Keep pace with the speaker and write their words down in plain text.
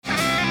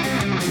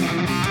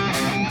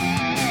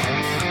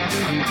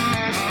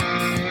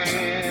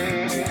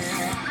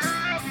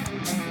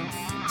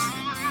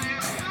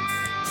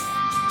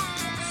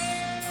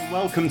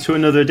Welcome to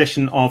another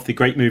edition of the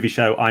Great Movie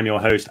Show. I'm your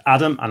host,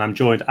 Adam, and I'm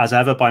joined as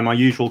ever by my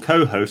usual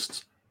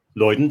co-hosts,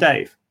 Lloyd and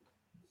Dave.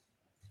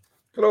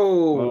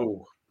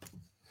 Hello.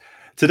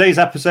 Today's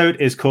episode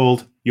is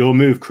called Your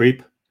Move,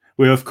 Creep.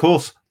 We're, of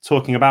course,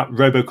 talking about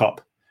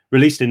Robocop,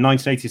 released in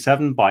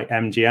 1987 by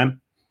MGM.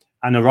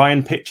 An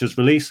Orion Pictures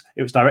release,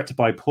 it was directed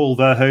by Paul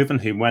Verhoeven,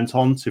 who went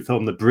on to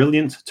film the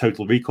brilliant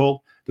Total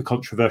Recall, the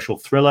controversial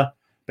thriller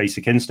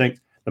Basic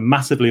Instinct, the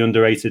massively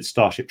underrated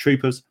Starship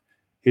Troopers.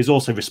 He's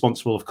also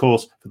responsible, of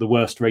course, for the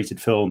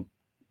worst-rated film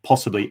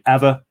possibly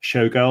ever,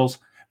 Showgirls,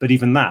 but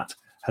even that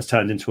has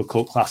turned into a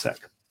cult classic.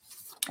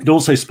 It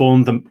also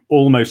spawned the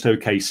almost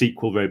okay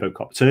sequel,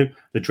 Robocop 2,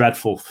 the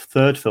dreadful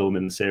third film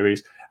in the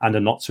series, and a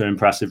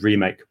not-so-impressive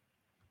remake.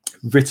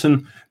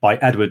 Written by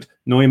Edward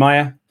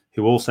Neumeier,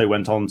 who also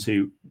went on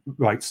to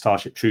write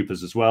Starship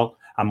Troopers as well,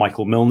 and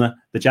Michael Milner,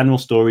 the general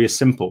story is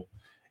simple.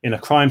 In a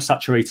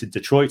crime-saturated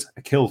Detroit,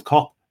 a killed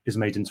cop is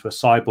made into a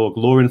cyborg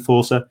law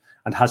enforcer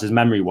and has his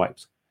memory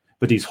wiped,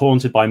 but he's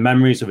haunted by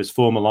memories of his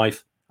former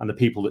life and the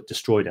people that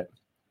destroyed it.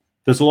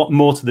 There's a lot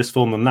more to this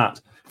film than that,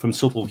 from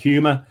subtle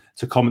humour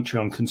to commentary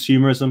on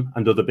consumerism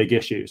and other big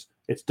issues.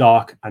 It's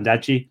dark and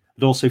edgy,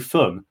 but also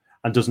fun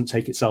and doesn't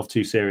take itself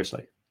too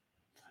seriously.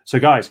 So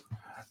guys,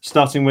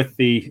 starting with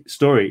the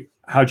story,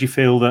 how do you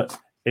feel that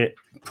it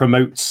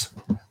promotes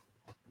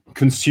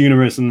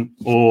consumerism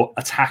or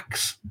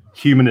attacks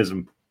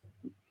humanism?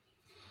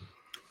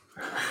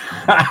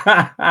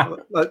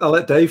 I'll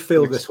let Dave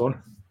field this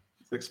one.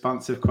 It's an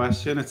expansive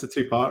question. It's a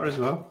two-parter as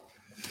well.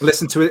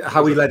 Listen to it,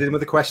 how he led in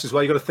with the questions.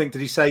 Well, you got to think,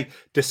 did he say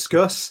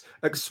discuss,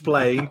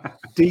 explain,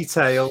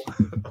 detail,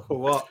 or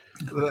what?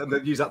 And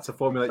then use that to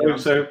formulate your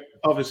answer. So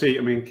obviously,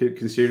 I mean,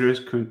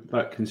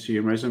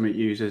 consumerism, it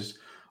uses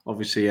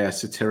obviously a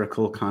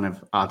satirical kind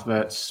of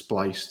adverts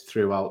spliced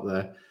throughout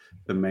the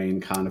main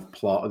kind of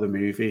plot of the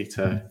movie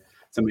to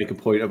make a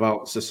point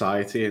about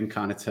society and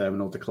kind of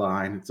terminal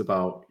decline. It's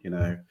about,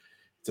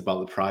 it's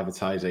about the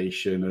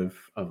privatization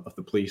of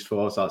the police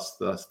force. That's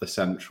the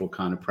central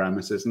kind of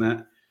premise, isn't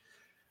it?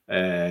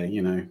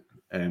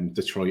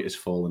 Detroit is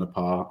falling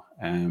apart.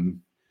 And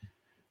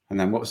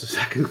then what was the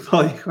second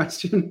part of your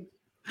question?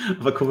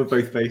 Have I covered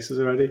both bases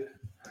already?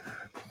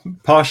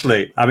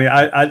 Partially. I mean,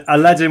 I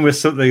led in with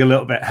something a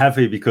little bit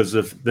heavy because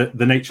of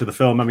the nature of the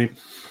film. I mean,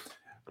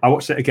 I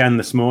watched it again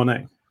this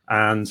morning,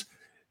 and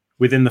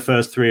within the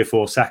first 3 or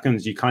 4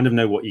 seconds, you kind of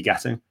know what you're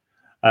getting.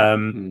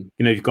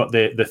 You've got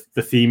the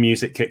theme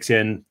music kicks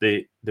in,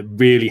 the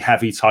really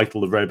heavy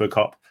title of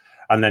Robocop,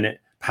 and then it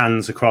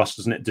pans across,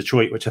 doesn't it,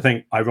 Detroit, which I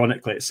think,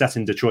 ironically, it's set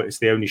in Detroit. It's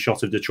the only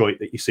shot of Detroit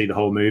that you see the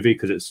whole movie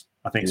because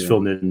I think it's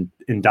filmed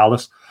in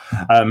Dallas.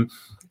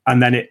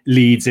 And then it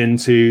leads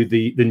into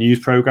the news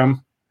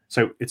program.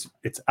 So it's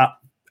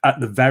at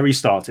the very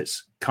start,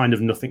 it's kind of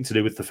nothing to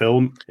do with the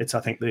film. It's,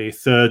 I think, the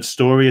third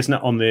story, isn't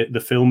it, on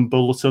the film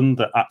bulletin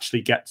that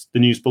actually gets the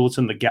news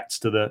bulletin that gets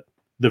to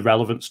the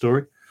relevant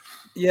story.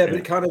 Yeah, but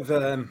it kind of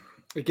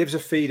it gives a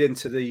feed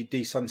into the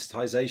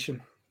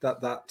desensitization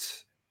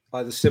that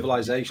either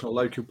civilization or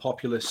local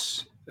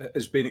populace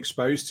has been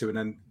exposed to, and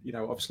then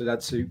obviously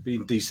led to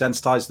being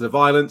desensitized to the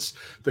violence.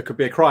 There could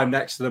be a crime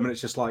next to them, and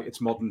it's just like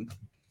it's modern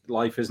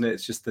life, isn't it?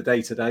 It's just the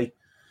day to day.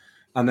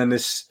 And then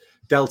this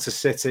Delta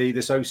City,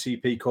 this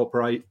OCP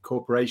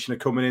corporation are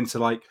coming in to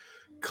like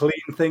clean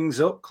things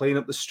up, clean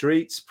up the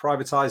streets,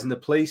 privatizing the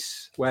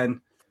police,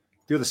 when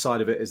the other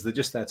side of it is they're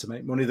just there to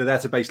make money. They're there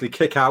to basically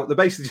kick out. They're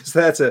basically just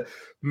there to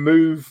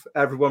move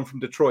everyone from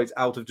Detroit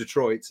out of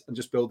Detroit and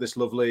just build this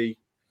lovely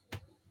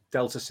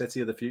Delta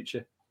City of the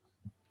future.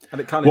 And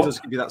it kind of does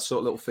give you that sort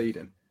of little feed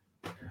in.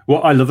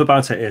 What I love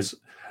about it is,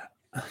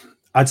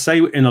 I'd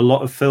say in a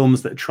lot of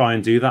films that try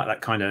and do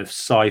that kind of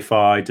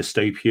sci-fi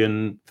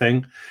dystopian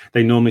thing,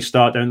 they normally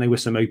start, don't they,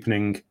 with some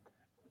opening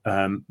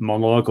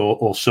monologue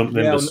or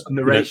something. Yeah,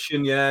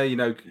 narration. Yeah.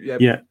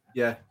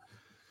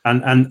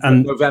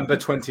 And November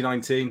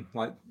 2019,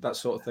 like that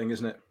sort of thing,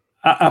 isn't it?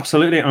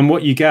 Absolutely. And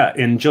what you get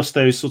in just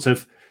those sort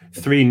of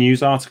 3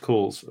 news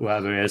articles,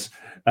 whatever it is,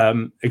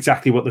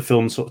 exactly what the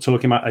film's sort of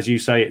talking about. As you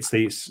say, it's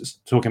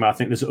talking about, I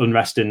think there's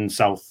unrest in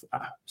South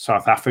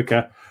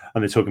Africa,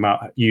 and they're talking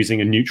about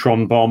using a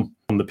neutron bomb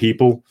on the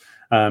people.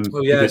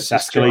 It's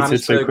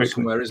escalated so quickly.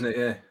 Somewhere, isn't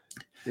it?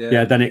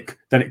 Yeah. Then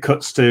it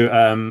cuts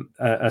to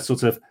a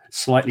sort of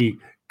slightly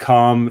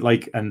calm,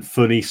 and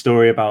funny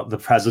story about the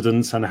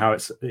president and how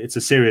it's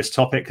a serious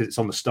topic because it's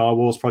on the Star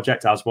Wars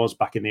project, as was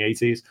back in the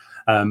 80s.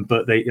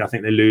 But I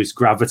think they lose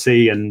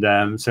gravity, and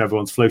so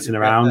everyone's floating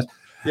around.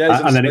 Yeah,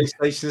 and then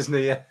space station, isn't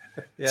he? Yeah.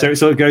 So it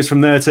sort of goes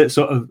from there to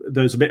sort of,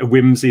 there's a bit of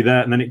whimsy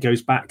there, and then it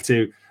goes back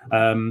to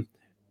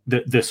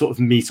the sort of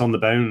meat on the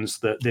bones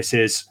that this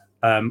is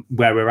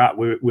where we're at.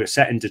 We're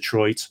set in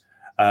Detroit.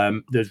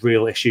 There's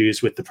real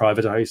issues with the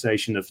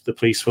privatization of the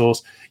police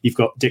force. You've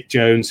got Dick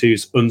Jones,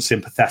 who's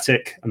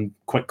unsympathetic and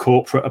quite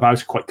corporate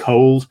about it, quite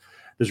cold.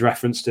 There's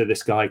reference to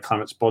this guy,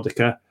 Clarence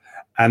Bodicker.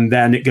 And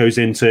then it goes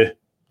into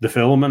the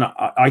film. And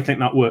I think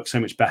that works so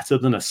much better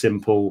than a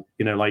simple,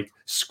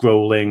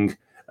 scrolling,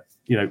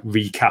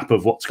 recap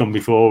of what's gone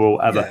before or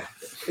whatever. Yeah.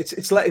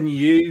 It's letting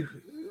you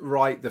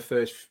write the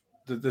first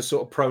the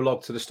sort of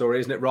prologue to the story,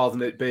 isn't it? Rather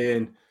than it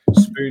being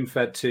spoon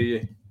fed to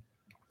you.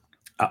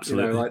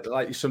 Absolutely.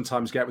 Like you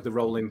sometimes get with the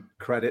rolling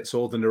credits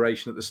or the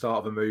narration at the start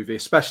of a movie,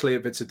 especially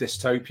if it's a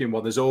dystopian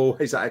one. There's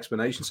always that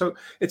explanation. So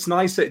it's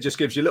nice that it just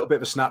gives you a little bit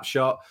of a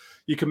snapshot.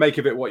 You can make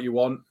of it what you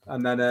want,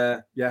 and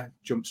then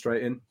jump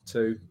straight in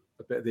to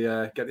a bit of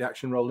the get the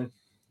action rolling.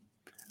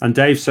 And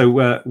Dave,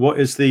 so what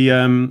is the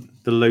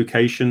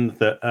location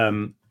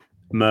that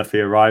Murphy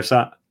arrives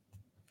at?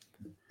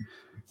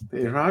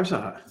 He arrives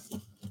at?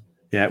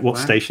 Yeah, what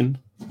station?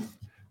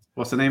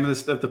 What's the name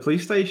of the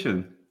police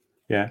station?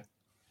 Yeah.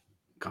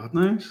 God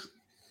knows.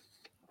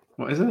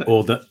 What is it?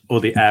 Or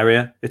the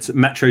area? It's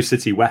Metro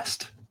City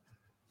West.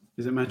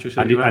 Is it Metro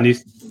City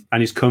West?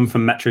 And he's come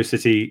from Metro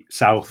City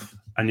South,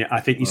 and I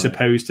think you're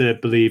supposed to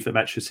believe that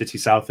Metro City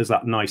South is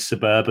that nice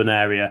suburban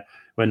area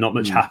where not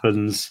much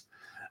happens.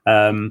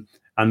 And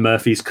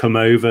Murphy's come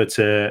over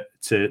to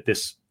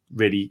this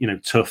really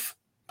tough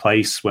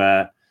place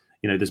where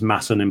there's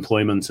mass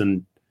unemployment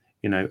and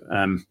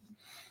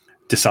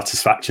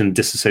dissatisfaction,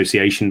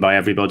 disassociation by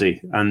everybody,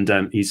 and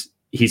he's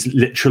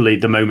literally,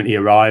 the moment he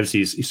arrives,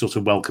 he's sort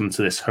of welcomed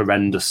to this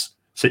horrendous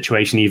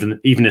situation.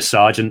 Even his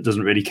sergeant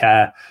doesn't really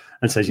care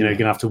and says, you're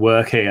gonna have to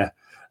work here.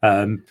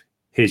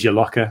 Here's your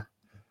locker.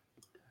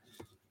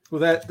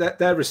 Well,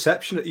 their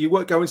reception, you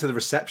won't go into the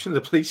reception of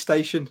the police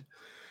station.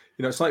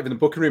 It's not even the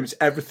booking room, it's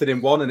everything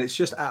in one, and it's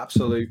just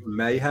absolute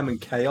mayhem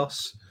and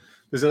chaos.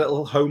 There's a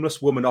little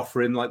homeless woman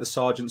offering like the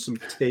sergeant some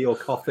tea or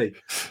coffee.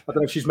 I don't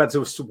know if she's meant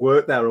to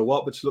work there or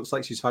what, but she looks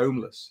like she's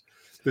homeless.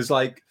 There's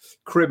like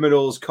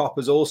criminals,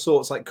 coppers, all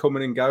sorts like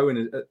coming and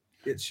going.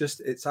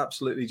 It's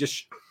absolutely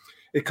just,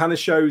 it kind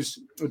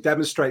of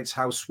demonstrates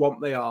how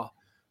swamped they are.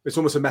 It's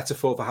almost a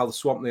metaphor for how the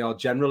swamp they are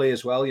generally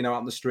as well. Out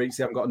in the streets,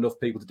 they haven't got enough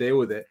people to deal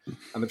with it.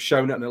 And they've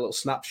shown it in a little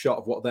snapshot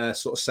of what their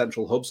sort of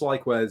central hub's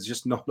like, where there's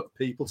just not enough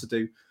people to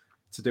do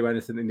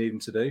anything they need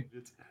them to do.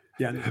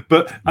 Yeah,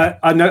 but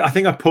I know, I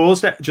think I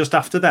paused it just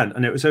after then,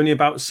 and it was only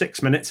about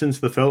 6 minutes into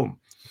the film.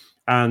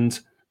 And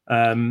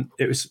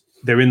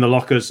they're in the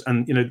lockers,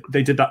 and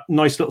they did that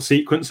nice little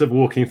sequence of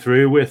walking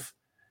through with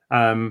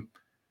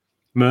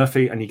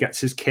Murphy, and he gets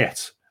his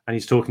kit and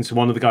he's talking to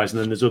one of the guys,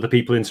 and then there's other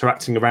people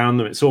interacting around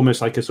them. It's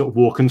almost like a sort of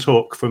walk and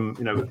talk from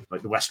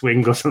like the West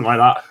Wing or something like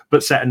that,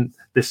 but set in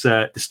this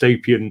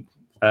dystopian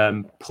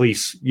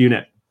police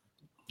unit.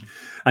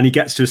 And he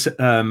gets to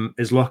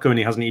his locker and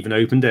he hasn't even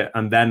opened it,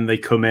 and then they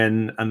come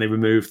in and they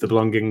remove the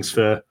belongings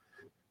for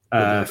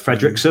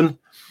Fredrickson.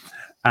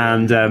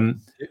 And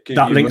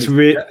that links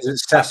really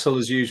Cecil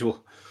as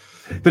usual,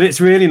 but it's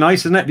really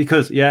nice, isn't it?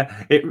 Because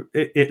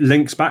it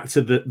links back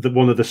to the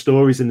one of the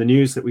stories in the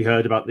news that we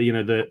heard about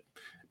the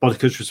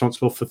Bodyguard's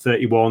responsible for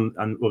 31,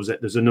 and what was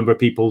it? There's a number of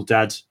people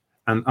dead,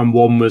 and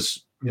one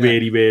was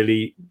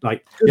really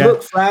like good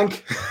luck,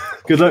 Frank.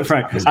 Good luck,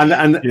 Frank.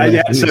 And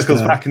it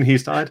circles back and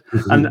he's died.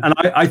 And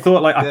I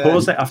thought, like, I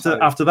paused it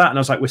after that, and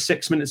I was like, we're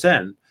 6 minutes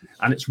in,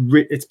 and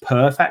it's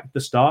perfect.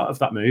 The start of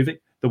that movie,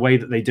 the way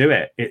that they do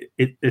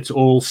it's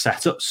all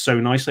set up so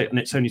nicely, and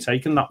it's only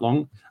taken that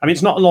long. I mean,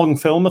 it's not a long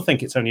film. I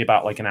think it's only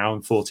about like an hour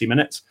and 40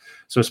 minutes.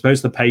 So I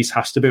suppose the pace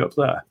has to be up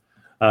there.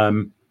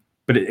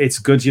 But it's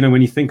good,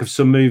 when you think of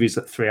some movies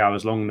that are 3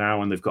 hours long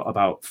now, and they've got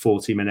about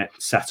 40-minute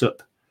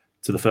setup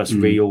to the first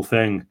real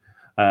thing.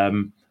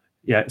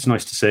 It's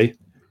nice to see.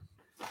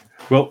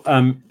 Well,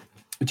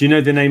 do you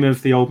know the name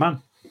of the old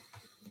man?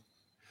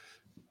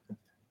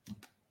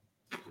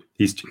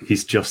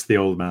 He's just the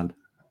old man.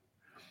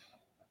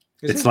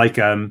 It's like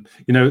some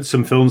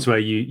films where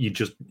you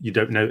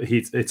don't know.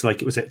 It's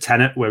like, was it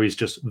Tenet, where he's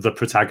just the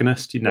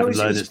protagonist? You never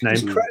learn his name.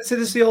 He's credited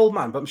as the old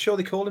man, but I'm sure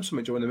they call him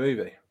something during the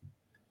movie.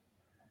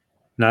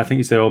 No, I think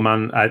he's the old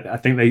man. I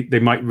think they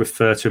might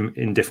refer to him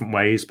in different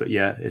ways, but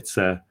yeah, it's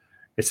the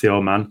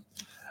old man.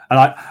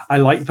 And I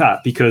like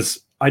that,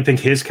 because I think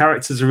his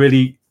character's a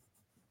really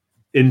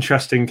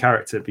interesting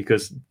character,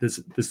 because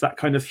there's that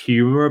kind of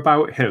humor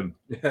about him.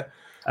 Yeah.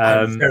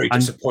 I'm very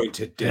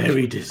disappointed.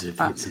 Very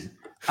disappointed.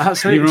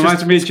 He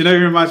reminds me. Do you know who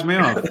he reminds me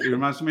of? He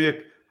reminds me of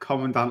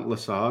Commandant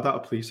Lassard at a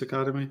police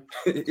academy.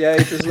 Yeah,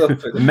 he does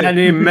look for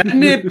many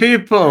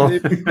people.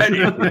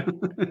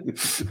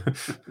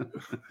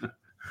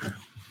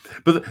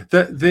 But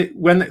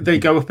when they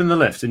go up in the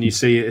lift and you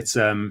see it's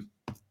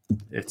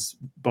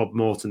Bob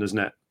Morton, isn't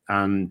it?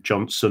 And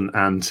Johnson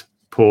and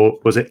poor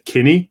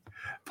Kinney,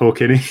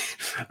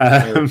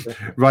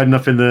 riding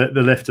up in the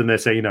lift, and they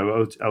say,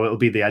 it'll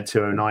be the Ed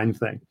 209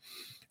 thing.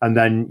 And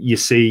then you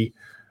see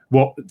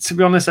what, to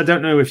be honest, I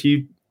don't know if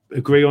you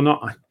agree or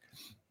not.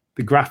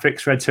 The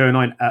graphics for Ed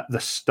 209 at the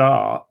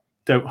start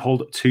don't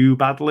hold up too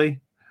badly.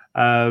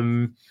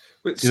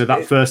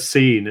 That first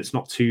scene, it's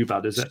not too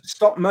bad, is it?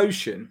 Stop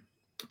motion,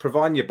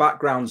 providing your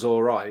background's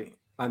all right,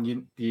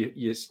 and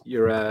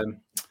your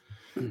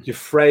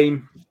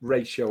frame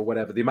ratio or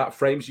whatever, the amount of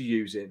frames you're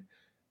using,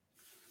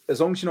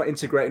 as long as you're not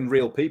integrating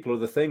real people or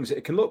other things,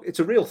 it's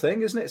a real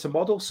thing, isn't it? It's a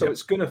model, so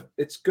it's gonna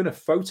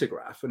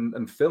photograph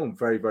and film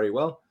very, very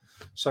well.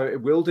 So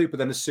it will do, but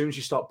then as soon as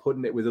you start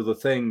putting it with other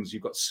things,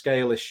 you've got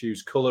scale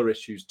issues, color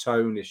issues,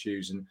 tone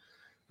issues, and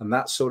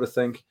that sort of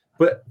thing.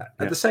 But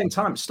at the same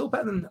time, it's still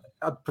better than,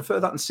 I'd prefer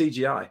that than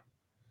CGI.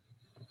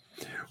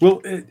 Well,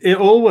 it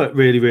all worked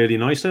really, really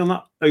nicely on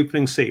that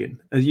opening scene.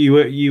 You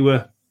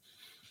were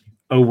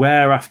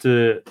aware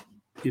after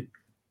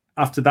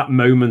that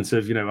moment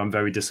of, I'm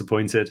very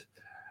disappointed.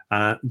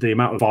 The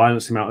amount of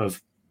violence, the amount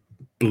of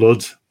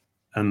blood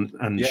and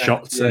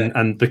shots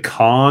and the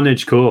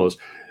carnage caused.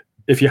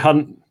 If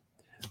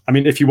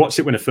you watched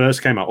it when it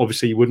first came out,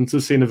 obviously you wouldn't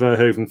have seen a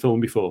Verhoeven film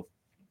before.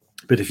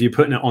 But if you're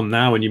putting it on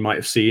now and you might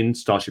have seen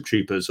Starship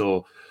Troopers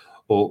or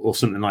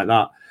something like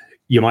that,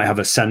 you might have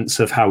a sense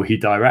of how he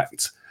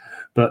directs.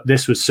 But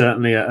this was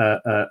certainly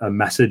a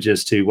message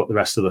as to what the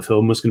rest of the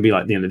film was going to be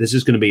like. This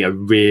is going to be a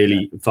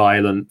really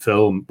violent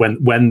film.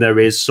 When there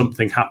is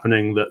something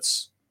happening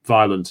that's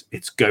violent,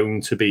 it's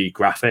going to be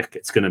graphic.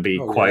 It's going to be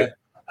quite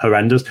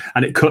horrendous.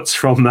 And it cuts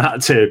from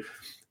that to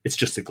it's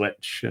just a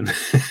glitch, and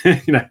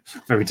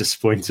very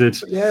disappointed.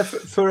 Yeah,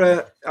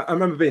 I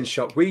remember being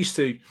shocked. We used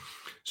to.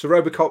 So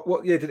Robocop,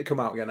 what year did it come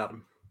out again,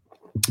 Adam?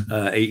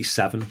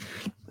 87.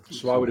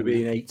 So I would have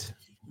been 8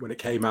 when it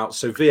came out.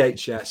 So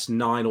VHS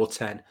 9 or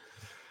 10.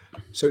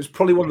 So it was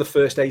probably one of the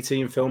first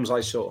 18 films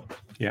I saw.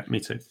 Yeah, me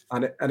too.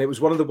 And it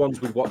was one of the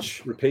ones we'd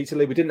watch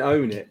repeatedly. We didn't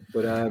own it,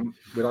 but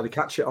we'd either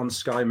catch it on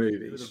Sky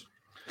Movies.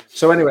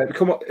 So anyway,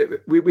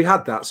 we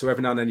had that. So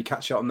every now and then you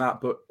catch it on that.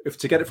 But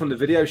to get it from the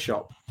video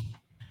shop,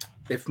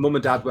 if mum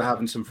and dad were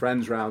having some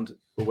friends round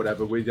or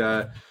whatever, we'd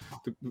a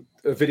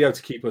video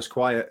to keep us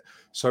quiet.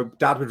 So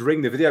dad would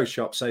ring the video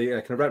shop, say,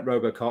 can I rent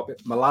Robocop?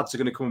 My lads are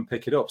going to come and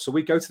pick it up. So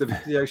we go to the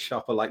video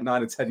shop at like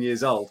 9 or 10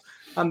 years old,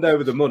 hand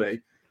over the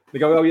money. They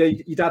go, oh, yeah,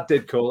 your dad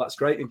did call. That's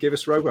great. And give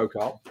us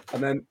Robocop.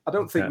 And then I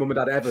don't think mum and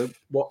dad ever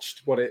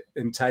watched what it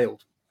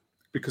entailed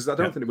because I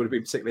don't think they would have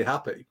been particularly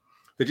happy.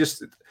 They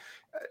just,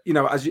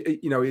 as you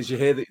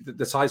hear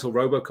the title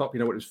Robocop,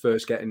 when it was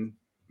first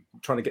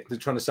trying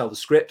to sell the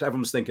script,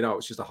 everyone was thinking, oh,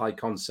 it's just a high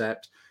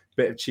concept,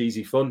 bit of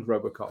cheesy fun,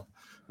 Robocop.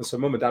 And so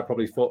mum and dad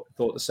probably thought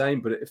the same.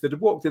 But if they'd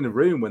have walked in the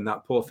room when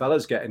that poor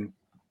fella's getting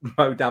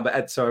mowed down by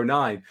Ed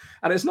 09,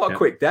 and it's not a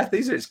quick death,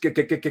 either. It's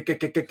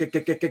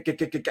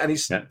and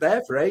he's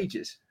there for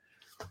ages.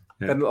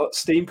 And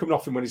steam coming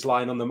off him when he's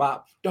lying on the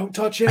map. Don't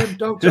touch him!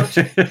 Don't touch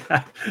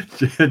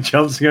him!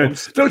 Johnson going,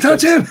 don't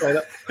touch him!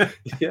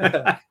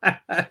 Yeah,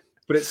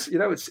 but it's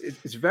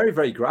very,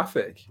 very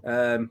graphic.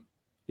 And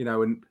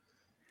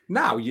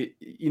now you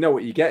know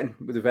what you're getting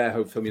with the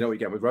Verhoeven film. You know what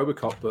you're getting with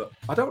Robocop, but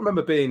I don't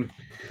remember being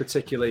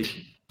particularly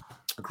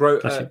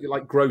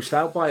grossed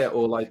out by it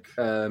or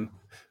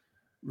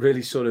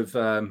really sort of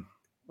I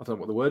don't know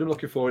what the word I'm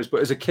looking for is,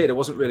 but as a kid I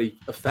wasn't really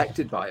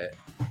affected by it.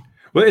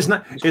 Well, isn't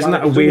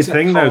that a weird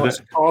thing though? That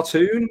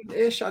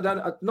cartoon-ish.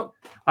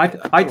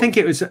 I think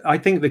it was. I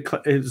think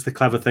it was the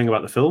clever thing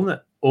about the film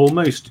that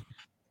almost,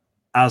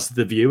 as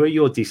the viewer,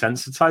 you're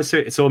desensitized to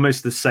it. It's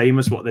almost the same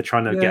as what they're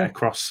trying to get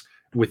across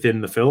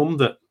within the film.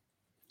 That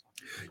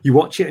you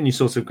watch it and you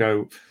sort of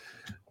go,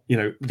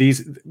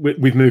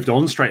 we've moved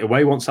on straight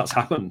away. Once that's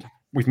happened,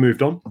 we've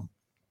moved on.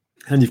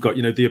 And you've got,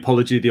 the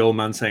apology of the old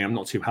man saying, I'm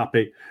not too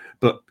happy,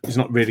 but he's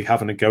not really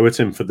having a go at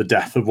him for the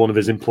death of one of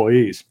his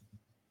employees.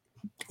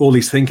 All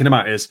he's thinking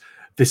about is,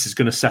 this is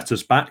going to set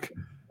us back.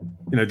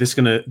 This is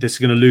going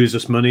to lose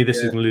us money. This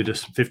is going to lose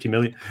us 50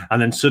 million.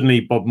 And then suddenly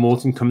Bob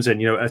Morton comes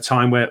in, at a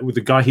time where with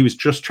the guy he was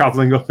just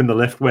traveling up in the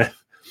lift with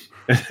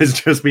has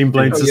just been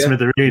blown to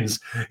smithereens.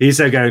 He's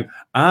there going,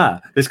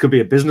 this could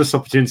be a business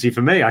opportunity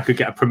for me. I could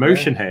get a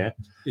promotion here.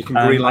 You can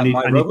greenlight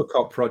my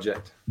Robocop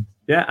project.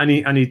 Yeah,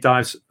 and he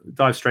dives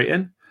straight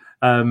in.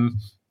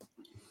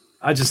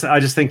 I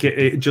just think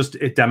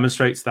it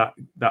demonstrates that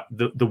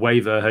the way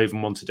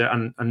Verhoeven wanted it,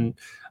 and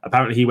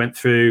apparently he went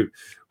through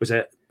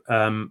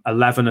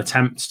 11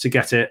 attempts to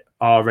get it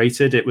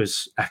R-rated. It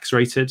was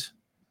X-rated,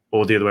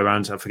 or the other way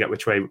around. I forget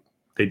which way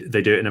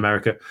they do it in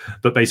America,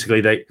 but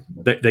basically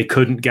they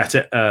couldn't get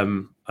it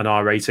an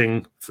R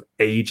rating for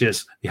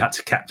ages. He had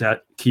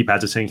to keep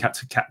editing, had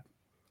to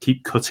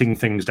keep cutting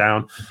things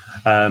down,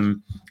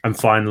 and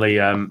finally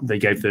they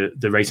gave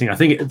the rating. I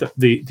think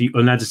the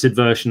unedited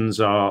versions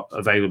are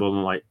available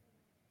on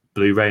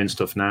Blu-ray and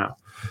stuff now,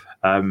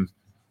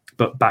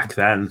 but back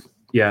then,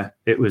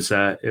 it was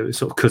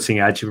sort of cutting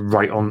edge,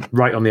 right on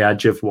the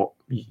edge of what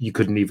you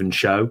couldn't even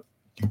show.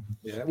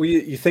 Yeah, well,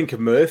 you think of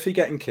Murphy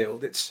getting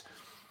killed.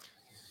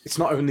 It's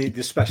not only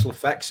the special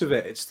effects of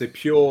it; it's the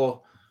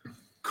pure,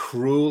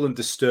 cruel and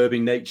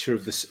disturbing nature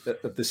of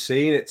the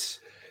scene.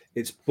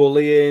 It's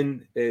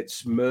bullying,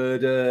 it's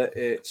murder,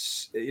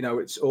 it's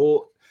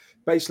all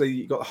basically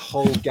you got a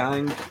whole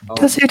gang.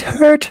 Does it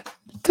hurt?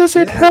 Does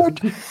it hurt?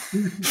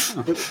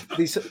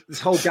 This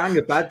whole gang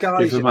of bad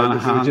guys. Give him a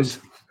hand.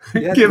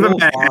 Give him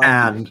a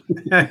hand.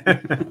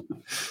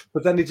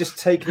 But then they just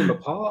take him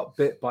apart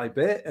bit by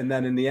bit, and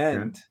then in the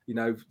end,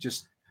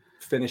 just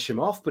finish him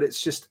off. But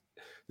it's just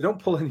they don't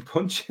pull any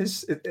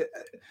punches.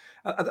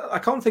 I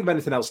can't think of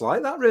anything else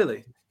like that,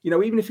 really.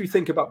 Even if you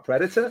think about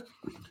Predator,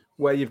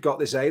 where you've got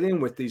this alien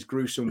with these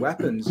gruesome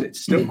weapons, it's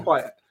still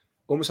quite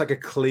almost like a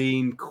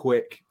clean,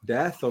 quick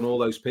death on all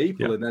those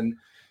people. Yeah. And then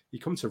you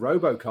come to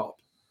Robocop,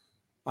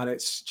 And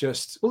it's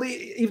just, well,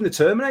 even the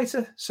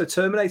Terminator. So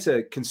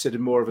Terminator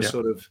considered more of a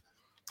sort of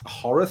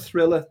horror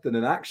thriller than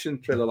an action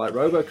thriller like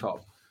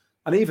Robocop.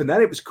 And even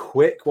then it was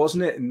quick,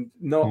 wasn't it? And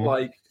not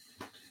like,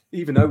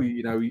 even though,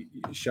 you know, he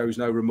shows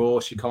no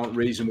remorse, you can't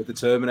reason with the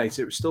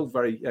Terminator, it was still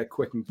very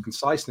quick and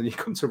concise. And then you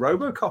come to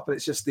Robocop and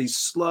it's just these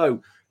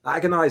slow,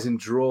 agonizing,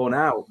 drawn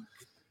out,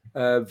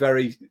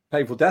 very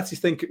painful deaths. You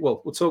think,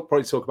 well, we'll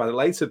probably talk about it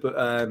later, but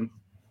I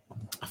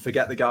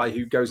forget the guy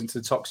who goes into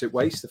the toxic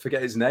waste. I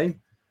forget his name.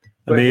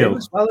 But him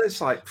as well, it's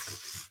like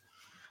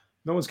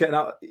no one's getting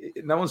out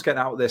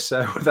of this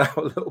without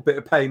a little bit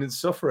of pain and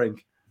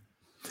suffering.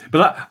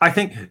 But I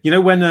think, you know,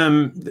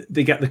 when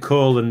they get the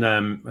call and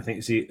I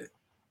think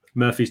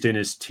Murphy's doing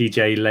his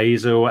TJ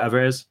Laser or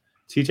whatever it is,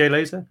 TJ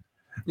Laser,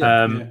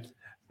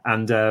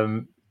 and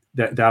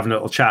they're having a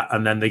little chat,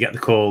 and then they get the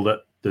call that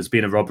there's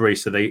been a robbery,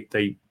 so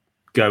they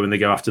go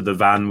after the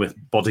van with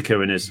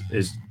Bodica and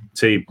his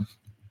team,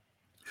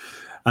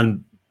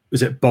 and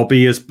is it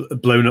Bobby has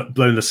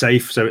blown the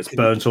safe, so it's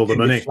burnt all the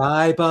money.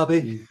 Fly,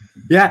 Bobby.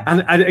 Yeah,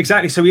 and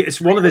exactly. So it's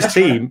one of this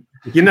team.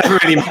 You've never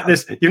really met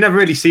this. You've never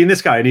really seen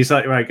this guy, and he's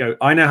like, right, go.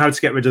 I know how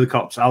to get rid of the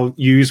cops. I'll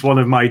use one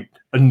of my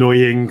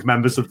annoying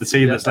members of the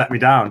team that's let me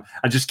down,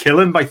 and just kill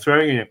him by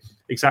throwing him.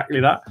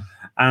 Exactly that.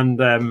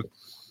 And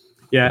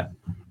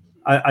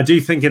I do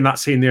think in that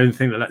scene, the only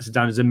thing that lets it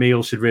down is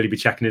Emil should really be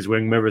checking his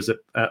wing mirrors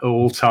at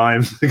all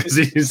times because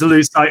he needs to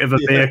lose sight of a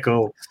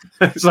vehicle.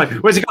 It's like,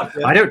 where's he gone?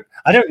 I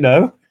don't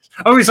know.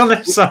 Oh, he's on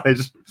this side.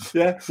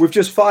 Yeah, we've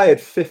just fired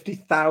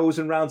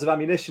 50,000 rounds of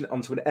ammunition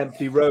onto an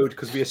empty road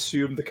because we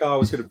assumed the car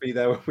was going to be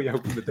there when we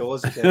opened the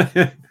doors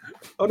again.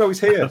 Oh no, he's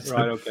here.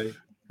 Right, okay.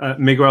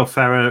 Miguel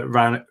Ferrer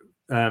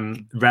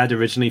read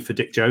originally for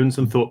Dick Jones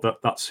and thought that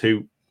that's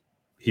who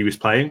he was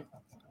playing.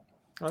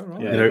 Oh,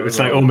 right. You know, it was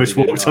like almost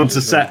walked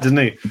onto set, didn't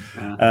he?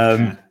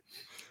 Yeah.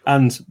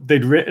 And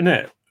they'd written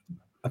it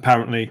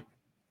apparently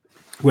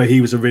where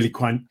he was a really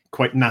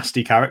quite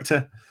nasty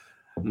character.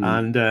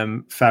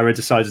 And Ferrer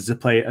decided to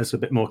play it as a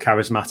bit more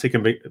charismatic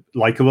and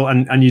likable.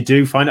 And you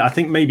do find it, I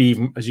think maybe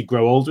even as you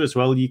grow older as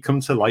well, you come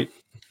to like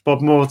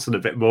Bob Morton a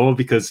bit more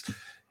because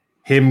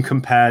him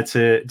compared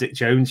to Dick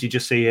Jones, you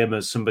just see him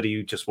as somebody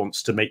who just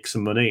wants to make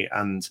some money.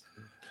 And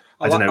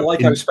I don't know. I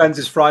like how he spends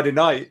his Friday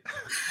night.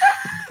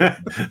 I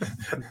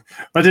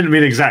didn't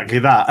mean exactly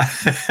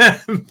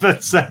that.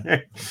 But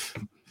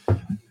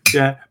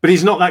yeah, but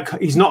he's not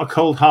a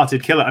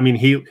cold-hearted killer. I mean,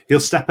 he'll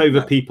step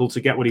over people to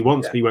get what he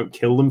wants, but he won't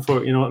kill them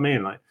for it. You know what I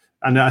mean? Like,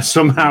 and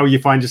somehow you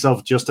find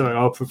yourself just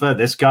I prefer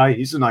this guy.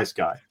 He's a nice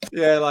guy.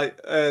 Yeah, like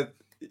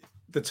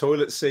the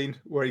toilet scene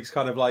where he's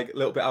kind of like a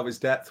little bit out of his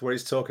depth, where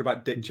he's talking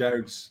about Dick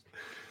Jones,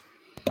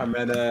 and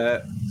then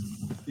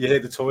you hear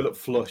the toilet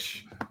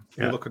flush.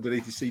 You look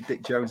underneath, you see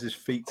Dick Jones's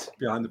feet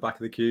behind the back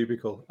of the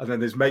cubicle, and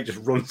then his mate just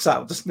runs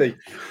out, doesn't he?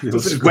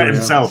 Just wet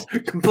himself,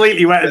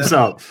 completely wet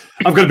himself.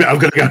 I'm gonna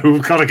go.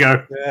 We've gotta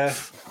go. Yeah.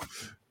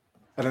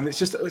 And then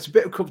it's a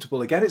bit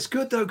uncomfortable again. It's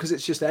good though because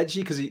it's just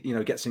edgy because he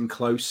gets in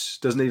close,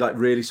 doesn't he? Like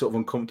really sort of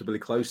uncomfortably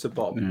close to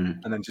Bob,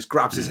 and then just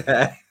grabs his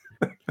hair.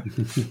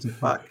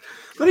 Back.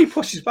 Then he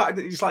pushes back.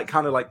 He's like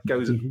kind of like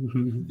goes,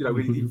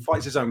 he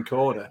fights his own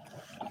corner,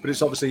 but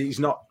it's obviously he's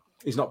not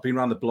been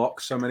around the block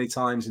so many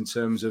times in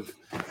terms of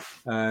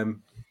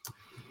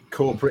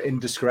corporate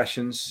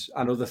indiscretions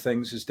and other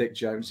things as Dick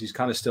Jones. He's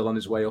kind of still on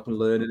his way up and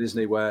learning, isn't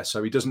he?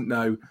 So he doesn't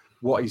know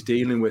what he's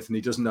dealing with, and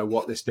he doesn't know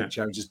what this Dick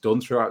Jones has done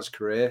throughout his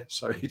career.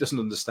 So he doesn't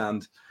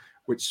understand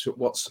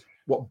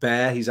what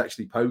bear he's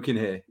actually poking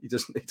here. He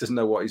doesn't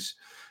know what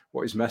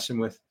he's messing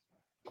with.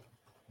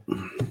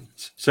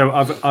 So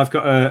I've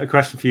got a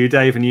question for you,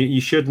 Dave, and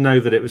you should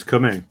know that it was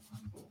coming.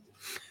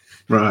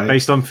 Right.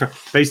 Based on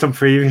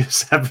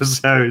previous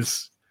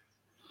episodes.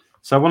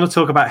 So I want to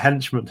talk about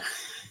henchmen.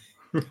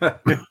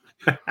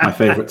 My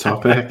favorite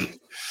topic.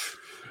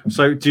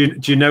 So do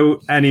you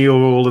know any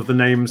or all of the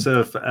names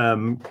of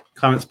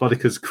Clarence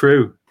Bodica's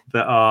crew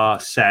that are,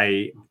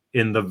 say,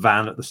 in the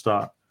van at the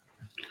start?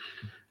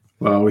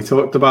 Well, we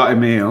talked about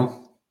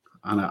Emil,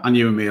 and I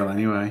knew Emil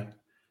anyway.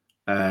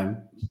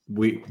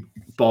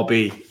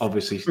 Bobby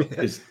obviously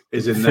is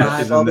in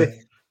there.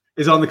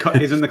 He's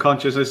in the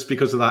consciousness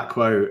because of that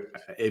quote,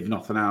 if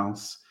nothing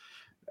else.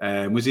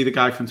 Was he the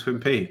guy from Twin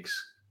Peaks?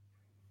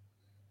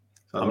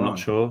 I'm not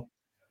sure.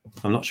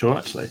 I'm not sure,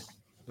 actually.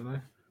 I don't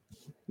know.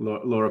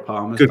 Laura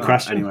Palmer's good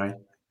question. Anyway.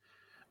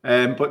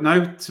 But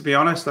no, to be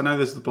honest, I know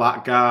there's the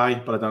black guy,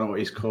 but I don't know what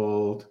he's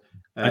called.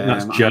 I think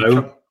that's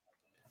Joe.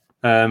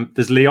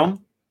 There's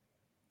Leon.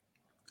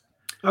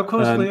 Oh, of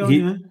course,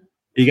 Leon,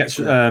 He gets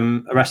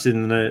arrested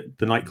in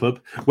the nightclub.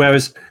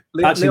 Whereas,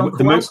 Leon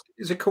Kowalski,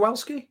 is it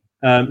Kowalski?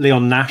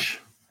 Leon Nash.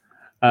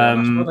 They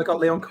got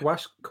Leon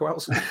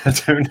Kowalski. I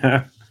don't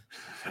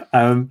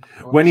know.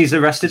 When he's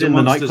arrested in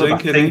the nightclub, I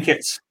think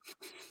it's.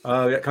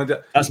 Oh yeah, kind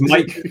of. That's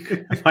Mike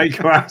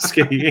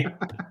Kowalski.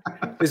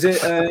 Is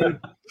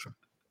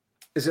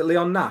it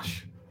Leon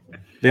Nash?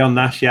 Leon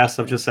Nash, yes,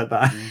 I've just said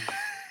that.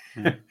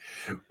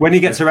 When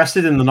he gets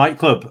arrested in the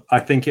nightclub, I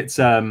think it's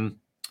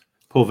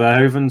Paul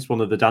Verhoeven's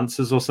one of the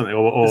dancers or something.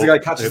 Or the guy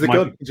catches the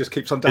gun and just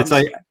keeps on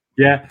dancing.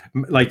 Yeah,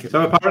 like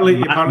so apparently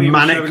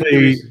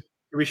manically.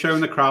 He was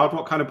showing the crowd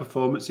what kind of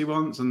performance he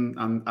wants, and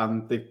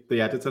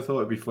the editor thought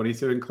it'd be funny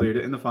to include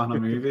it in the final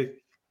movie.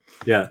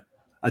 Yeah,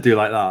 I do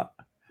like that.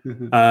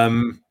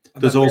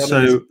 There's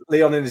also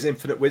Leon in his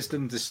infinite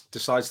wisdom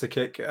decides to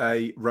kick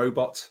a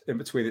robot in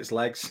between its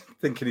legs,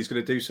 thinking he's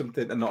going to do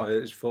something and not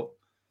hurt his foot.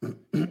 You're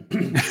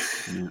going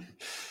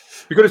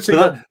to see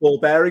that ball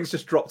bearings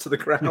just drop to the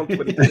ground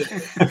when he did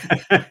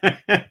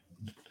it.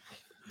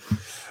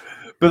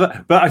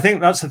 But I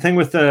think that's the thing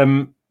with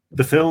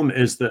the film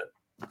is that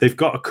they've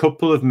got a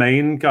couple of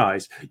main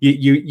guys.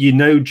 You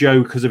know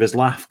Joe because of his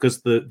laugh,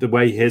 because the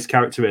way his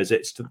character is,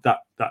 it's that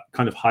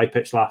kind of high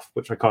pitched laugh,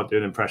 which I can't do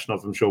an impression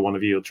of. I'm sure one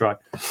of you will try.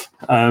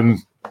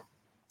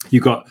 You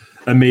got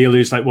Emil,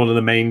 who's like one of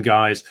the main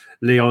guys.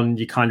 Leon,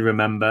 you kind of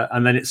remember,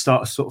 and then it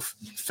starts sort of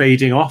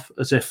fading off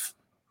as if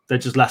they're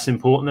just less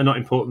important. They're not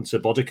important to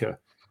Boudica.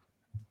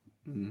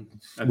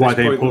 Why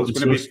they important?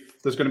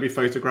 There's going to be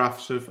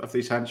photographs of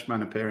these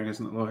henchmen appearing,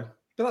 isn't it, Lloyd?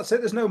 But that's it.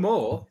 There's no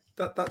more.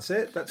 That's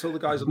it. That's all the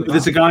guys on the.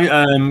 There's a guy,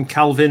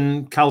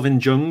 Calvin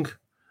Jung.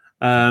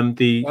 With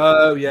the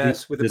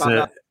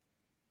bad.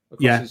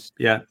 Yeah.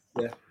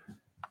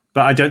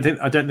 But I don't think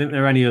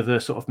there are any other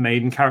sort of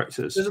main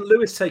characters. Doesn't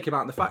Lewis take him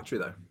out in the factory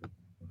though?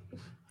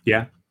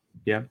 Yeah.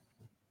 I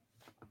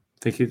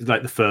think he's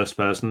like the first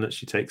person that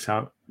she takes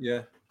out.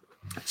 Yeah.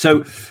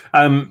 So,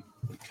 a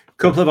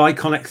couple of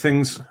iconic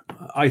things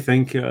I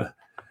think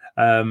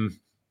from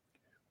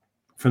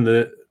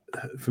the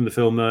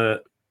film.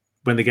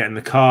 When they get in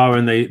the car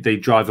and they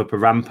drive up a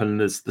ramp and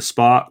there's the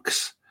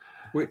sparks.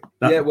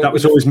 That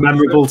was always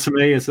memorable to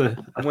me as a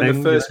when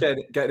thing. they first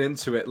get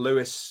into it,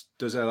 Lewis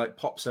does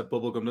pops her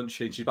bubblegum, doesn't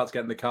she? And she's about to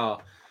get in the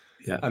car.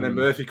 Yeah. And then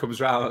Murphy comes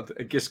round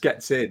and just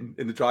gets in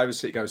the driver's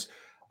seat, goes,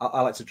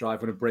 I like to drive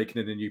when I'm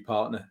breaking in a new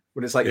partner.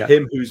 When it's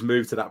him who's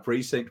moved to that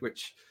precinct,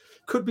 which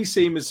could be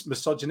seen as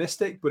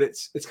misogynistic, but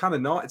it's kind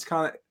of not.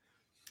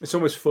 It's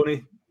almost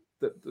funny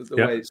the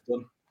way it's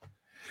done.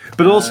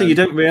 But also you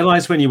don't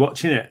realise when you're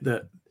watching it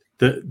that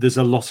there's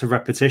a lot of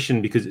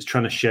repetition because it's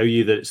trying to show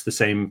you that it's the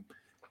same.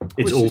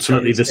 It's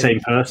ultimately the same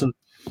person.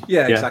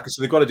 Yeah, exactly.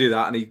 So they've got to do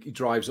that, and he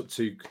drives up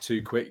too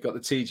quick. You've got the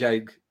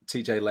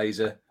TJ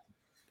laser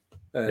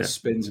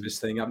spins of his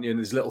thing, haven't you? And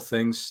there's little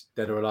things,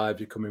 dead or alive,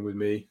 you're coming with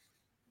me.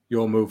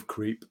 Your move,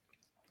 creep.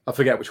 I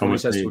forget which one he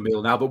says to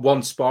Emil now, but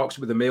one sparks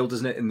with Emil,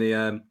 doesn't it? In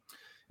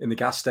the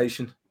gas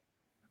station.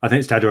 I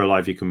think it's dead or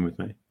alive. You come with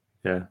me.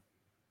 Yeah.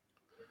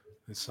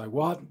 It's like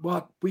what?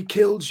 We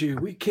killed you.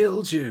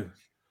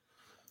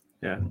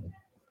 Yeah.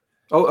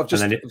 Oh, I've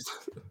just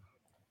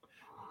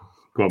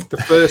go on.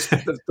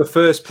 the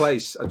first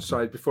place. I'm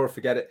sorry, before I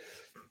forget it,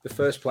 the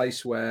first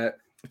place where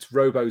it's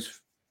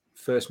Robo's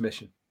first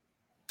mission,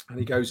 and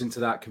he goes into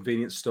that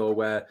convenience store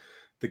where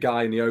the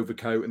guy in the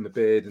overcoat and the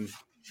beard and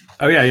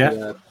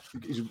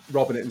he's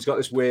robbing it, and he's got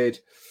this weird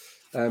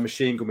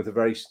machine gun with a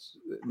very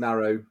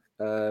narrow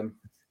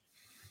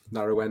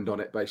end on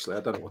it. Basically, I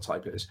don't know what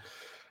type it is,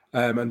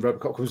 and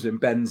Robocop comes in and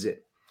bends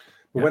it.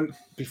 But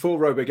before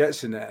Robo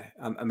gets in there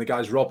and the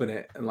guy's robbing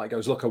it and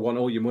goes, look, I want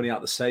all your money out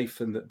of the safe,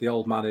 and the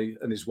old man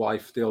and his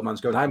wife, the old man's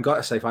going, I haven't got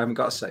a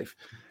safe,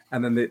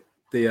 and then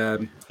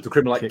the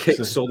criminal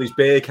kicks all these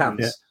beer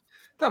cans. Yeah.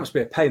 That must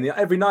be a pain.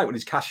 Every night when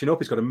he's cashing up,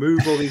 he's got to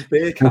move all these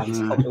beer cans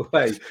on the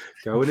way.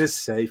 Go in his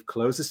safe,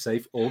 close the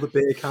safe, all the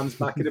beer cans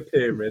back in a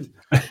pyramid.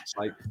 It's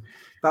like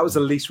that was the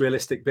least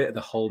realistic bit of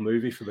the whole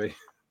movie for me.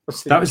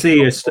 That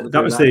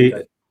was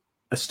a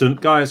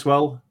stunt guy as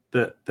well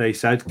that they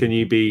said, can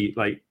you be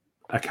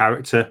a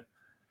character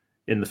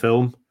in the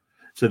film?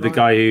 So the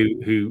guy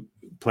who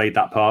played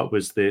that part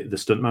was the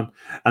stuntman.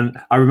 And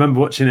I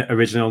remember watching it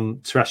originally on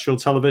terrestrial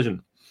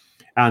television,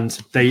 and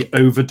they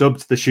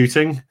overdubbed the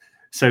shooting.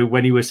 So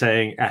when he was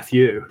saying F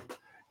you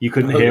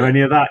couldn't hear any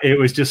of that. It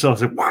was just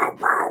sort of wow,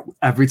 wow.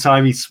 Every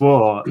time he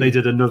swore, they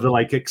did another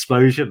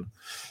explosion.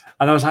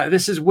 And I was like,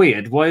 this is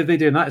weird. Why are they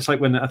doing that? It's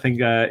like when I think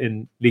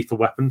in Lethal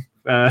Weapon,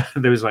 there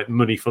was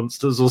Money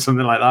Funsters or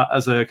something like that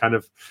as a kind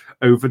of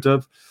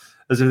overdub,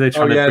 as if they're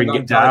trying to bring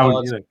it down.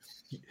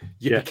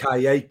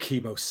 Yippee-ki-yay,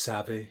 chemo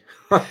savvy.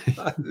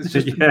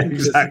 Yeah,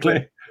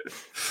 exactly.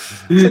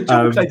 They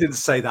didn't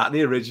say that in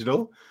the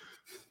original.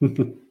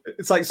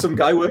 It's like some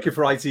guy working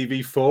for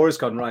ITV4 has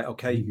gone, right,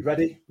 okay, you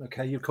ready?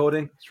 Okay, you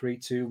recording? 3,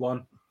 2,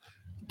 1.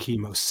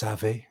 Chemo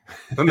savvy.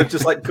 And they've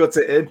just cut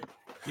it in.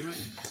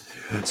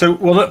 So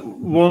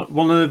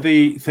one of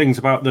the things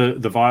about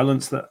the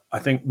violence that I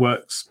think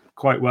works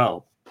quite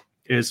well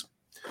is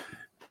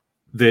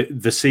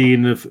the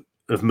scene of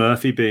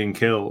Murphy being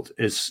killed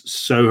is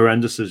so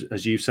horrendous,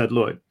 as you said,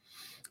 Lloyd,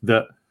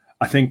 that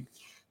I think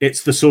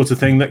it's the sort of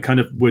thing that kind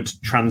of would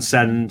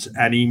transcend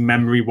any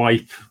memory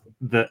wipe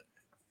that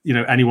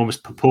anyone was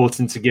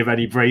purporting to give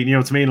any brain. You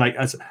know what I mean?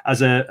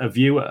 As a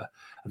viewer,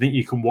 I think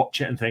you can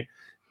watch it and think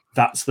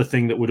that's the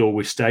thing that would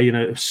always stay.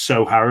 It was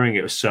so harrowing.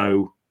 It was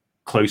so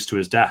close to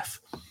his death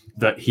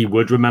that he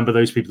would remember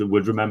those people, that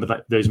would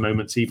remember those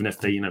moments, even if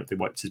they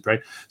wiped his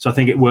brain. So I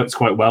think it works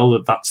quite well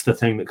that that's the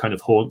thing that kind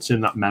of haunts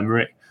him, that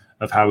memory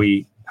of how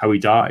he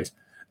died.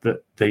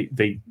 That I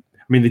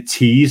mean, they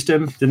teased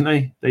him, didn't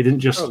they? They didn't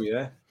just. Oh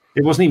yeah.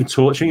 It wasn't even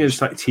torturing. It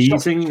was like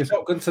teasing.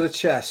 Shotgun to the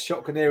chest,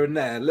 shotgun here and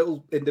there,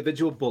 little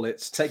individual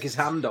bullets. Take his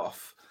hand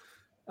off,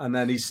 and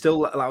then he's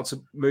still allowed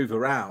to move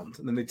around.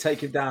 And then they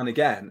take him down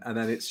again, and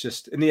then it's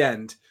just in the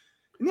end,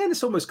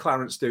 it's almost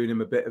Clarence doing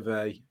him a bit of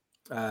a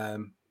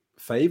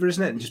favor,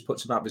 isn't it? And just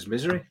puts him out of his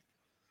misery,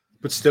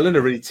 but still in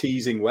a really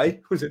teasing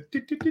way. Was it?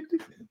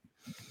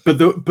 But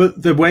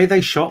the way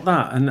they shot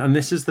that, and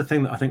this is the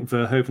thing that I think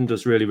Verhoeven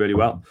does really, really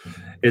well,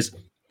 is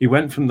he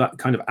went from that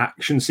kind of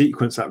action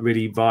sequence, that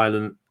really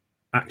violent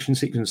action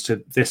sequence,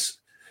 to this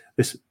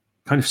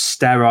kind of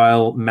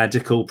sterile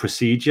medical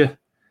procedure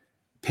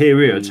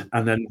period,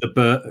 and then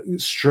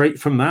straight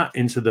from that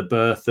into the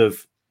birth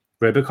of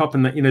Robocop,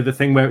 and that, you know, the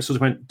thing where it sort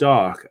of went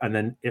dark and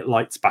then it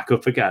lights back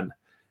up again,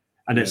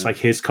 and it's like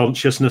his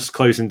consciousness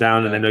closing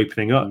down and then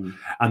opening up,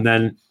 and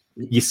then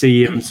you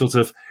see him sort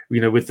of,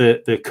 you know, with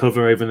the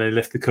cover over, and they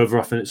lift the cover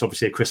off, and it's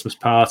obviously a Christmas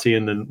party,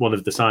 and then one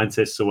of the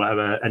scientists or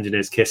whatever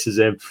engineers kisses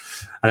him,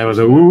 and I was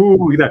like,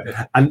 ooh, you know,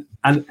 and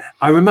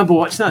I remember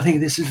watching that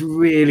thinking, this is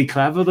really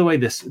clever the way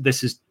this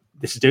is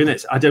doing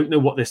this. I don't know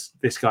what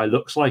this guy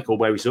looks like or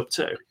where he's up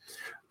to,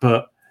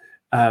 but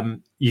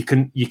you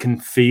can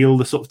feel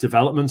the sort of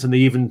development, and they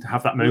even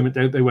have that moment,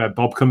 don't they, where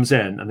Bob comes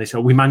in and they say,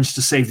 we managed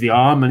to save the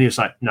arm, and he was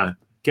like, no,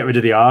 get rid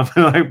of the arm.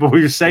 Like, but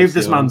we've saved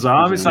this man's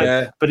arm. It's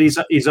like, but he's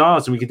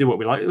ours, and we can do what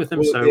we like with him.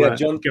 Well, so yeah,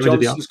 get rid of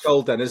the arm. Johnson's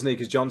cold then, isn't he?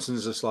 Because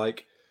Johnson's just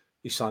like,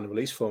 he signed a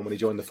release form when he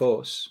joined the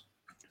force.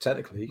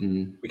 Technically,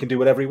 we can do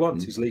whatever he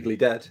wants. He's legally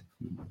dead.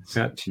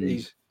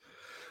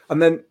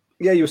 And then,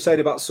 you were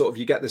saying about sort of,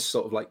 you get this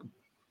sort of like,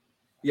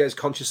 his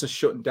consciousness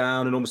shutting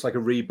down and almost like a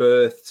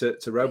rebirth to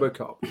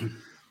Robocop.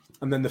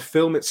 And then the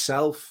film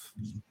itself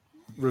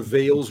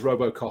reveals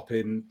Robocop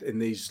in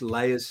these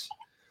layers.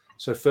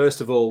 So first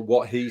of all,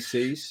 what he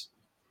sees,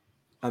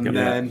 and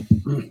then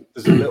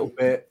there's a little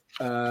bit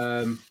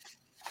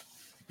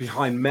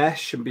behind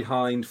mesh and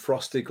behind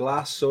frosted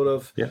glass, sort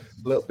of a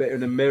little bit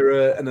in a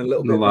mirror, and a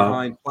little bit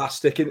behind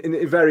plastic. In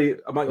a very,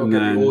 I might not get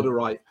the order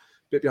right,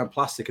 a bit behind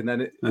plastic, and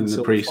then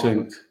the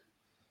precinct.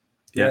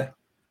 Yeah.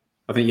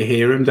 I think you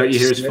hear him, don't you?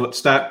 Hear his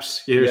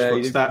footsteps. You hear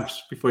his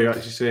footsteps before you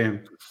actually see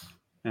him.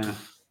 Yeah.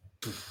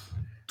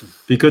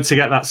 Be good to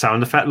get that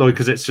sound effect, Lloyd,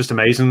 because it's just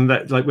amazing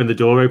that, like, when the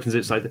door opens,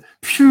 it's like the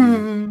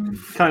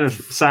kind of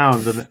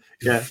sound, and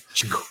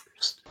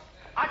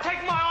I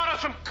take my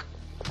orders from.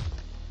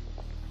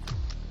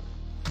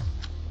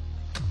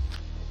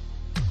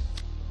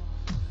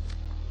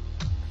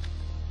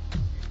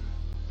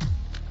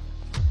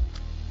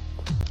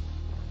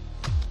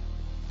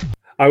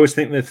 I always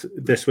think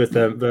this with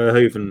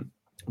Verhoeven,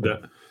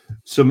 that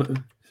some of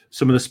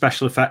the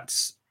special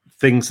effects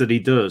things that he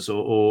does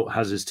or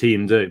has his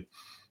team do,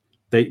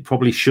 they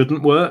probably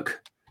shouldn't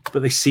work,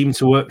 but they seem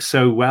to work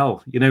so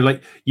well. You know,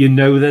 like, you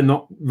know, they're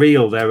not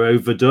real, they're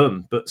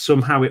overdone, but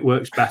somehow it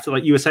works better.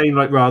 Like you were saying,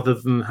 like, rather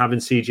than having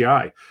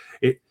CGI,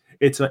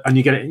 it's like, and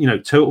you get it. You know,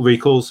 Total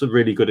Recall's a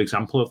really good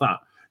example of that.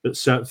 That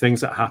certain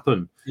things that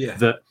happen,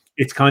 that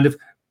it's kind of.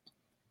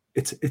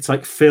 It's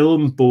like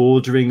film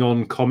bordering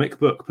on comic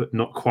book, but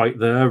not quite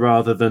there,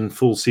 rather than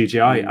full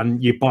CGI,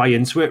 and you buy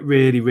into it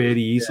really,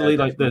 really easily.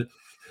 Like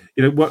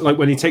like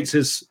when he takes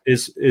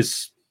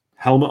his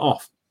helmet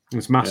off,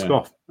 his mask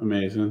off,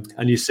 amazing,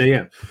 and you see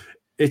him.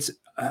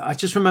 I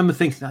just remember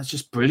thinking, that's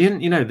just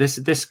brilliant. You know,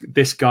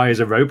 this guy is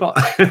a robot.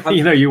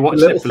 You know, you watch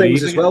little it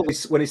things as well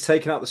when he's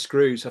taking out the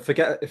screws. I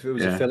forget if it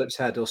was a Phillips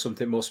head or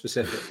something more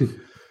specific,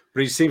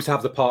 but he seems to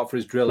have the part for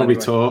his drill.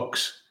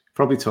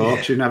 Probably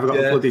talks. You've never got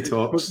a bloody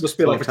talks. Must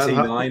be like a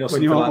T9 or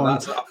something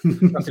like that. I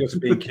have to go to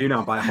B&Q now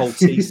and buy a whole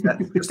tea set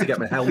just to get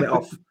my helmet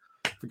off.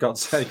 For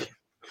God's sake,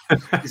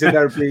 he's in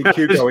there at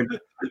B&Q going.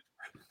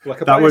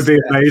 That would be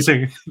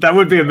amazing. That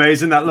would be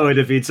amazing. That Lloyd,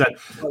 if he'd said,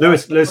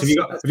 Lewis, have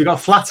you got a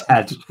flat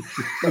head?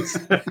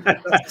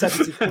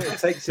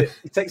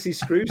 He takes these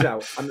screws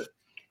out, and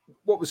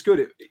what was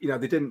good, they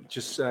didn't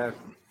just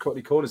cut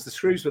any corners. The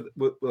screws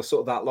were sort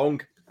of that long,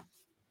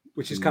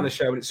 which is kind of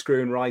showing it's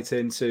screwing right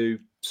into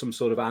some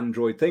sort of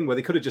Android thing, where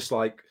they could have just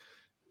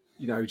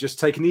just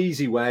taken the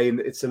easy way,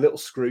 and it's a little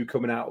screw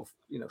coming out of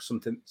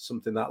something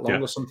that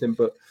long or something.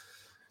 But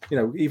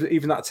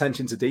even that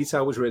attention to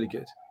detail was really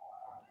good.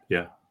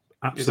 Yeah,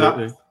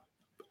 absolutely.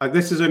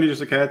 This has only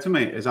just occurred to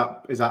me. Is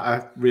that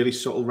a really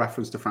subtle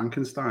reference to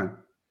Frankenstein?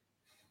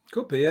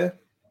 Could be,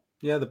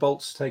 yeah. The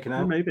bolts taken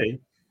out, maybe.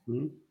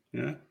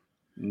 Yeah.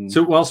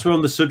 So whilst we're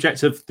on the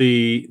subject of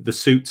the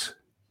suit.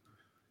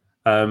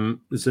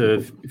 There's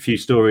a few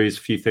stories,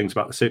 a few things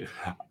about the suit.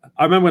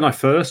 I remember when I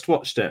first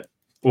watched it,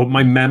 or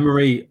my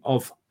memory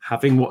of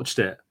having watched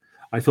it,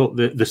 I thought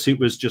the suit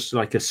was just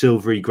like a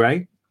silvery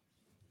grey.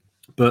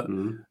 But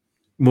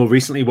more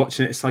recently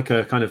watching it, it's like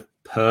a kind of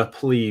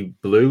purpley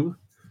blue.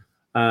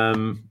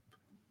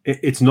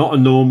 It's not a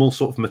normal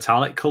sort of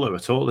metallic colour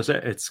at all, is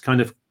it? It's kind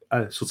of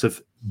a sort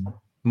of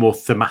more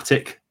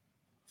thematic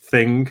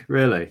thing,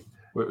 really.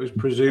 Well, it was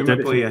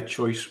presumably a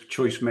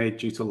choice made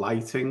due to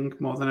lighting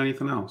more than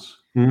anything else.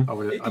 I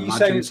would imagine. You're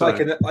saying it's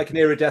like an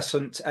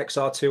iridescent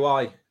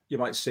XR2i you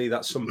might see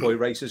that some boy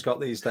racers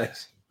got these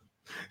days?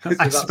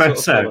 I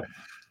suppose so.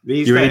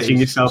 These You're days, aging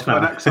yourself now.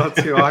 now.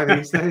 XR2i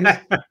these days.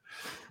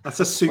 That's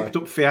a souped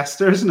up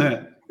Fiesta, isn't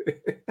it?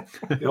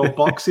 The old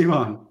boxy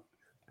one.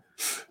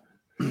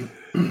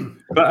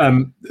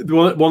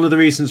 But one of the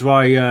reasons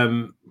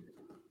why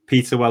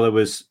Peter Weller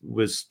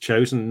was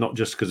chosen, not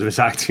just because of his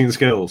acting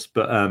skills,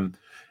 but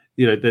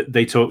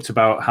they talked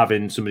about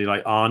having somebody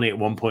like Arnie at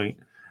one point,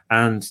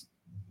 and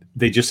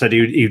they just said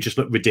he would just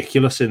look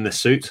ridiculous in this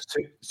suit.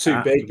 It's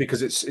too big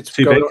because it's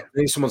too big.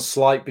 Need someone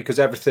slight because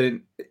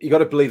everything you got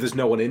to believe there's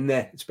no one in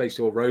there. It's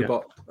basically all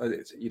robot. Yeah.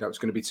 It's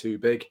going to be too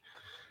big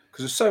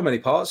because there's so many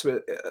parts of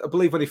it. I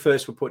believe when he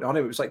first were putting on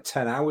him, it was like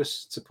 10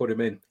 hours to put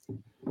him in.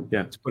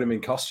 Yeah, to put him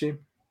in costume.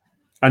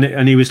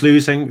 And he was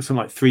losing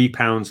something like 3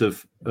 pounds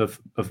of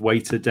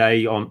weight a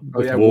day on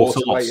water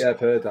loss. Yeah, I've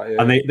heard that. Yeah.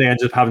 And they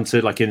ended up having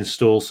to like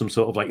install some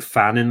sort of like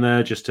fan in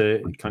there just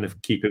to kind of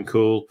keep him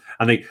cool.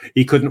 And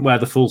he couldn't wear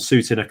the full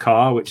suit in a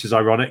car, which is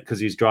ironic because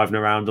he's driving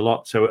around a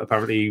lot. So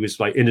apparently he was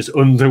like in his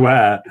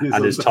underwear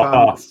and his top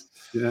off.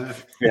 Yeah.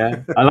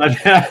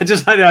 I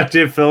just like the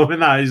idea of filming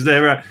that. Is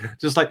there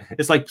just like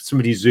it's like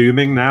somebody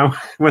zooming now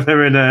when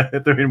they're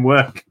in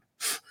work.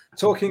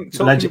 Talking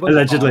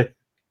allegedly.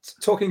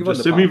 Talking about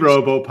just in me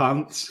Robo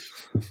pants.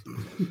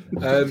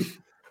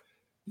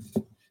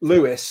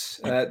 Lewis,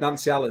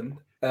 Nancy Allen,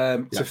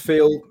 to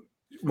feel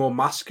more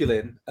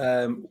masculine,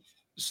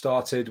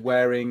 started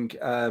wearing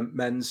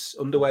men's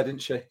underwear,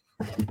 didn't she?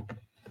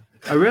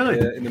 Oh, really?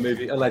 In the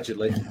movie,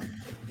 allegedly.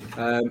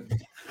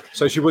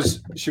 So she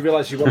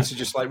realized she wanted to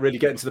just like really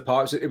get into the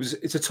part.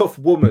 It's a tough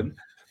woman,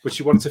 but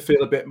she wanted to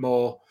feel a bit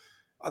more.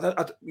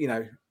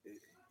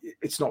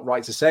 It's not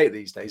right to say it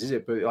these days, is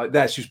it? But like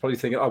there, she was probably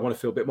thinking, I want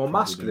to feel a bit more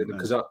masculine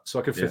so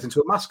I can fit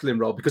into a masculine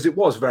role because it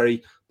was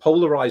very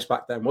polarized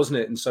back then, wasn't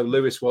it? And so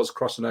Lewis was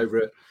crossing over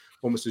at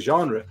almost a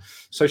genre.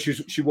 So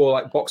she wore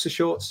like boxer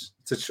shorts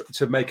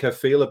to make her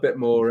feel a bit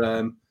more,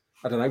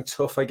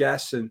 tough, I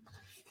guess, and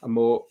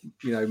more,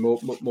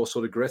 more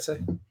sort of gritty.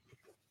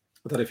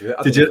 I don't know if you heard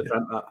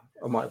that.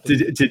 I might have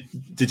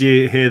did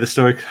you hear the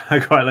story?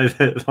 I quite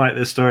like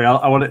this story.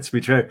 I want it to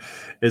be true.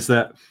 Is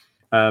that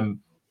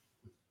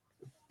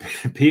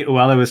Peter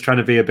Weller was trying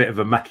to be a bit of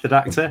a method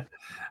actor,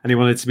 and he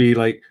wanted to be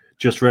like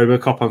just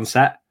Robocop on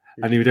set,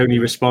 and he would only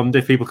respond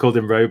if people called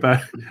him Robo.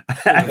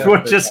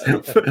 Everyone was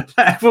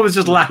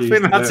just laughing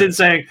at him,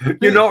 saying,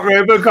 "You're not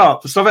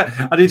Robocop, stop it!"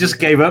 And he just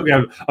gave up,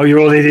 going, "Oh, you're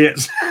all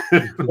idiots."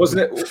 Wasn't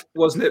it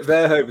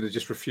Verhoeven who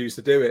just refused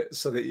to do it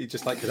so that he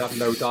just like could have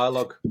no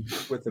dialogue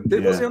with them?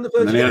 Was he on the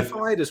verge of getting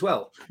fired as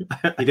well?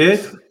 He did.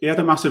 He had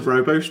a massive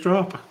Robo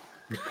strap.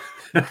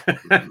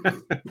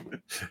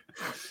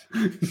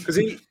 Because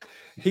he'd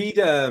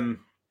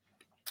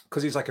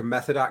because he's like a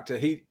method actor,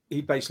 he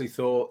basically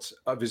thought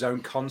of his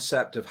own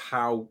concept of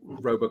how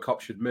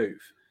Robocop should move.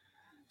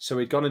 So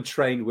he'd gone and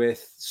trained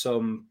with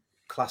some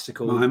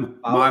classical mime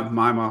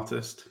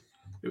artist.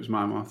 It was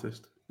mime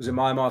artist. It was a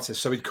mime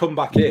artist. So he'd come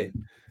back in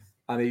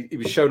and he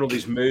was showing all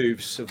these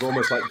moves of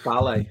almost like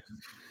ballet.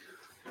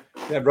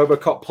 Yeah,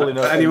 Robocop pulling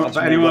over.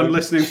 For anyone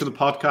listening to the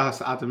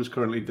podcast, Adam's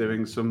currently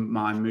doing some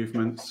mime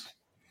movements.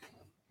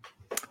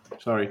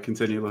 Sorry,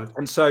 continue, Lloyd.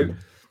 And so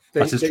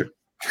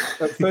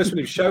at first when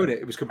he was showing it,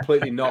 it was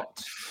completely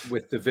not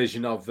with the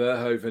vision of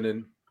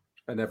Verhoeven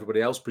and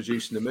everybody else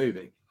producing the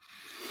movie.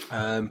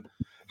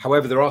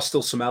 However, there are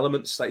still some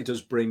elements that he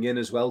does bring in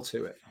as well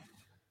to it.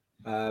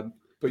 But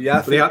he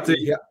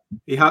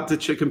had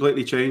to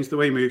completely change the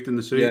way he moved in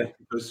the suit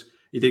because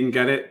he didn't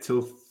get it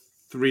till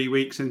 3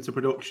 weeks into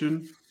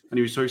production, and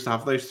he was supposed to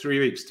have those 3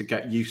 weeks to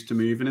get used to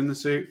moving in the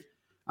suit.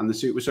 And the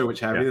suit was so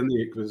much heavier than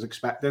he was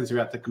expecting, so he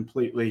had to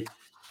completely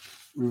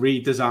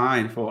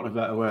redesign, for want of a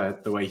better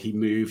word, the way he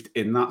moved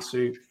in that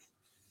suit.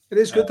 It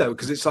is good though,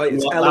 because it's like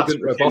it's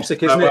elegant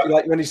robotic, isn't it?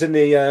 Like when he's in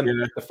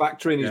the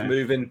factory and he's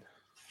moving,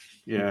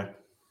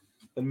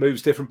 and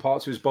moves different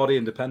parts of his body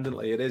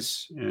independently. It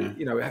is,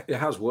 it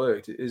has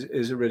worked. It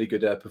is a really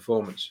good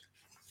performance.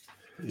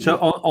 So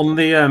on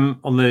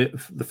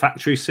the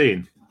factory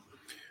scene,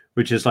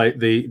 which is like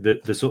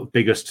the sort of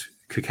biggest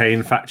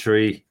cocaine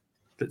factory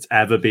that's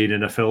ever been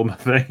in a film, I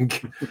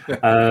think,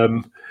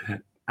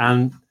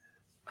 and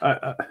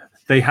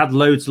they had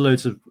loads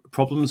of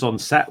problems on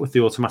set with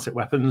the automatic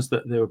weapons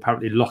that they were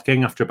apparently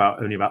locking after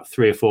only about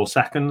 3 or 4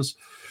 seconds.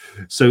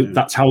 So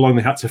that's how long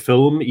they had to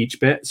film each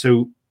bit.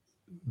 So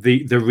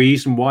the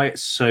reason why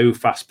it's so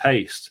fast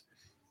paced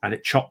and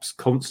it chops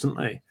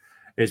constantly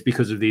is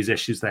because of these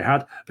issues they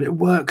had. But it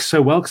works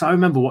so well because I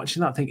remember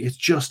watching that thing. It's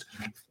just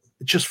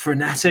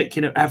frenetic,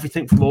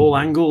 everything from all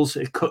angles.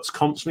 It cuts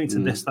constantly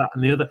to this, that,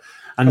 and the other.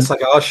 And it's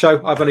like our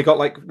show. I've only got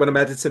when I'm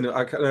editing,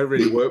 I can only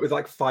really work with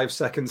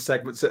 5-second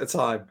segments at a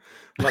time.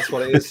 And that's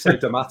what it is. So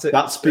dramatic.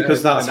 That's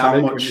because that's how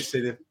much.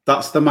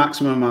 That's the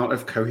maximum amount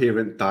of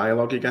coherent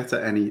dialogue you get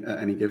at any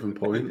given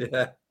point.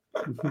 Yeah.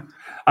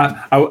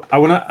 I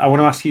want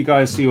to ask you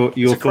guys your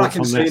thoughts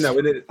on this. Though,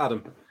 isn't it,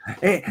 Adam?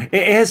 It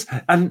is,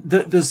 and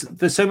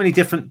there's so many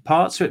different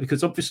parts to it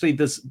because obviously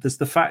there's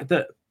the fact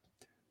that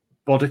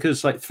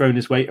Boddicker's thrown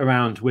his weight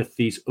around with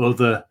these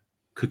other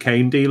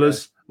cocaine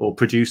dealers or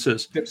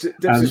producers. Dips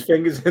his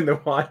fingers in the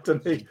wine,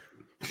 doesn't he?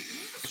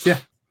 Yeah.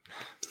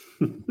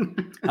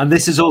 And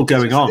this is all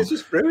going on. It's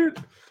just brilliant.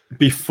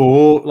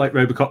 Before like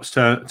Robocop's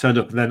turned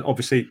up, and then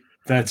obviously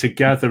they're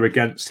together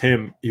against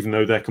him, even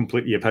though they're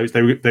completely opposed.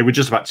 They were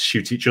just about to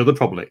shoot each other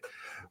probably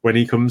when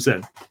he comes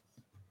in,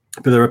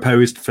 but they're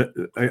opposed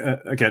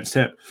against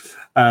him.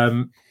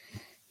 And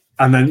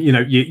then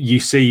you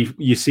see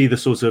the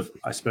sort of,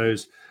 I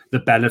suppose, the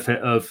benefit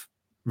of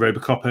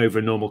Robocop over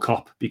a normal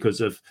cop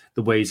because of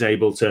the way he's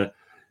able to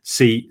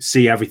see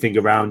everything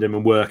around him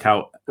and work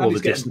out all the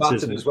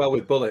distances as well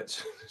with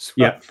bullets.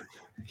 Yeah.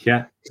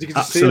 You can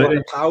just see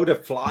the powder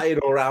flying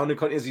all around him.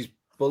 As these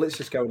bullets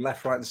just going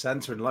left, right, and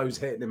centre, and loads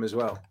hitting him as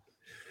well.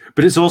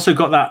 But it's also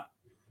got that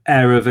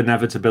air of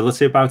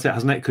inevitability about it,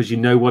 hasn't it? Because you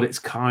know what it's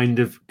kind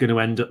of going to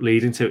end up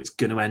leading to. It's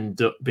going to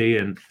end up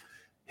being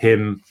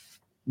him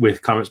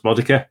with Clarence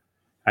Boddicker,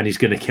 and he's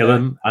going to kill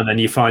him, and then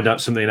you find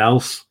out something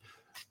else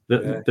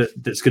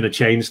that's going to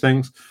change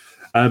things.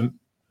 One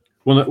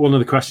of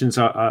the questions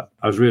I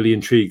was really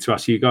intrigued to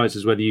ask you guys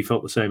is whether you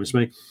felt the same as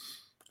me.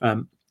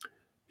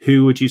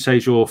 Who would you say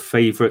is your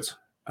favourite?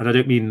 And I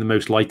don't mean the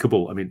most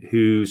likable. I mean,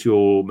 who's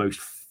your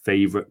most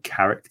favourite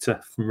character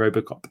from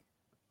Robocop?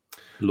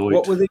 Lloyd.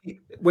 What were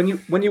when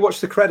you watch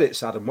the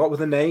credits, Adam? What were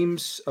the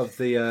names of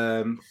the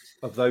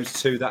of those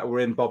two that were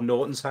in Bob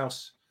Norton's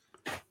house?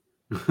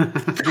 Hooker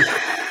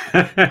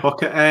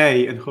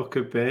A and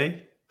Hooker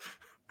B.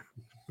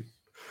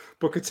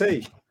 Booker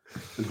T.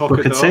 And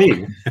Hooker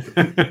T.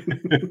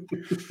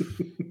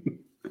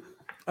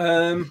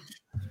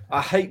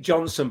 I hate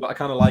Johnson, but I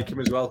kind of like him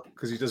as well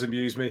because he does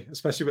amuse me,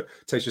 especially with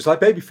tastes just like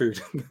baby food,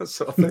 that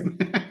sort of thing.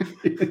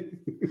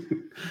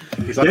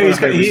 He's like one of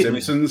Homer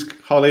Simpson's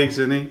colleagues,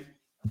 isn't he?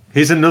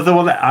 He's another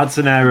one that adds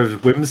an air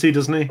of whimsy,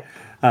 doesn't he?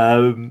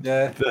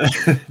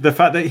 The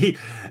fact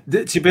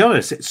that to be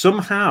honest,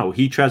 somehow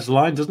he treads the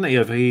line, doesn't he?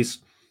 Of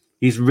he's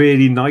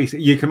really nice.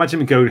 You can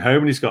imagine him going home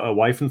and he's got a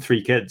wife and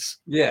 3 kids.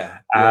 Yeah.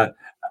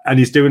 And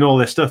he's doing all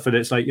this stuff, and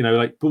it's like,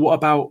 but what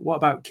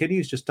about Kinney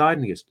who's just died?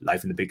 And he goes,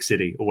 life in the big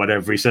city, or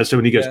whatever he says. So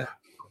when he goes,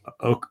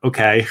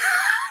 okay,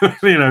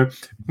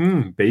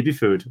 baby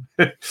food.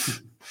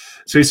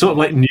 So he's sort of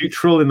like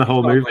neutral in the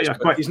whole movie.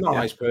 He's not a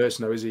nice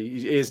person, though, is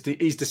he? He's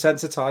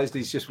desensitized.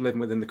 He's just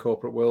living within the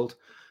corporate world.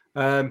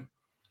 Bob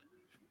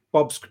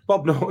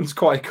Norton's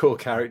quite a cool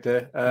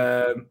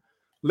character.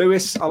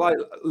 Lewis, I like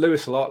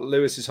Lewis a lot.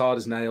 Lewis is hard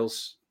as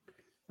nails.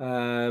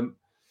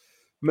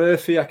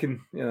 Murphy, I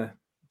can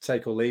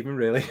take or leave him,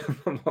 really.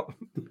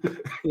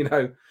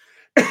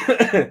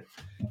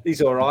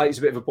 He's all right. He's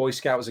a bit of a Boy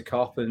Scout as a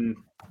cop, and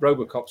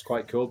Robocop's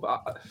quite cool.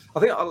 But I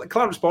think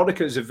Clarence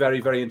Boddicker is a very,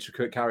 very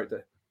intricate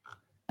character.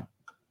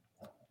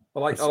 I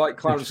like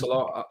Clarence a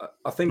lot.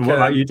 I think. What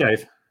about you,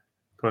 Dave?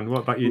 Go on.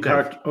 What about you,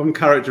 Dave?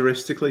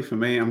 Uncharacteristically for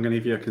me, I'm going to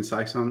give you a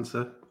concise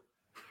answer.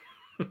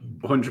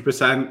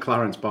 100%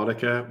 Clarence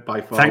Boddicker by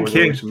far. Thank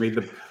you. For me,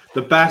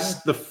 the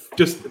best.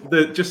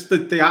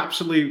 The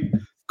absolute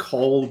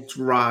cold,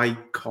 dry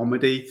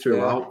comedy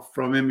throughout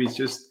from him. He's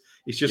just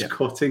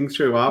cutting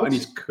throughout, and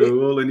he's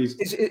cool, and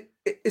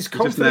his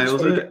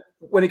confidence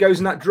when he goes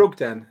in that drug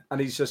den,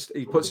 and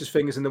he puts his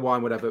fingers in the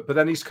wine, whatever. But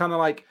then he's kind of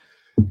like,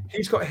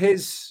 he's got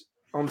his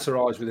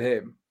entourage with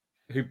him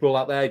who pull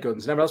out their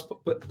guns and everyone else,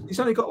 but he's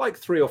only got like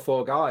 3 or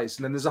 4 guys,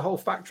 and then there's a whole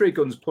factory of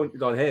guns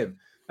pointed on him,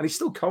 and he's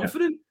still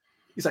confident.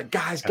 He's like,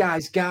 guys,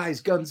 guns,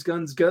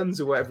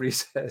 or whatever he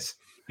says.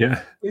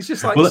 Yeah, he's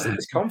just like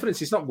his confidence.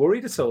 He's not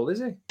worried at all, is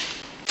he?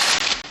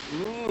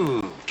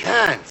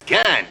 Guns.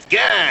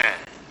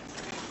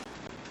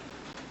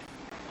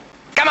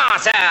 Come on,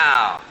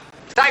 Sal.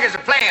 Tigers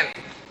are playing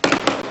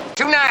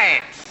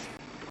tonight.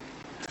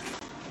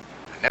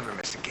 I never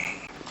miss a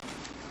game.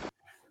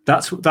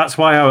 That's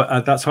why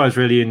I was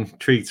really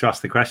intrigued to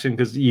ask the question,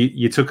 because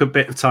you took a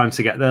bit of time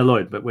to get there,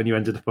 Lloyd. But when you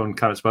ended up on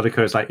Clarence Boddicker,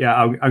 it's like,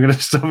 I'm going to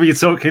stop you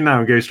talking now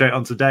and go straight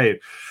on to Dave.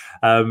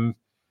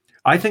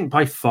 I think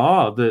by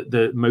far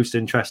the most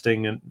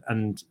interesting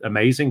and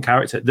amazing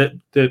character,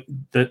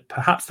 that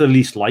perhaps the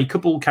least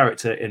likable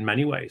character in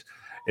many ways,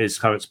 is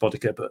Clarence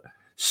Boddicker. But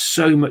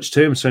so much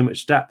to him, so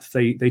much depth.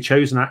 They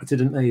chose an actor,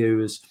 didn't they, who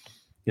was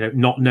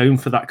not known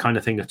for that kind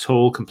of thing at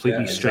all,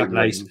 completely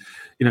straight-laced.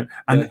 And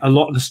a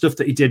lot of the stuff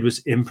that he did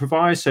was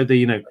improvised. So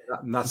and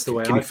that's the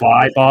way I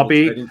fly,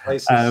 Barbie,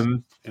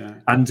 spit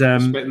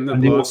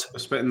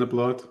in the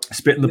blood,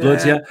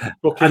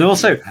 and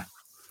also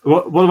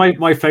one of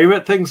my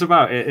favorite things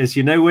about it is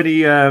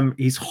when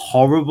he's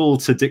horrible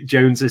to Dick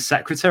Jones's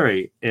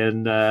secretary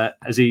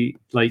as he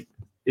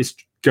is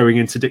going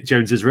into Dick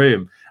Jones's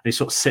room, and he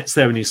sort of sits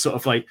there and he's sort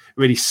of like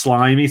really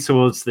slimy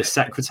towards the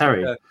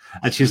secretary,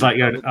 and she's like,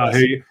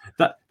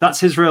 that's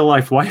his real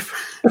life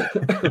wife.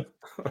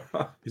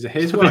 Is it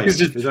his wife?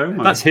 His own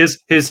wife? That's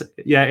his.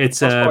 Yeah, it's.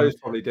 That's why he's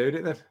probably doing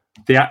it then.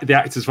 The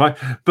actor's wife,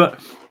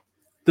 but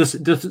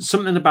there's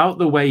something about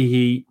the way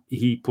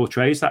he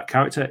portrays that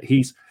character.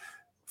 He's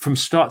from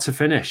start to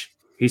finish.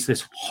 He's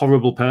this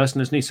horrible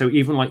person, isn't he? So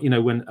even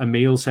when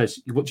Emil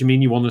says, "What do you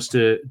mean you want us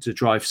to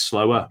drive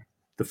slower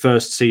the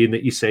first scene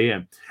that you see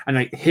him, and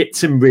like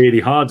hits him really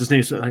hard, doesn't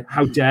he? So like,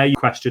 how dare you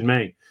question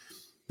me?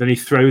 Then he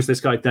throws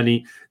this guy. Then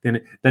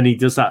he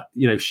does that,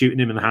 shooting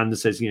him in the hand and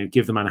says,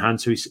 give the man a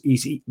hand. So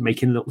he's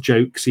making little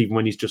jokes even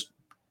when he's just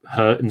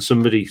hurting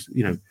somebody,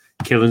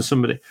 killing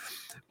somebody.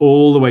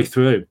 All the way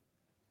through,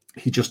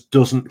 he just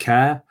doesn't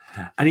care.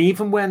 And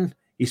even when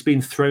he's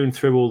been thrown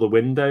through all the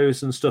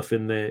windows and stuff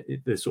in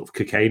the sort of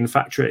cocaine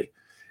factory,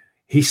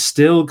 he's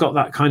still got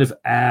that kind of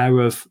air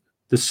of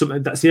there's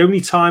something. That's the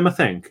only time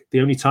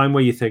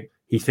where you think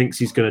he thinks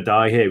he's going to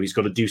die here. He's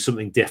got to do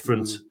something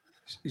different.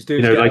 He's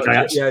doing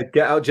get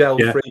out jail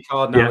free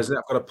card now, isn't it?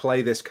 I've got to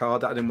play this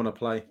card that I didn't want to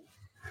play.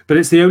 But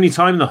it's the only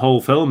time in the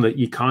whole film that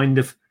you kind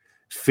of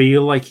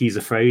feel like he's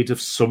afraid of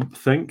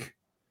something.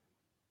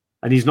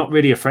 And he's not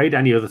really afraid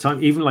any other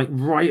time. Even like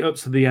right up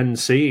to the end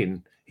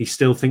scene, he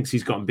still thinks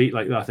he's gotten beat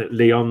like that.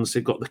 Leon's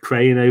got the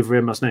crane over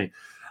him, hasn't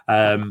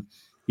he?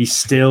 He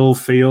still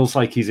feels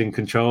like he's in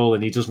control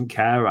and he doesn't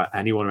care at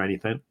anyone or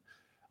anything.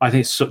 I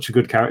think it's such a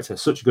good character,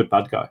 such a good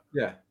bad guy.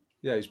 Yeah,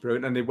 he's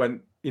brilliant. And they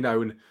went,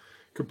 and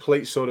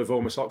complete sort of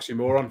almost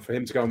oxymoron for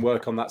him to go and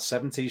work on that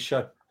 70s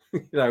show.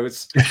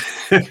 It's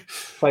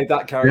played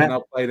that character and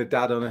I'll play the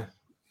dad on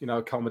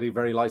a comedy,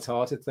 very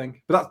light-hearted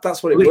thing. But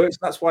that's what it works.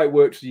 That's why it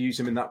worked to use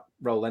him in that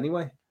role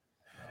anyway.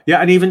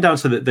 Yeah, and even down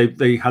to that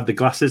they had the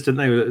glasses, didn't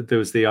they? There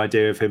was the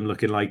idea of him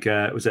looking like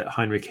was it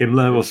Heinrich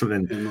Himmler or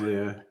something?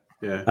 Himmler,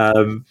 yeah.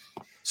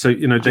 So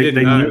they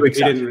knew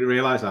exactly. He didn't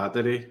realise that,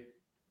 did he?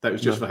 That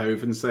was just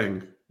Verhoeven's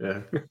thing.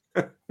 Yeah.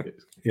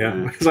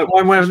 It's like, why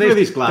am I wearing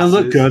these glasses?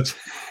 They look good.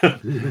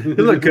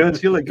 You look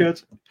good. You look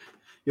good.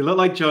 You look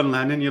like John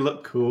Lennon. You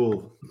look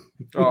cool.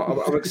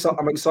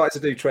 I'm excited to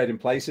do Trading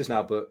Places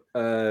now, but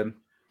we're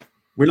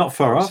not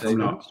far off.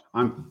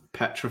 I'm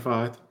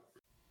petrified.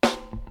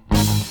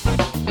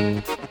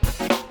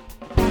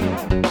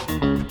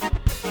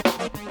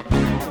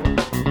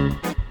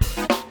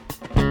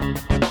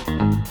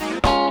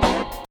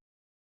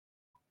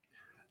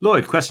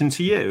 Lloyd, question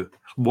to you.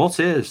 What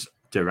is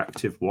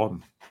Directive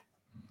 1?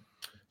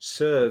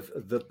 Serve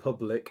the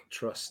public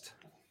trust.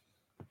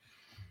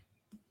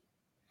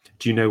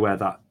 Do you know where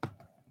that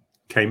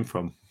came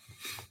from?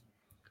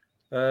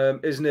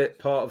 Isn't it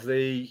part of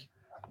the?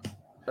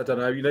 I don't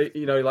know.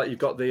 Like you've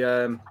got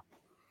the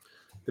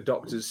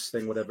doctors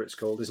thing, whatever it's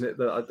called, isn't it?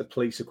 The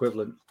police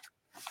equivalent.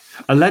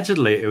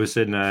 Allegedly, it was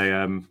in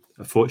a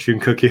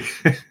fortune cookie.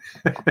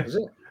 Is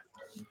it?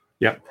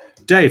 Yeah.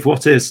 Dave,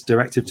 what is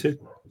Directive 2?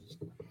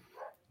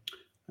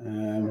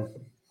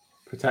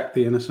 Protect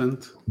the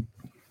innocent.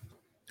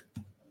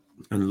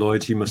 And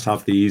Lloyd, you must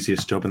have the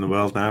easiest job in the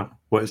world now.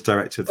 What is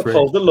Directive 3?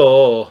 Uphold the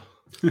law.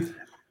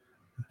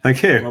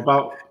 Thank you.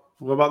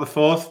 What about the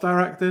fourth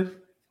directive?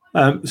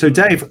 So,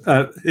 Dave,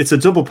 it's a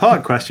double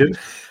part question.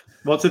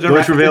 What's a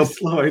directive,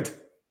 Lloyd?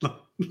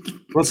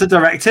 What's a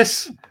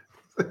directus?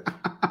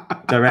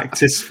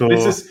 Directus for...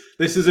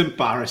 This is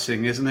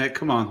embarrassing, isn't it?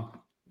 Come on.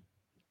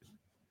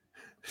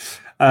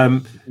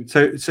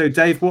 So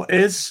Dave, what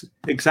is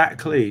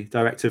exactly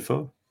Directive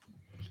 4?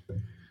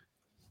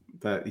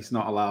 That he's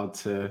not allowed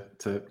to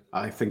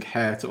I think,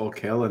 hurt or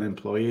kill an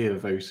employee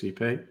of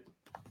OCP.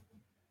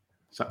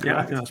 Yeah,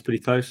 I think that's pretty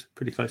close.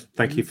 Pretty close.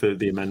 Thank you for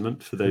the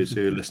amendment. For those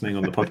who are listening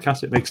on the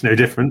podcast, it makes no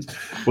difference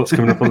what's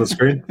coming up on the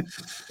screen.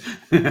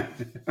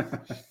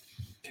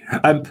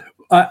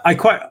 I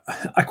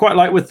quite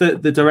like with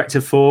the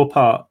Directive 4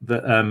 part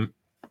that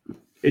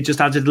it just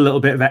added a little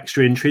bit of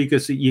extra intrigue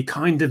because you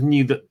kind of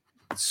knew that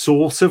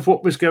sort of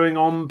what was going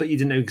on, but you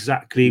didn't know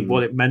exactly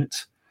what it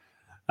meant.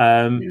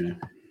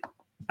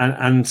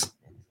 And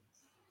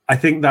I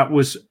think that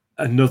was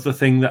another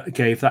thing that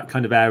gave that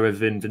kind of air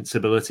of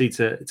invincibility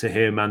to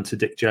him and to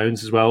Dick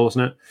Jones as well,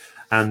 wasn't it?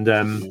 And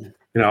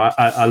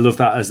I love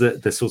that as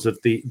the sort of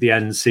the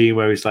end scene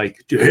where he's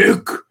like,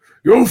 Dick,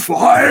 you're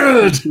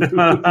fired.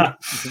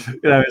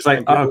 It's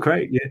like, oh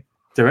great, yeah.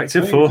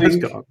 Directive 4 has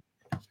gone.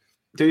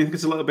 Do you think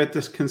it's a little bit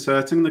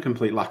disconcerting, the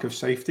complete lack of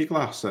safety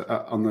glass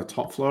on the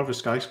top floor of a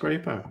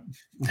skyscraper?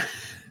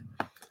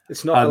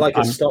 It's not like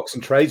a stocks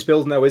and trades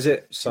building, though, is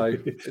it? So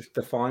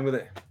they're fine with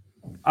it.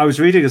 I was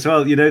reading as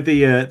well,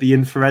 the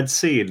infrared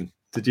scene.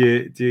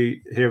 Do you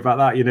hear about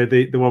that?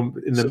 The one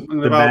in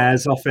the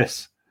mayor's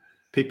office.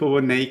 People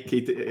were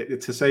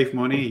naked to save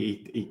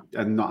money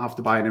and not have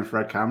to buy an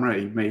infrared camera.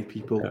 He made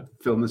people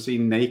film the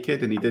scene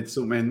naked, and he did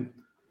something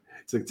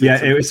to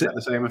it was get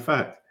the same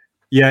effect.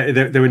 Yeah,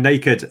 they were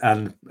naked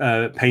and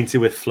painted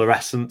with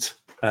fluorescent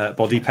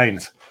body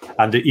paint,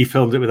 and he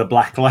filmed it with a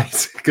black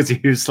light because he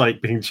was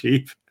like being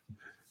cheap.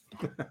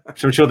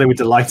 Which I'm sure they were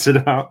delighted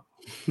about.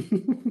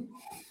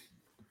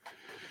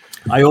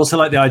 I also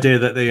like the idea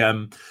that they,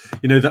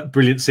 that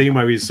brilliant scene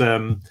where he's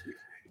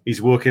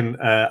walking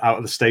out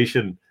of the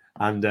station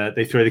and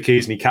they throw the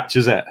keys and he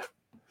catches it.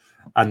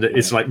 And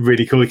it's like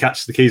really cool. He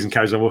catches the keys and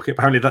carries on walking.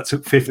 Apparently that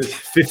took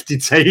 50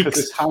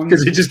 takes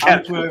because he just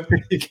kept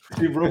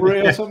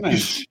rubbery or something.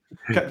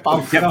 Kept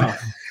bouncing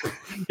off.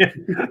 Yeah.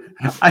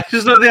 I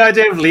just love the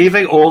idea of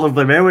leaving all of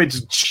them here.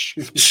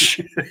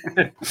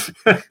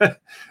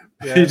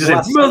 Yeah, He just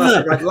said,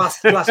 "Mother."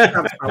 last chance.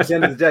 At the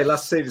end of the day,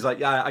 last scene is like,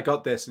 yeah, I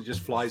got this, and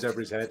just flies over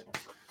his head.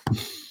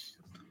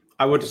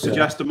 I would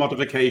suggest a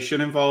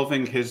modification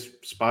involving his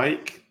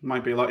spike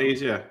might be a lot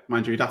easier.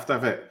 Mind you,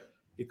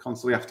 you'd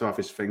constantly have to have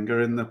his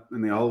finger in the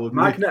hole, wouldn't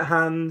Magnet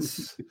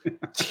hands,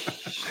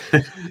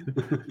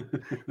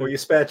 or your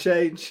spare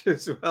change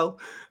as well.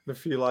 A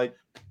few like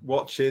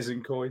watches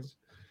and coins.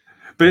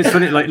 But it's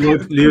funny, like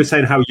you were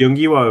saying how young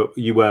you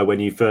were when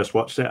you first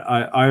watched it.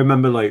 I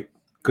remember, like,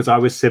 because I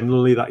was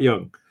similarly that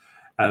young.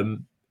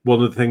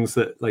 One of the things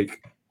that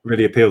like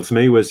really appealed to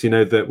me was, you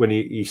know, that when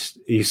he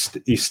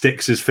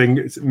sticks his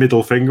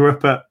middle finger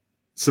up at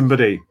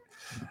somebody.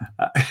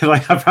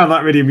 Like, I found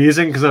that really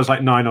amusing because I was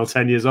like 9 or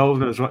 10 years old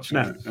when I was watching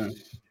it.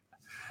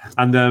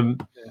 And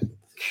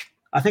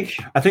I think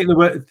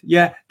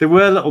there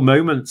were little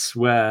moments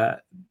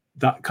where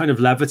that kind of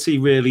levity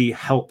really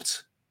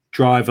helped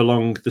drive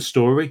along the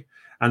story,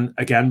 and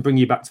again bring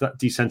you back to that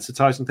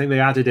desensitizing thing. They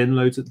added in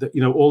loads of the,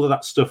 you know, all of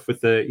that stuff with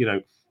the, you know,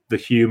 the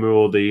humor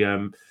or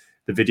the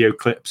video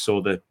clips,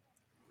 or the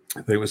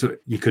thing was,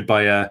 you could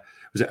buy a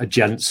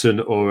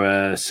Jensen or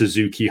a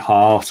Suzuki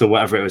Heart or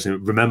whatever it was.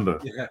 And remember,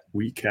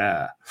 we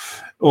care.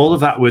 All of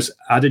that was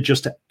added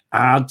just to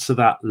add to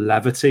that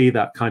levity,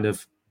 that kind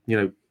of, you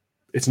know,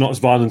 it's not as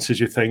violent as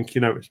you think, you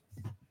know,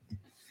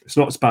 it's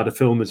not as bad a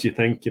film as you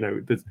think, you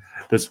know,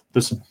 there's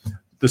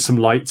some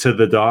light to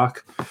the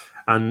dark.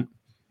 And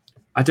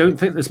I don't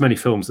think there's many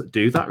films that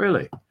do that,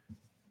 really.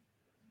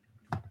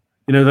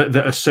 You know,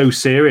 that are so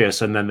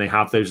serious, and then they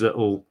have those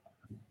little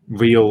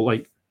real,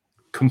 like,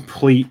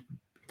 complete,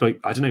 like,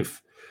 I don't know,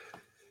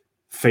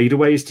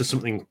 fadeaways to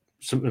something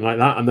like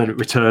that, and then it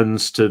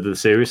returns to the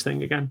serious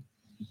thing again.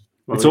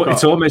 Well,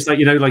 it's almost like,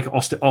 you know, like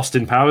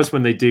Austin Powers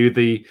when they do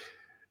the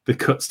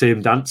cuts to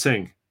him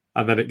dancing,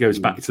 and then it goes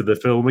back to the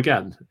film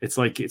again. It's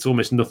like it's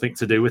almost nothing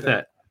to do with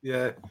it.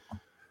 Yeah.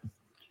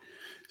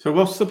 So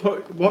what's the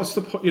point?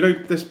 You know,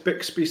 this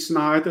Bixby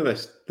Snyder,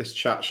 this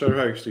chat show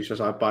host, who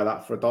says I'd buy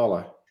that for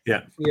 $1.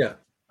 Yeah.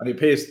 And he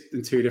appears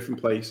in 2 different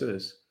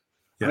places.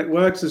 Yeah. And it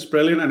works. It's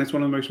brilliant, and it's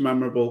one of the most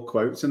memorable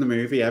quotes in the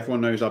movie.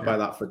 Everyone knows I'd buy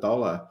that for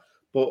 $1.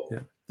 But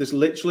there's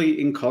literally,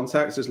 in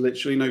context, there's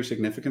literally no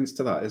significance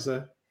to that, is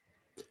there?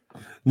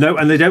 No,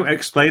 and they don't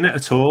explain it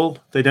at all.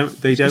 They don't.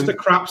 Just a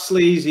crap,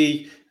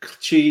 sleazy,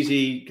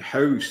 cheesy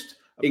host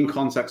in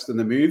context in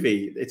the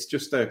movie. It's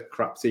just a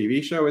crap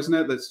TV show, isn't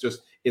it? That's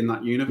just in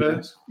that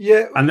universe.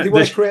 Yeah, and they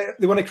want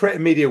to create a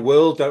media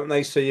world, don't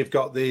they? So you've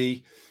got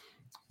the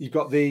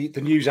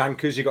news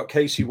anchors. You've got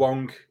Casey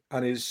Wong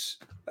and his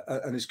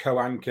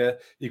co-anchor.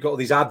 You've got all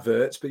these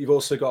adverts, but you've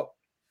also got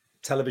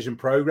television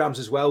programs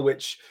as well,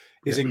 which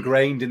is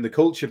ingrained in the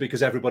culture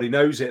because everybody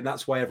knows it, and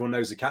that's why everyone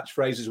knows the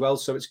catchphrase as well.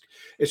 So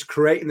it's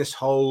creating this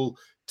whole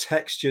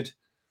textured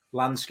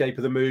landscape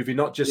of the movie,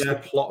 not just the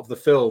plot of the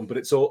film, but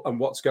it's all and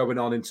what's going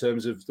on in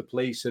terms of the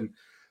police and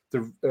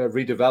the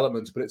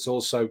redevelopment. But it's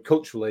also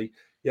culturally,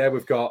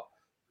 we've got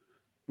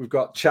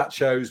chat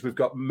shows, we've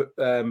got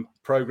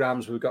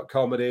programs, we've got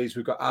comedies,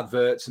 we've got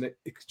adverts, and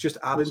it's just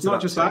added. It's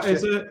not just that,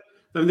 is it?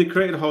 Then they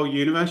created a whole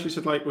universe. You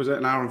said, like, was it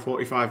an hour and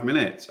 45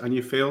 minutes? And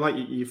you feel like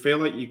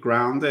you're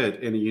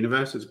grounded in a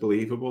universe that's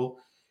believable.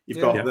 You've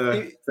got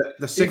the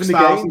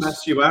 6,000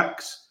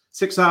 SUX,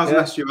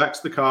 6,000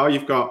 SUX, the car.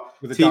 You've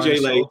got TJ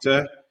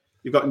Later.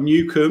 You've got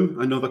Newcomb,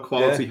 another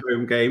quality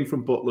home game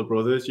from Butler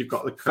Brothers. You've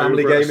got the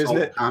family game, isn't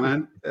it?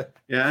 Cannon.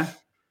 Yeah.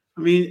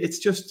 I mean, it's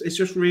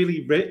just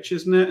really rich,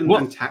 isn't it? And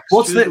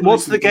what's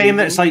the game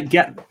that's like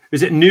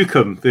is it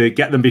Newcomb? The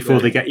get them before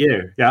they get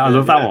you? Yeah, I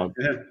love that one.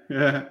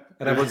 Yeah.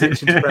 And everyone's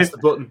itching to press the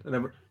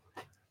button.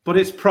 But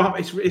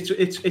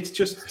it's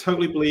just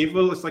totally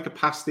believable. It's like a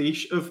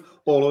pastiche of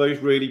all of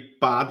those really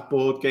bad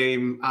board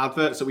game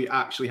adverts that we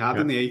actually had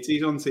in the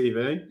 80s on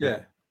TV. Yeah,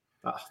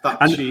 that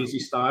cheesy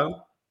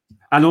style.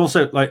 And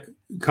also, like,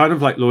 kind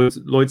of like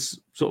Lloyd's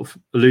sort of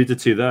alluded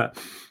to there,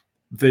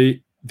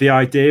 the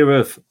idea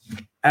of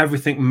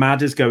everything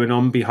mad is going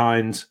on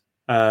behind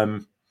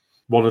one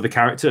of the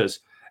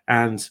characters,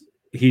 and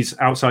he's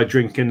outside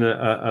drinking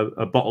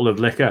a bottle of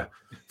liquor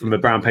from a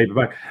brown paper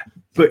bag,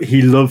 but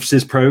he loves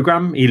his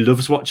program. He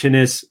loves watching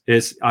his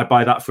I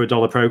buy that for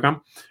 $1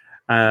 program,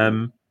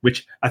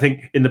 which I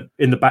think in the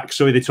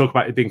backstory they talk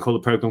about it being called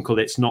a program called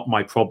It's Not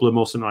My Problem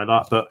or something like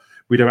that, but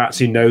we don't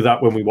actually know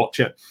that when we watch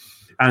it.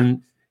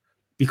 And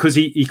because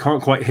he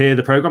can't quite hear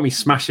the program, he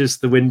smashes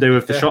the window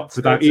of the shop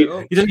without he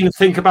doesn't even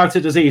think about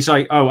it, does he? He's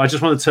like, oh, I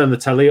just want to turn the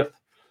telly up,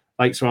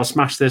 like, so I'll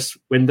smash this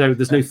window.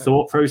 There's no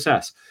thought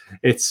process.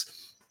 This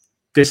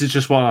is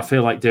just what I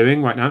feel like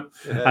doing right now.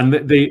 Yeah. And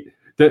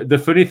the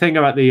funny thing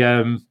about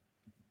the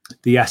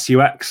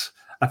SUX,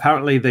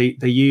 apparently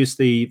they use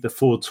the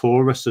Ford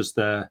Taurus as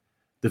the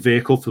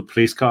vehicle for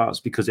police cars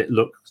because it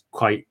looked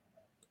quite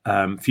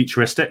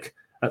futuristic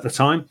at the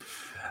time,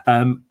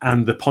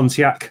 and the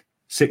Pontiac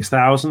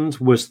 6000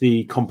 was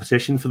the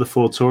competition for the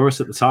Ford Taurus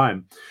at the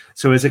time.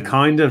 So as a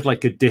kind of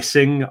like a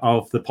dissing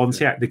of the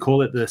Pontiac, they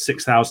call it the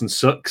 6000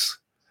 sucks.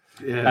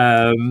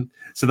 Yeah.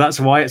 So that's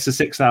why it's a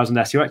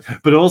 6000 SUX.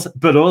 But also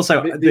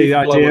the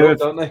idea of,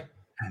 don't they?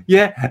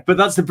 Yeah, but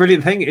that's the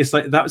brilliant thing. It's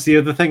like that's the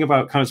other thing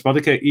about Count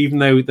Spodica. Even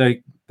though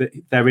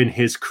they're in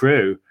his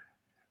crew,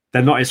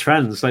 they're not his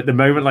friends. Like the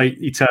moment like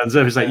he turns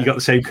up, it's like you got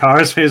the same car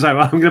as me. He's like,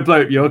 well, I'm going to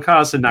blow up your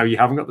car, so now you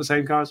haven't got the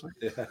same car as me.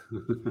 Yeah.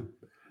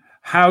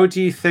 How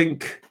do you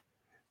think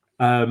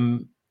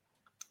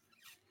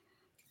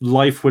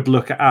life would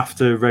look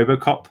after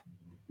Robocop,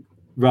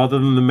 rather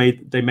than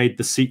they made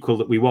the sequel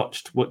that we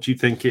watched? What do you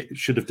think it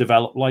should have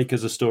developed like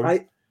as a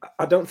story?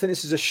 I don't think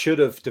this is a should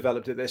have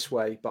developed it this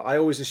way, but I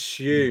always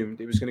assumed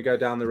it was going to go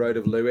down the road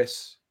of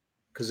Lewis,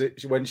 because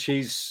when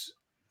she's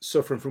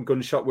suffering from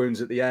gunshot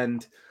wounds at the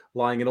end,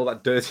 lying in all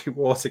that dirty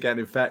water, getting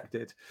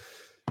infected,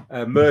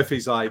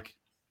 Murphy's like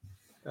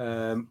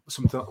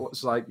something.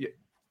 What's like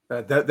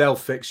they'll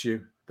fix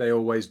you. They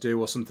always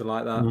do, or something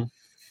like that. Mm-hmm.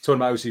 Talking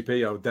about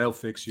OCP, oh, they'll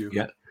fix you.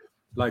 Yeah,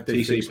 like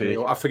they fix me.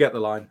 I forget the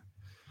line,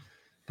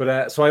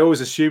 but so I always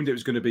assumed it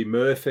was going to be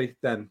Murphy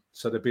then,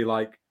 so there'd be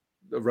like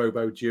a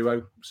Robo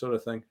duo sort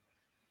of thing.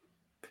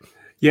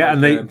 Yeah,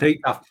 like, and they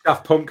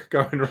Daft Punk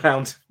going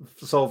around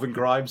solving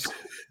crimes.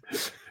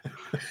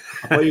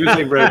 I thought you were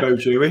saying Robo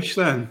Jewish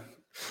then.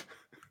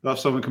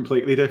 That's something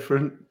completely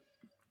different.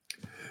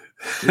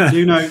 You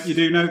do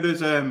know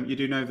there's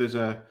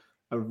a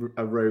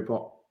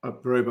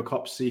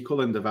Robocop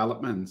sequel in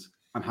development,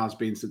 and has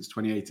been since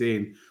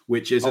 2018,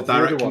 which is a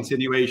direct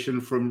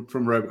continuation from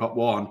Robocop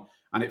 1,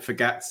 and it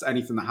forgets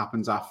anything that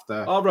happens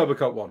after. Oh,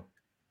 Robocop 1.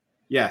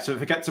 Yeah, so it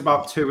forgets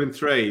about 2 and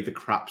 3, the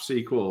crap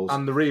sequels.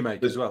 And the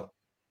remake as well.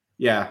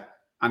 Yeah,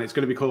 and it's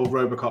going to be called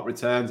Robocop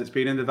Returns. It's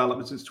been in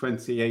development since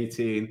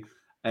 2018.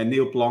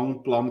 Neil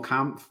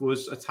Blomkamp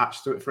was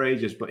attached to it for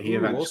ages, but he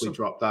eventually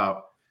dropped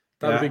out.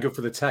 That would be good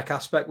for the tech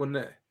aspect, wouldn't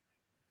it?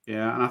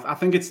 Yeah, and I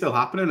think it's still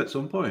happening at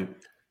some point.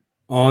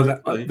 Oh,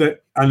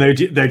 and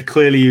they'd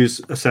clearly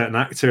use a certain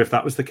actor if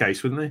that was the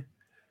case, wouldn't they?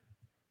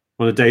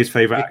 One of Dave's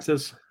favourite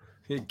actors.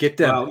 Get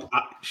them. Well,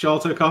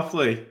 Sholto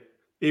Copley.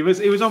 He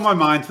was on my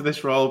mind for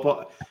this role,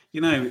 but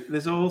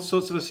there's all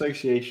sorts of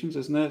associations,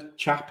 isn't there?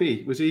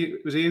 Chappie. Was he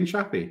in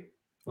Chappie?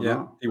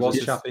 Yeah, he was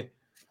Chappie.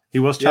 He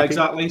was Chappie. Yeah,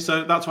 exactly.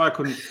 So that's why I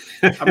couldn't.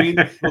 I mean,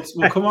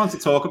 we'll come on to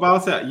talk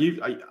about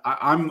it.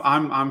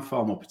 I'm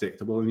far more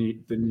predictable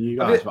than you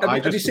guys.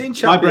 Have you seen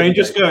Chappie?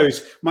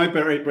 My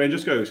brain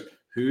just goes.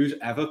 Who's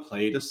ever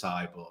played a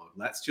cyborg?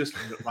 Let's just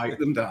write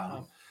them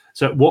down.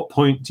 So, at what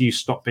point do you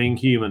stop being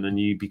human and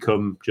you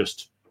become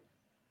just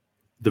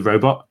the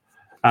robot?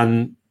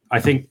 And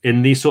I think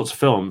in these sorts of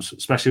films,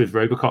 especially with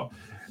Robocop,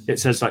 it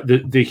says like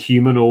the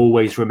human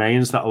always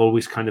remains. That'll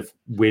always kind of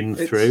win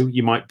through.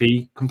 You might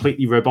be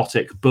completely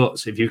robotic,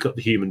 but if you've got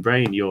the human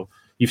brain,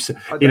 it's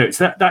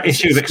that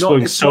issue of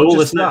exploring soul,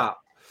 isn't it?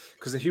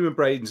 Because the human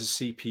brain's a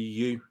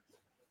CPU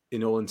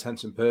in all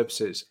intents and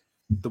purposes.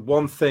 The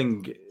one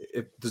thing,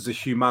 does the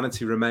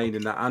humanity remain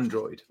in that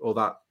android or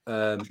that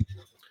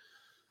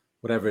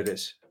whatever it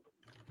is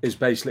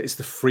basically it's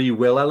the free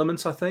will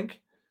element. I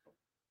think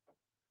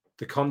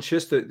the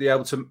conscious, the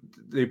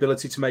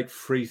ability to make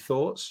free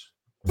thoughts.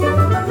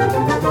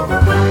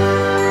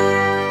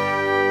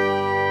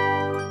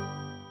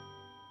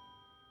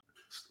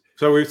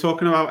 So we were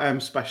talking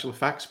about special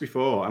effects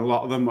before, and a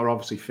lot of them are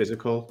obviously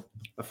physical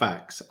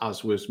effects,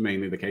 as was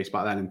mainly the case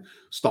back then in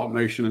stop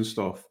motion and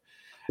stuff.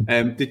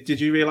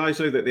 Did you realise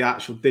though that the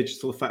actual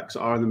digital effects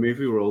that are in the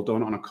movie were all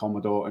done on a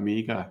Commodore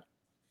Amiga?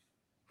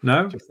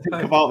 No. Just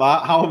think about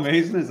that. How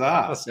amazing is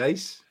that? That's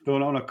nice.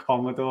 Done on a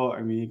Commodore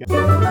Amiga.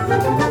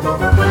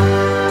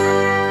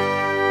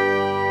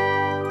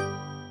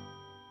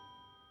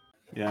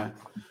 Yeah.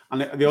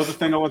 And the other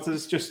thing I wanted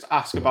to just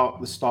ask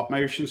about the stop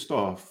motion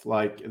stuff.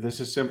 Like, this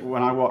is simple.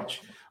 When I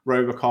watch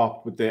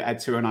Robocop with the Ed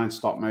 209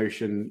 stop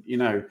motion,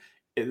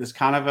 there's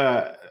kind of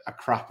a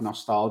crap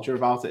nostalgia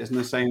about it. Isn't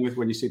the same with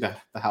when you see the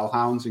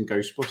Hellhounds in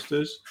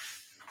Ghostbusters?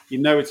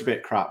 It's a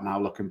bit crap now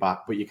looking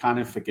back, but you kind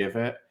of forgive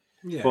it.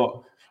 Yeah.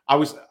 But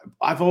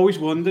I've always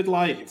wondered,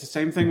 like, it's the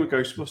same thing with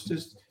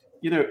Ghostbusters.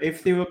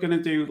 If they were going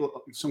to do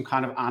some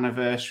kind of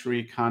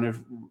anniversary kind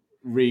of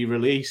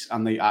re-release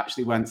and they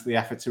actually went to the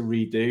effort to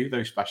redo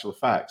those special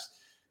effects,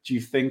 do you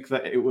think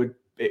that it would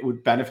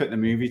benefit the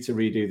movie to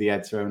redo the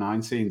Ed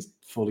 209 scenes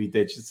fully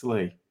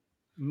digitally?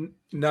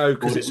 No,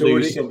 because it's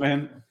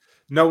already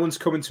no one's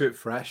coming to it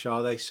fresh,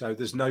 are they? So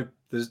there's no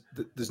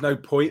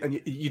point, and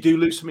you do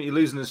lose something. You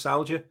lose the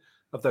nostalgia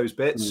of those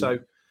bits. So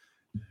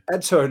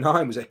Ed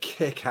 209 was a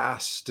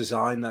kick-ass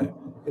design,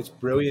 though. It's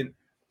brilliant.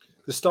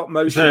 The stop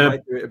motion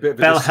might do it a bit of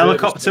a Bell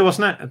helicopter,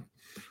 wasn't it?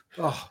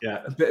 Oh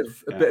yeah, a bit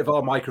of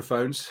our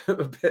microphones, a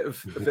bit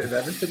of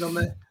everything on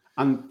there.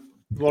 And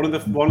one of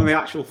the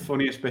actual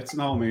funniest bits in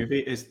the whole movie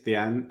is the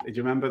end. Do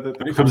you remember that?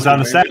 When it comes down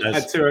the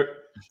stairs.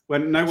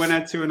 When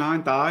Ed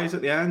 209 dies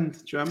at the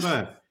end, do you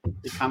remember?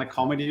 The kind of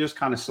comedy just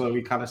kind of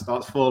slowly kind of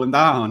starts falling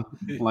down,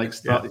 like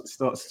it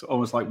starts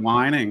almost like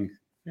whining.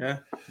 Yeah,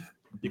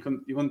 you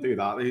wouldn't do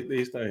that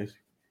these days.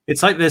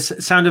 It's like this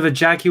sound of a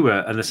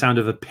jaguar and the sound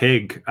of a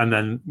pig, and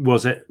then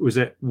was it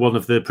one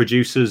of the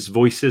producers'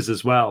 voices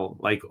as well,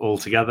 like all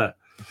together?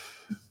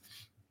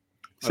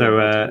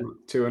 So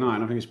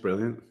 209, I think it's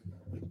brilliant.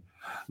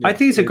 I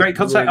think it's a great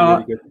concept.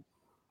 Really, really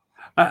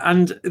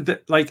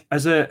Like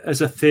as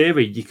a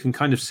theory, you can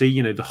kind of see,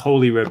 you know, the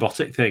wholly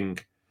robotic thing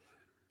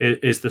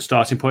is the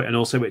starting point, and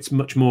also it's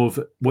much more of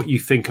what you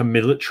think a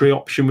military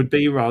option would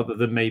be, rather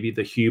than maybe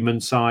the human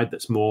side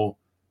that's more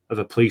of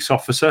a police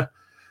officer.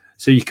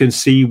 So you can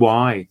see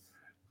why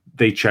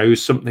they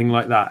chose something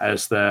like that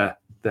as their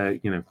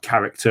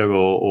character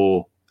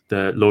or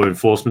the law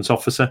enforcement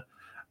officer.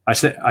 I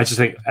just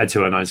think Ed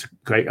 209 is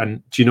great.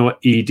 And do you know what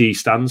ED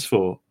stands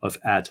for of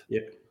Ed?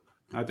 Yeah,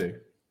 I do.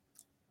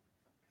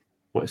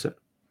 What is it?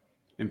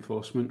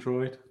 Enforcement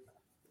droid.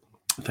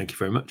 Thank you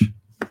very much.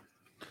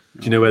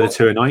 Do you know where the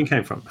 209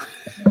 came from?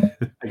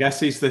 I guess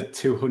he's the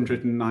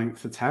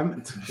 209th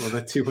attempt or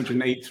the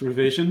 208th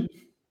revision.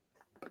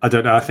 I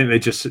don't know. I think they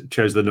just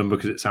chose the number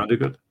because it sounded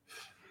good.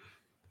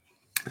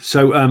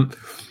 So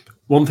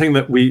one thing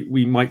that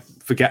we might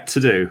forget to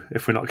do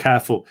if we're not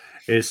careful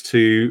is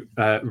to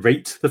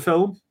rate the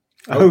film.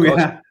 Oh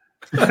yeah.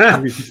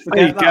 There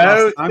you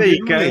go. There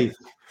you go.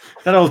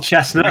 That old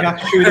chestnut.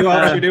 Should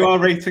we do our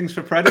ratings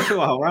for Predator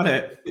while we're at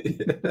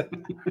it?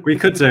 We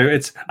could do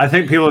it. I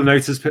think people have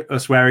noticed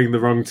us wearing the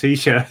wrong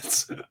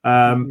t-shirts.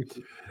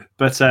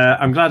 But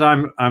I'm glad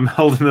I'm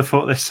holding the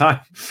fort this time.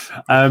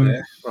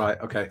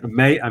 Right. Okay.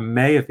 I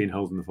may have been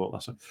holding the fort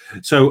last time.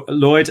 So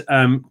Lloyd,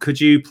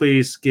 could you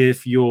please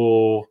give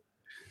your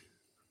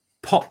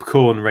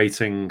popcorn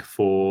rating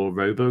for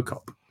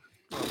Robocop?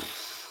 Do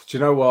you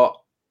know what?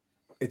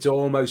 It's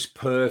almost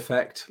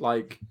perfect,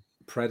 like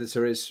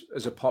Predator is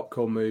as a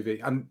popcorn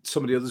movie, and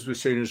some of the others we've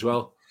seen as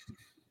well.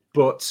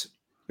 But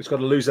it's got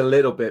to lose a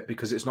little bit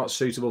because it's not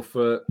suitable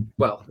for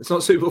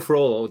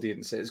all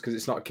audiences because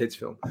it's not a kids'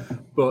 film.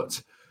 But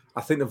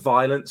I think the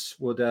violence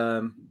would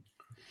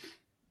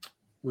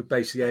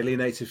basically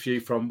alienate a few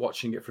from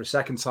watching it for a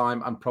second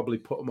time and probably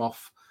put them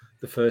off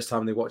the first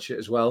time they watch it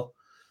as well.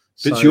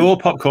 But it's your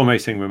popcorn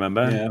rating,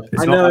 remember? Yeah,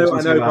 I know.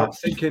 But I'm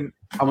thinking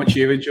how much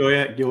you enjoy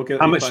it. You'll get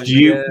how much do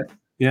you?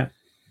 Yeah.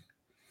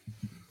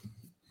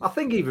 I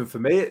think even for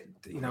me, it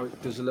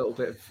does adds a little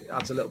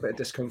bit of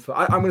discomfort.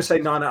 I'm going to say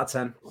 9 out of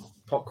 10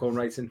 popcorn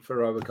rating for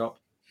Robocop.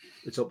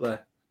 It's up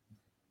there.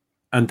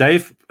 And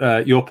Dave,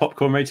 your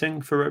popcorn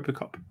rating for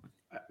Robocop?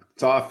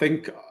 So I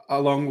think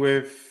along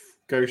with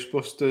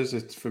Ghostbusters,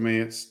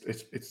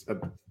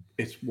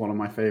 it's one of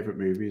my favorite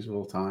movies of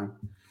all time.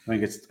 I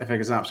think it's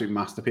an absolute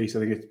masterpiece. I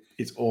think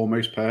it's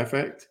almost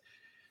perfect.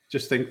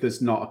 Just think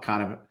there's not a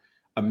kind of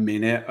a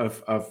minute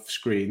of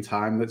screen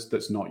time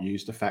that's not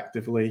used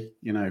effectively,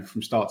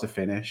 from start to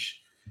finish.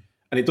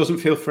 And it doesn't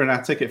feel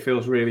frenetic. It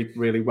feels really,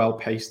 really well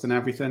paced and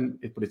everything,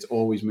 but it's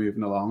always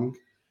moving along.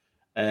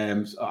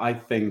 So I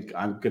think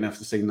I'm going to have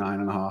to say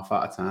 9.5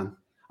 out of 10.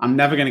 I'm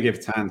never going to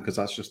give 10 because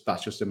that's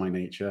just in my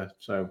nature.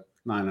 So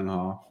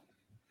 9.5.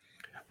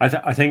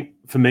 I think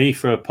for me,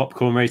 for a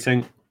popcorn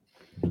rating,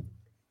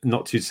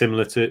 not too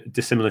dissimilar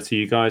to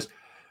you guys,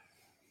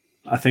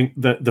 I think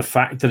that the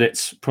fact that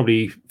it's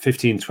probably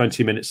 15,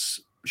 20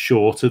 minutes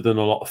shorter than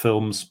a lot of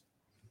films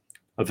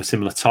of a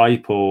similar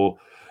type, or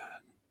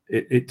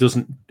it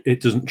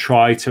doesn't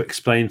try to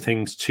explain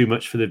things too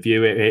much for the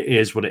viewer. It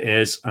is what it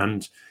is,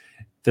 and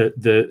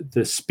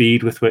the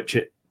speed with which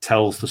it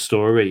tells the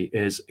story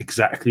is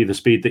exactly the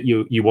speed that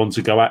you want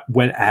to go at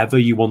whenever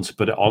you want to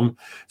put it on.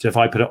 So if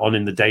I put it on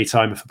in the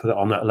daytime, if I put it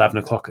on at 11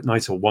 o'clock at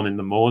night or 1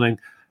 a.m,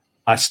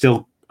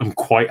 I'm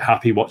quite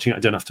happy watching it. I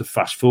don't have to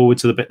fast forward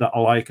to the bit that I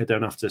like. I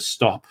don't have to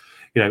stop,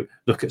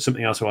 look at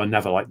something else. Or I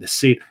never like this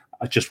scene.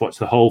 I just watch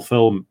the whole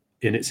film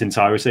in its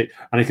entirety.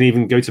 And I can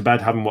even go to bed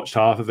having watched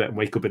half of it and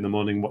wake up in the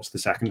morning and watch the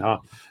second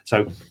half.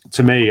 So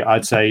to me,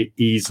 I'd say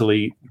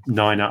easily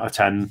 9 out of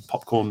 10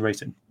 popcorn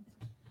rating.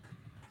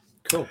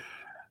 Cool.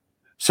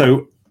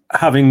 So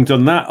having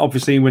done that,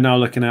 obviously we're now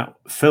looking at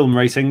film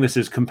rating. This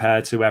is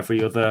compared to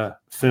every other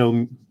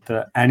film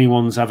that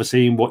anyone's ever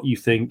seen. What you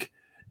think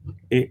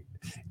it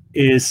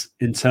is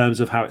in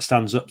terms of how it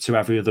stands up to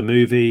every other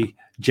movie.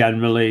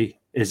 Generally,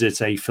 is it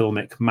a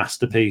filmic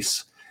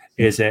masterpiece?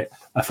 Is it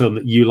a film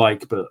that you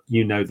like but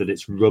you know that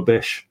it's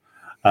rubbish?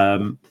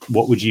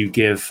 What would you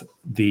give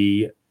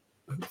the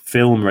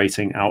film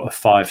rating out of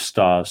 5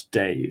 stars,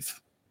 Dave?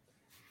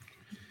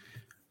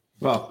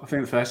 Well, I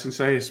think the first thing to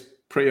say is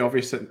pretty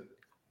obvious that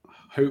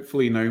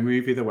hopefully no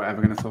movie that we're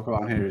ever going to talk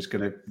about here is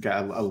going to get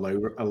a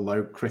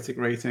low critic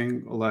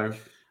rating, although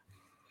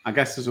I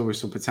guess there's always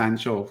some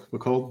potential. We're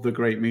called The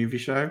Great Movie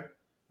Show.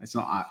 It's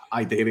not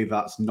ideally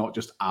that's not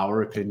just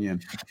our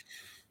opinion,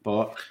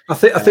 but I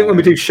think when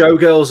we do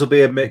Showgirls, there'll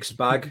be a mixed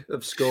bag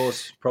of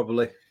scores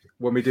probably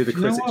when we do the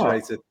critics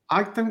rated.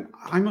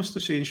 I must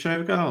have seen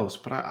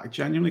Showgirls, but I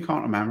genuinely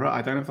can't remember it.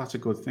 I don't know if that's a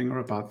good thing or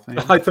a bad thing.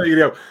 I thought do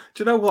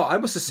you know what? I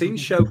must have seen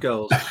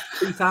Showgirls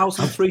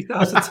 3,000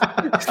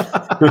 times.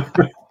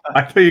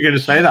 I thought you were going to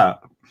say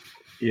that.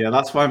 Yeah,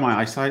 that's why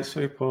my eyesight's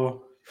so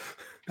poor.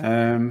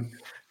 And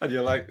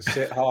you're like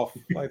sit half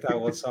like that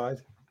one side.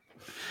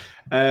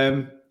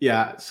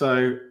 Yeah.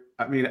 So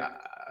I mean,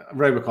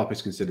 Robocop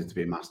is considered to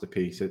be a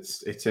masterpiece.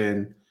 It's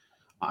in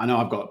I know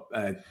I've got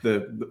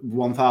the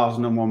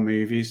 1001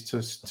 movies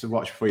to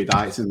watch before you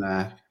die. It's in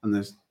there, and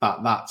there's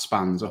that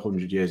spans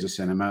 100 years of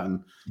cinema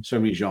and so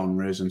many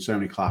genres and so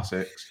many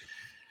classics.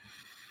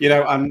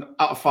 And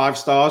out of 5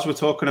 stars, we're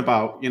talking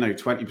about 20%,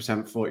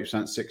 40%,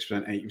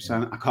 6%,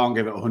 80%. I can't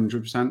give it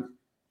 100%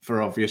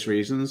 for obvious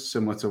reasons,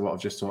 similar to what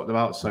I've just talked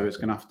about. So it's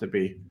going to have to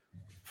be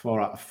 4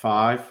 out of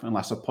 5,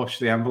 unless I push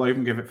the envelope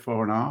and give it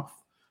 4.5.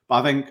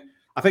 But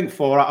I think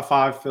 4 out of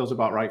 5 feels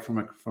about right from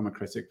a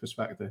critic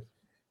perspective.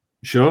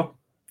 Sure.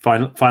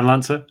 Final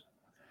answer.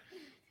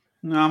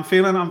 No, I'm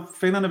feeling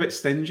a bit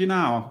stingy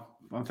now.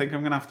 I think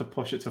I'm going to have to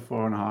push it to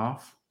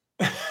 4.5.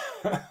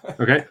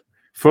 Okay.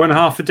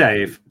 4.5 for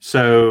Dave.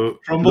 So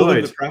Crumbled Lloyd.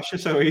 under pressure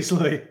so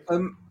easily.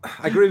 I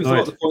agree with a lot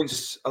of the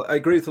points. I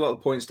agree with a lot of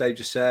the points Dave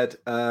just said.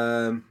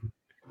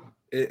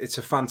 It's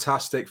a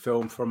fantastic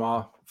film from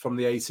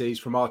the 80s,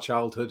 from our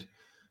childhood.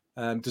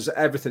 Does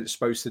everything it's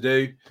supposed to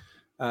do.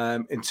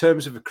 In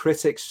terms of a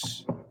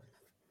critic's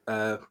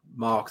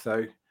mark,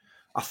 though,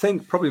 I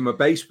think probably my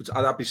base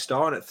I'd be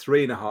starting at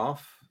 3.5,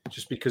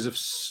 just because of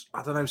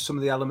some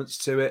of the elements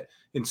to it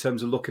in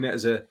terms of looking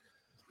at it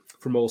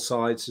from all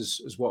sides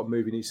as what a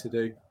movie needs to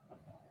do.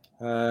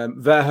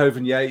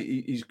 Verhoeven,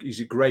 he's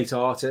a great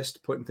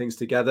artist putting things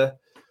together.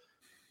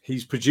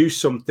 He's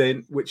produced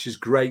something which is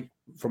great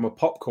from a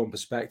popcorn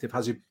perspective.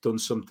 Has he done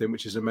something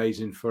which is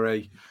amazing from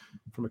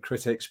a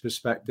critic's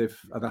perspective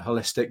and a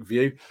holistic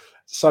view?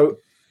 So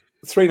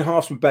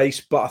 3.5 from base,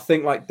 but I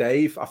think like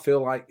Dave, I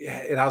feel like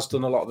it has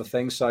done a lot of the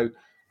things. So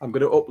I'm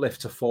going to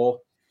uplift to 4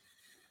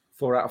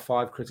 out of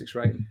 5 critics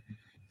rating.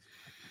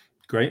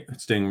 Great.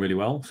 It's doing really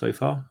well so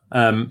far.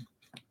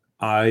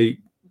 I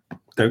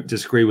don't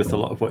disagree with a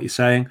lot of what you're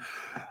saying,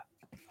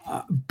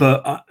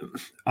 but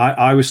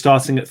I was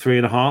starting at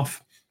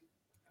 3.5.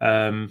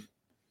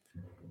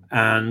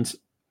 And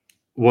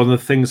one of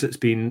the things that's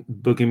been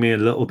bugging me a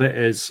little bit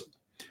is,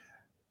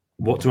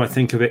 what do I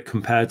think of it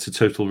compared to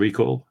Total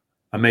Recall?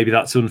 And maybe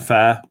that's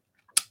unfair,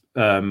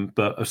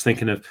 but I was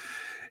thinking of,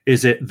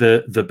 is it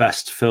the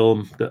best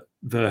film that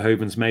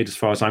Verhoeven's made as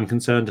far as I'm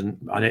concerned?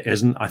 And it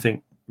isn't. I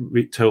think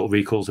Total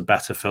Recall's a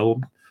better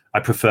film. I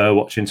prefer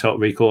watching Total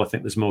Recall. I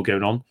think there's more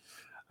going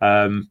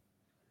on.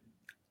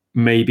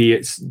 Maybe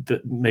it's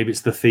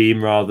the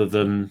theme rather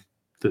than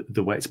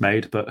the way it's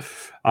made, but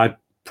I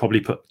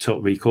probably put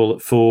Total Recall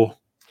at 4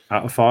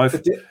 out of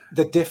 5.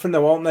 They're different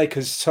though, aren't they?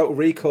 Because Total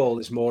Recall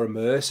is more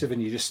immersive,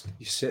 and you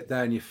sit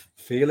there and you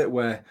feel it.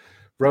 Where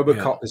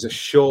Robocop is a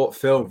short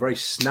film, very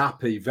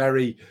snappy,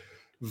 very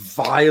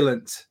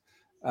violent.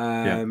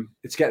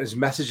 It's getting its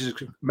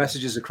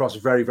messages across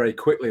very, very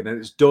quickly, and then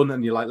it's done,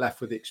 and you're like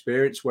left with the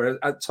experience. Whereas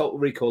Total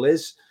Recall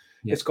it's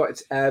got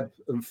its ebb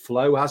and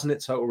flow, hasn't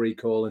it? Total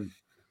Recall, and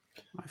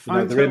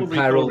they're in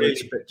peril.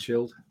 It's a bit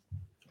chilled.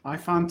 I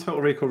find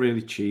Total Recall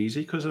really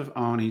cheesy because of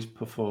Arnie's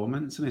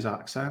performance and his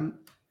accent.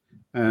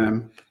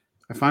 I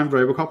find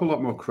Robocop a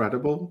lot more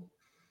credible.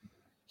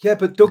 Yeah,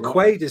 but Doug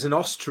Quaid is an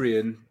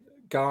Austrian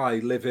guy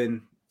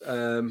living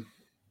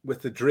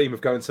with the dream of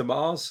going to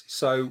Mars.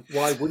 So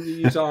why wouldn't you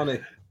use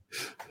Arnie?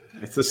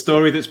 It's a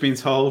story that's been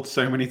told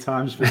so many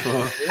times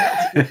before.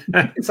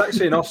 It's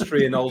actually an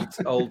Austrian old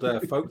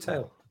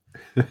folktale.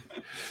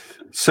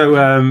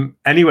 So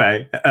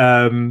anyway,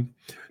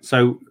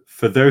 so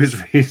for those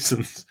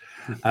reasons,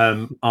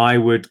 I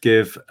would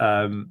give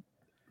Robocop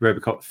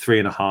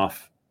 3.5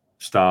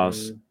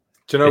 stars. Do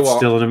you know it's what?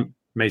 Still an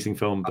amazing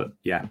film, but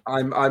yeah.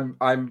 I'm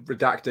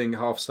redacting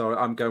half star.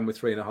 I'm going with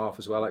 3.5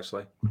 as well,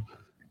 actually.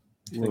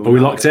 Are we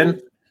locked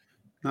in?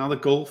 Now the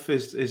gulf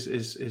is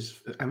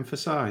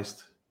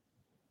emphasized.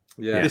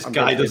 Yeah, this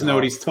guy doesn't know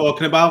what he's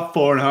talking about.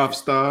 4.5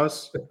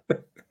 stars.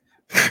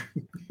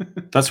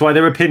 That's why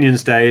they're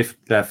opinions, Dave.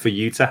 They're for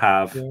you to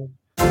have. Yeah.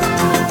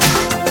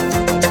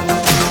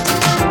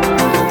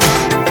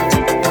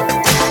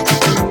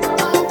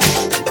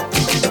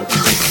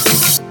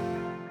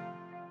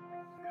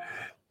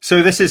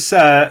 So this is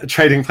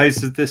Trading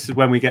Places. This is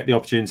when we get the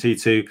opportunity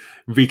to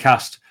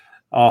recast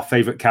our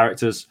favourite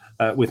characters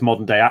with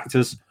modern day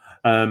actors.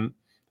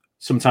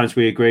 Sometimes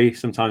we agree,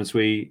 sometimes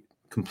we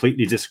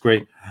completely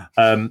disagree.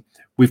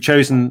 We've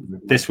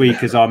chosen this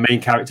week as our main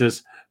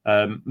characters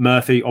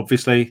Murphy,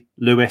 obviously,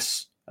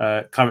 Lewis,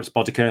 Clarence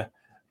Bodicker,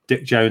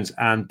 Dick Jones,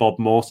 and Bob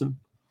Morton.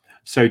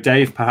 So,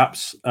 Dave,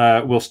 perhaps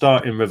we'll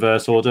start in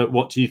reverse order.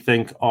 What do you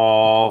think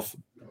of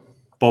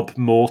Bob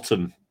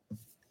Morton?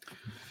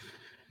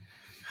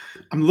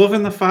 I'm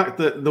loving the fact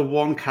that the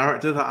one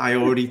character that I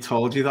already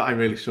told you that I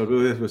really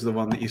struggled with was the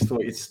one that you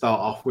thought you'd start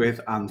off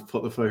with and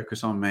put the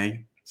focus on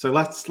me. So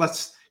let's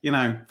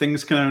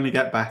things can only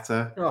get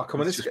better. Oh, come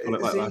on, it's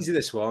easy,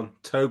 this one.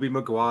 Toby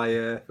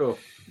Maguire.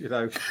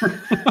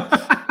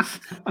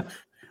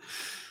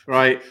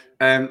 Right.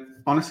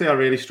 Honestly, I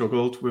really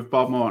struggled with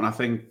Bob Morton. I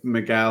think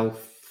Miguel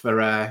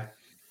Ferrer,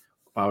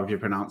 however you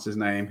pronounce his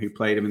name, who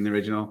played him in the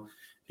original,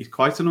 he's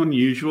quite an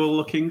unusual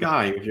looking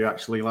guy if you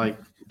actually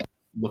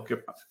look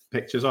at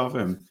pictures of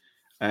him.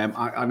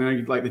 I know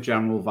the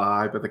general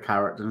vibe of the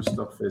character and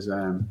stuff is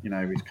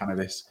he's kind of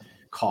this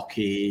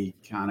cocky,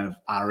 kind of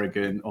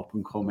arrogant, up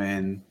and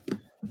coming,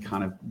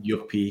 kind of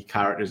yuppie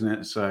character, isn't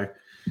it? So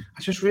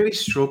I just really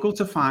struggled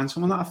to find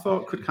someone that I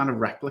thought could kind of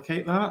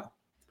replicate that.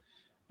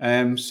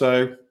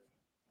 So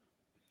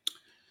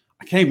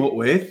I came up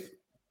with,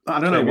 I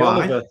don't know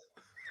why.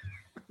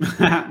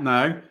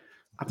 No,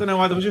 I don't know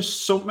why. There was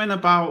just something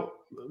about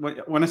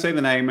when I say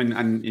the name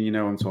and you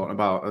know what I'm talking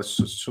about.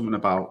 There's something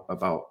about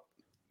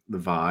the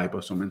vibe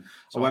or something.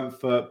 I went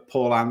for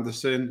Paul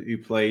Anderson, who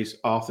plays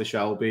Arthur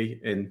Shelby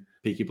in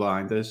Peaky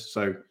Blinders.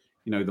 So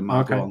you know the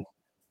mad one.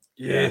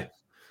 Yeah,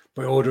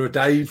 by order of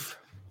Dave.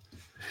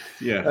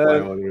 Yeah, by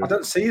order I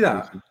don't see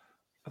that.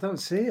 I don't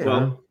see it.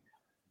 Well,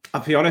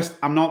 I'll be honest.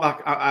 I'm not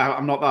that.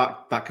 I'm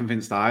not that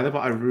convinced either. But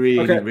I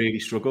really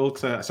struggled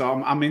to. So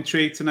I'm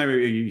intrigued to know who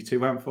you two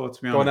went for.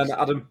 To be honest, go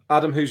on then,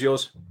 Adam, who's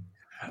yours?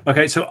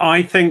 Okay, so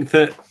I think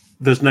that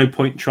there's no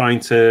point trying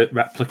to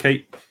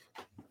replicate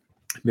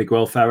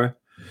Miguel Ferrer.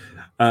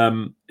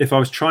 If I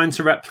was trying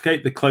to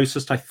replicate, the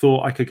closest I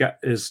thought I could get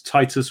is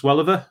Titus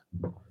Welliver.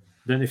 I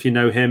don't know if you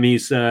know him.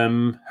 He's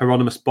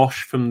Hieronymus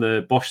Bosch from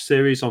the Bosch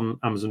series on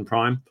Amazon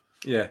Prime.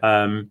 Yeah.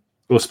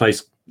 Also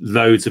plays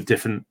loads of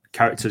different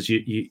characters.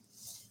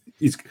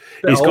 He's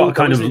got a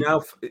kind of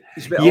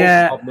he's a bit old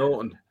for Bob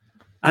Norton.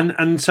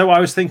 And so I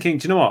was thinking,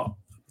 do you know what?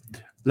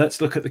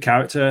 Let's look at the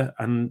character,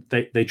 and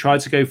they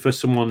tried to go for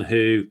someone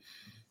who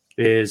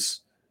is,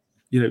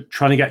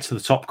 trying to get to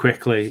the top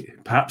quickly.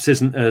 Perhaps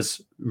isn't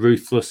as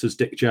ruthless as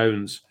Dick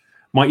Jones.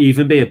 Might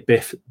even be a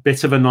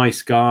bit of a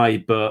nice guy,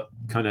 but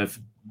kind of,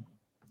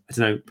 I don't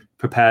know,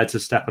 prepared to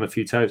step on a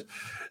few toes.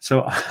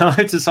 So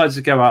I decided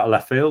to go out of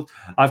left field.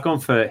 I've gone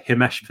for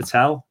Himesh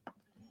Patel,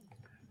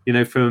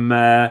 from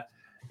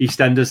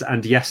EastEnders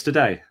and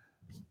Yesterday.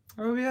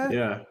 Oh,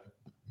 yeah.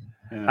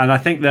 And I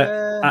think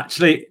that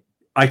actually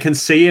I can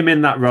see him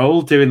in that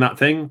role doing that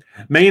thing.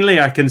 Mainly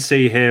I can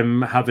see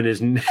him having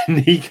his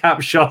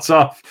kneecap shot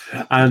off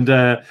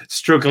and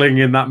struggling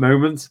in that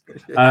moment.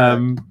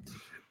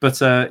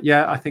 But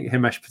I think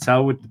Himesh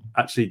Patel would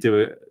actually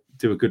do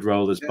a good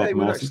role as Bob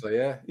Morton.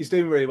 Actually, he's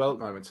doing really well at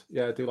the moment.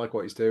 Yeah, I do like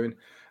what he's doing.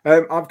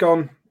 I've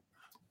kind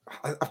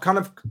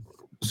of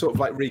sort of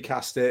like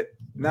recast it.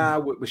 Now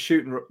we're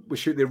shooting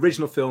the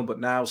original film, but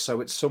now so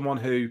it's someone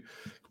who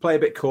can play a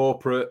bit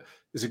corporate,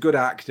 is a good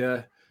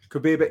actor,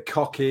 could be a bit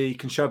cocky,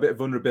 can show a bit of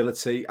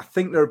vulnerability. I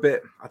think they're a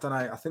bit, I don't know,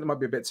 I think they might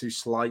be a bit too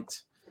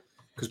slight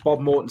because Bob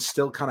Morton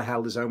still kind of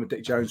held his own with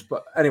Dick Jones.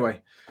 But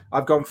anyway,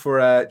 I've gone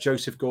for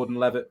Joseph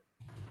Gordon-Levitt.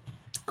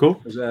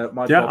 Cool. As, I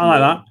like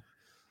that.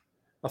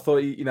 I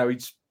thought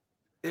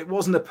it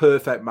wasn't a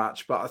perfect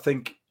match, but I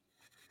think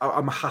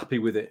I'm happy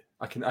with it.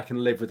 I can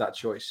live with that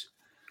choice.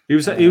 He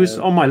was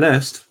on my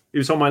list. He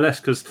was on my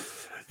list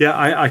because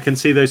I can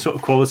see those sort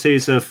of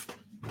qualities of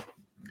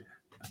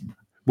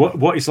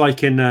what he's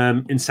like in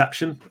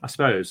Inception, I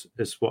suppose,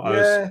 is what I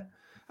was.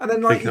 And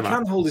then he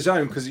can hold his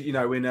own because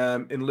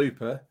in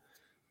Looper,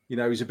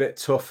 he's a bit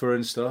tougher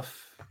and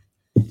stuff.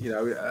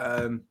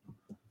 I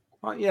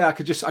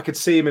could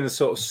see him in a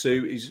sort of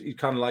suit. He's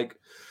kind of like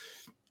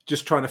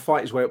just trying to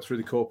fight his way up through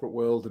the corporate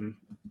world, and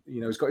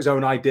he's got his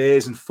own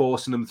ideas and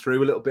forcing them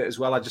through a little bit as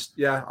well. I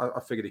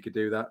figured he could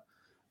do that.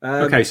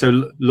 Okay,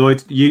 so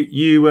Lloyd,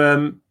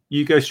 you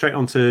go straight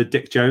on to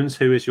Dick Jones.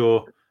 Who is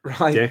your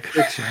Dick?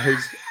 Dick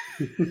Jones.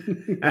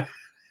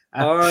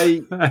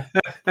 I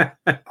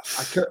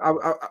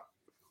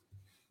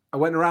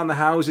went around the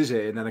houses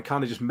here, and then I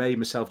kind of just made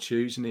myself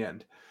choose in the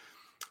end.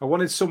 I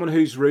wanted someone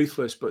who's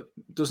ruthless, but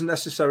doesn't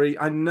necessarily.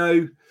 I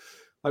know,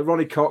 like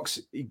Ronnie Cox,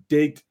 he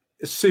did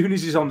as soon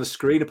as he's on the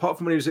screen. Apart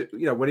from when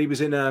he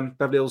was in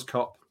Beverly Hills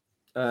Cop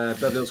 2, a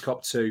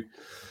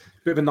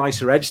bit of a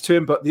nicer edge to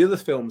him. But the other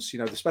films,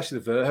 especially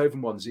the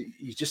Verhoeven ones,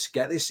 you just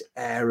get this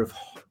air of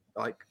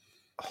like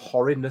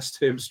horridness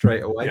to him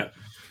straight away. Yeah.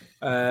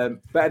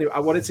 But anyway, I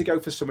wanted to go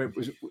for someone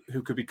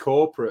who could be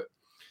corporate,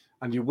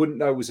 and you wouldn't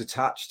know was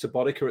attached to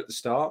Boddicker at the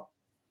start.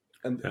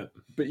 But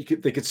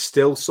they could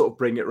still sort of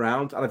bring it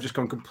round, and I've just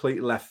gone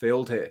complete left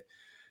field here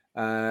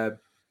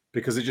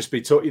because they'd just be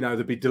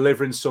they'd be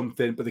delivering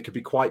something, but they could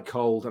be quite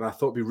cold, and I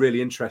thought it'd be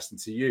really interesting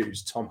to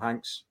use Tom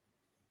Hanks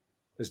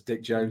as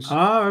Dick Jones.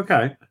 Oh,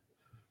 okay,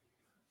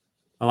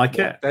 I like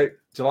it. Dave,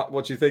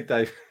 what do you think,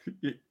 Dave?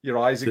 Your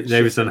eyes are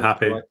David's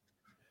unhappy. Right?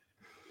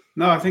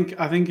 No, I think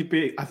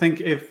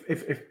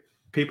if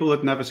people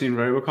had never seen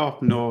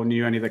Robocop nor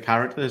knew any of the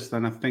characters,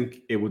 then I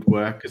think it would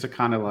work as a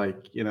kind of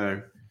like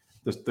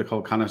the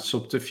whole kind of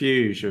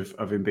subterfuge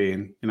of him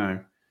being,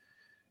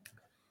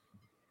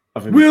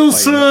 of him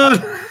Wilson.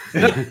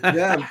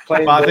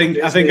 But I think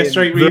a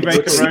straight remake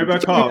of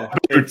Robocop.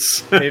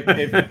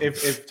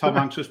 If Tom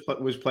Hanks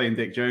was playing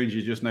Dick Jones,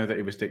 you just know that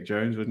he was Dick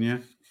Jones, wouldn't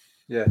you?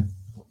 Yeah.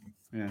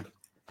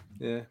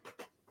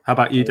 How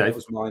about you, Dave? That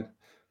was mine.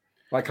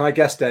 Right, can I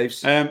guess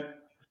Dave's? Go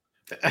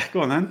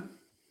on then,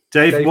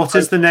 Dave. What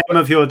is the name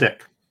of your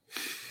Dick?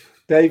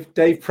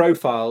 Dave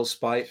profiles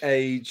by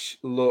age,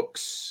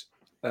 looks.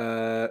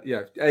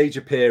 Age,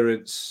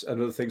 appearance,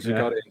 and other things we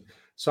got in.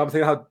 So I'm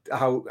thinking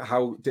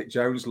how Dick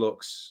Jones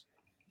looks,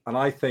 and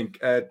I think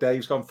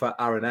Dave's gone for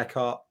Aaron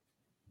Eckhart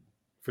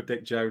for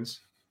Dick Jones.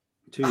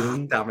 Too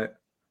young. Damn it!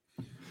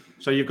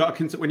 So you've got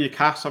to when you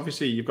cast,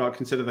 obviously, you've got to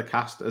consider the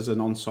cast as an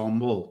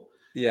ensemble.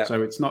 Yeah.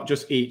 So it's not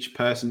just each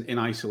person in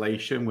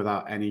isolation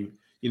without any,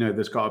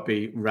 there's got to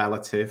be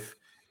relative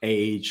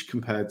age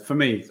compared, for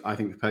me, I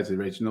think, compared to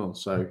the original.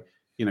 So,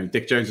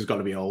 Dick Jones has got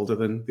to be older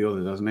than the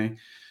other, doesn't he?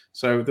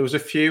 So there was a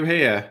few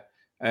here.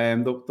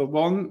 The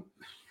one,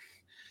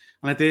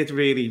 and I did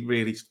really,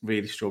 really,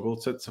 really struggle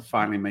to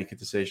finally make a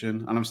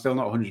decision, and I'm still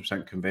not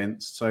 100%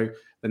 convinced. So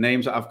the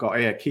names that I've got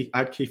here, I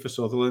had Kiefer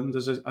Sutherland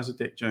as a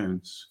Dick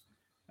Jones.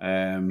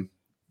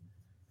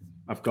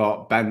 I've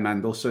got Ben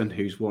Mendelsohn,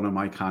 who's one of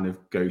my kind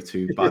of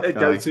go-to bad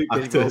guy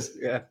actors.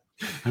 Yeah,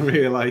 I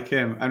really like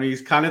him. I mean,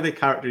 he's kind of the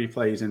character he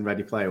plays in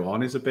Ready Player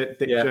One is a bit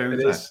Dick Jones.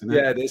 It is. Isn't it?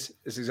 Yeah, it is.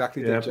 It's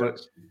exactly Dick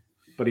Jones.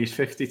 But he's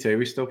 52.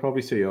 He's still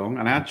probably too young.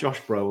 And I had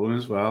Josh Brolin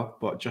as well.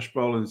 But Josh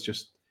Brolin's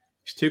he's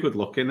too good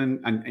looking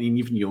and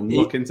even young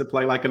looking to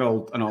play like an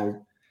old.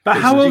 But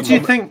how old do you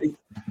think?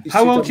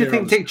 How old do you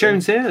think Dick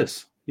Jones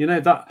is?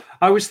 That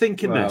I was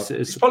thinking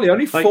he's probably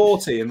only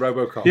 40 in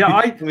Robocop. Yeah,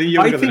 I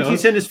think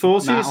he's in his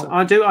 40s.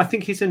 I do. I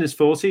think he's in his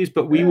 40s.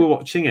 But we were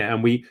watching it,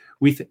 and we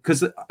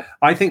because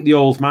I think the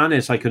old man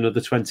is like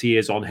another 20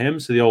 years on him.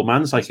 So the old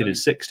man's like in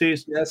his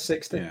 60s. Yeah,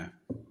 60. Yeah.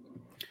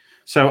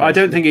 So I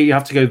don't think you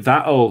have to go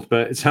that old.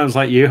 But it sounds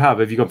like you have.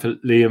 Have you gone for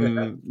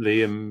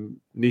Liam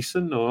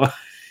Neeson or?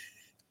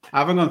 I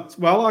haven't gone.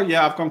 Well,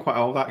 yeah, I've gone quite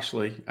old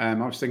actually. I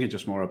was thinking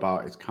just more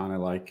about it's kind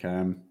of like.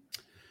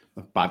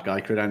 Bad guy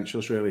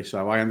credentials, really.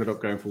 So I ended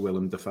up going for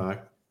Willem Dafoe.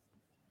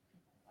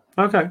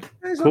 Okay,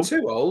 he's not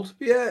too old.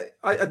 Yeah,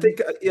 I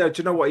think. Yeah,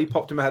 do you know what? He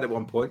popped in my head at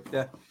one point.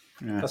 Yeah,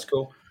 that's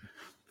cool.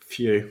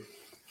 Phew.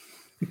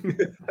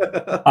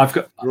 I've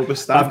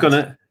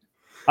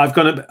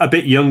gone a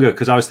bit younger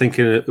because I was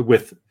thinking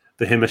with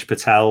the Himesh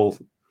Patel,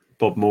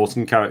 Bob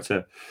Morton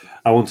character.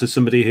 I wanted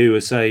somebody who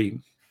was say,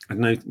 I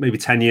don't know, maybe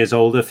 10 years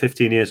older,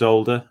 15 years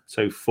older,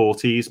 so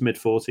 40s, mid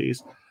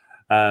 40s.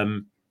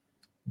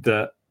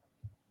 That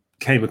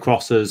came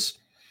across as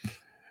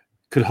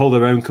could hold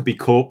their own, could be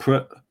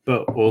corporate,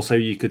 but also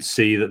you could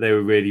see that they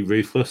were really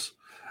ruthless.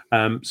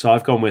 So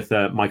I've gone with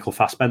Michael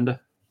Fassbender.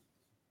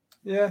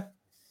 Yeah.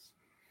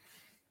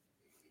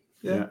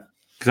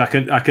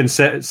 Because I can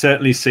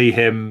certainly see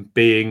him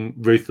being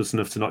ruthless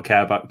enough to not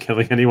care about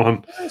killing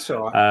anyone. It's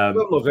all right. I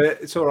don't love it.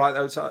 It's all right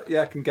though.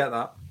 I can get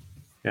that.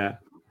 Yeah.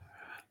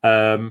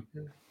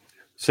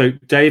 So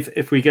Dave,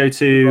 if we go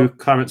to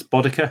Clarence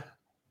Boddicker.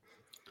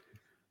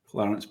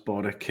 Clarence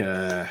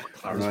Boddicker.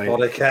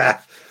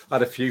 I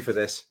had a few for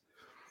this.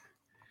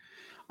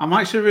 I'm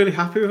actually really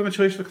happy with my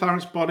choice for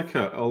Clarence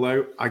Boddicker,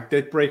 although I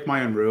did break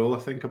my own rule, I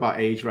think, about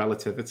age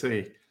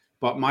relativity.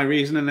 But my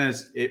reasoning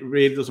is it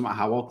really doesn't matter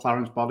how old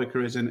Clarence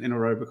Boddicker is in a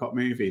Robocop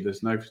movie.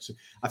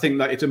 I think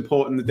that it's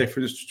important the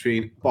difference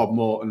between Bob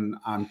Morton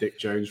and Dick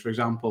Jones, for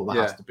example.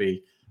 There has to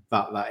be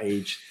that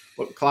age.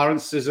 But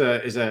Clarence is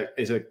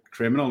a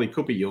criminal. He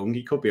could be young,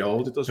 he could be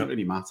old. It doesn't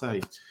really matter.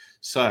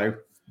 So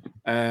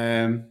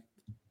I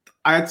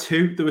had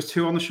two. There was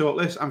two on the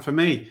shortlist, and for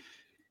me,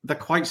 they're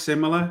quite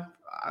similar.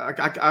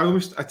 I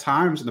almost at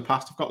times in the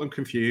past I've got them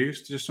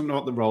confused. Just something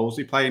about the roles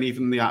they play and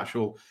even the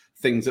actual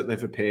things that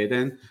they've appeared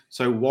in.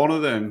 So one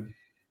of them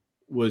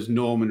was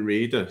Norman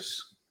Reedus.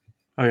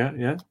 Oh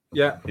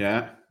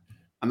yeah.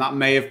 And that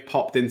may have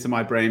popped into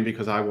my brain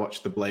because I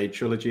watched the Blade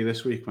trilogy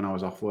this week when I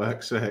was off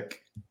work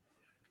sick.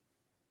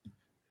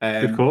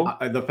 Good call.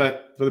 For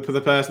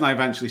the person I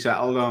eventually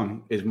settled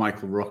on is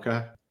Michael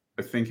Rooker.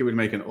 I think it would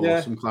make an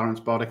awesome Clarence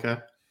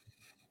Boddicker.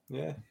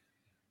 Yeah.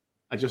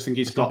 I just think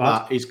he's got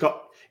that. He's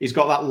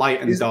got that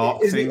light and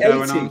dark thing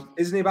going on.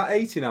 Isn't he about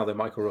 80 now, though,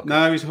 Michael Rooker?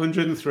 No, he's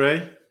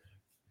 103.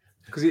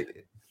 Because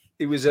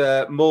he was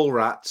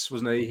Mallrats,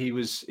 wasn't he? He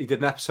did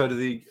an episode of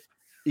the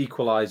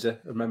Equalizer.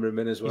 I remember him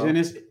in as well.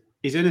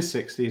 He's in his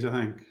 60s, I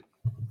think.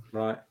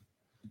 Right.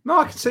 No,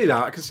 I can see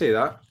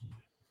that.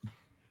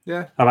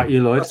 Yeah. How about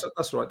you, Lloyd?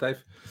 That's all right,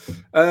 Dave.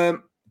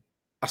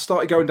 I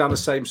started going down the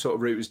same sort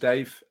of route as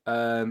Dave.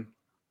 But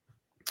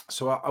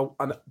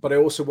I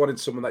also wanted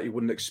someone that you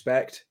wouldn't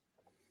expect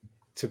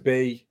to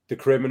be the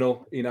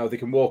criminal. They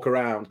can walk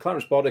around.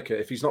 Clarence Boddicker,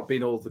 if he's not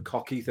being all the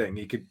cocky thing,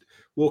 he could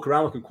walk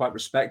around looking quite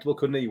respectable,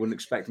 couldn't he? You wouldn't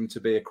expect him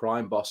to be a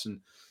crime boss and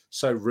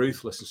so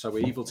ruthless and so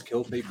evil to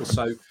kill people.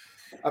 So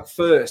at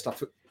first, I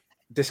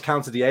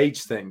discounted the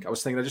age thing. I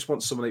was thinking I just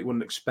want someone that you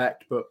wouldn't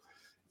expect, but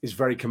is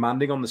very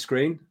commanding on the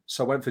screen.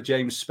 So I went for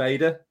James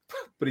Spader,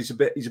 but he's a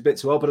bit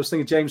too old. But I was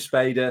thinking James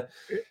Spader.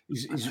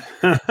 He's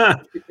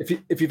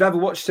if you've ever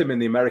watched him in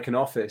The American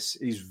Office,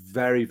 he's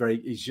very,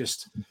 very.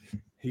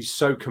 He's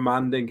so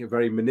commanding and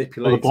very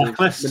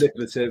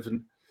manipulative,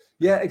 and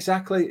yeah,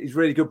 exactly. He's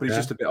really good, but he's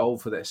just a bit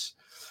old for this.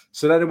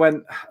 So then I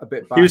went a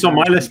bit back. He was on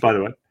my list, by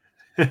the way.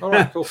 All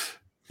right, cool.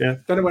 Yeah.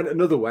 Then I went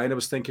another way, and I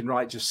was thinking,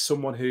 right, just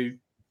someone who,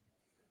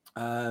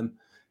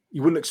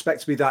 you wouldn't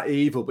expect to be that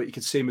evil, but you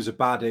could see him as a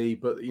baddie.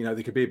 But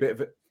they could be a bit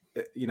of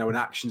an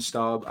action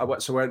star. I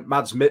went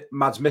Mads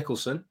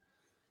Mikkelsen.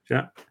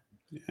 Yeah.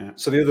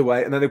 So the other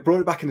way, and then they brought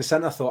it back in the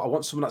centre. I thought I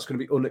want someone that's going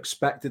to be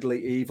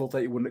unexpectedly evil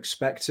that you wouldn't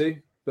expect to,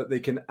 but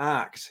they can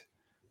act,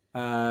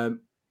 and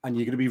you're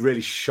going to be really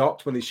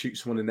shocked when they shoot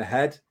someone in the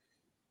head.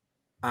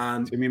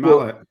 And Jimmy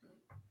Mallet.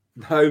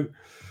 No,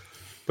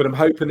 but I'm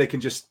hoping they can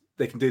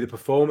do the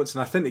performance,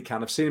 and I think they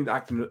can. I've seen him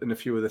acting in a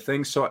few other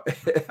things, so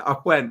I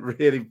went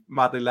really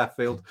madly left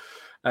field.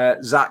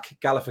 Zach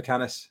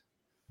Galifianakis.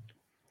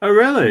 Oh,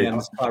 really?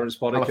 Clarence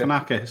Boddicker.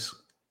 Galifianakis.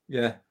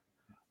 Yeah.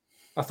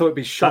 I thought it'd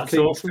be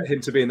shocking for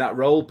him to be in that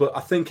role, but I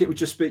think it would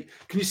just be.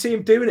 Can you see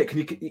him doing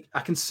it? I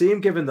can see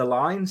him giving the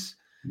lines,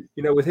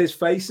 with his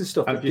face and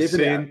stuff. Have you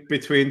seen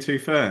Between Two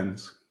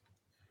Ferns?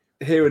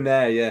 Here and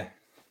there, yeah.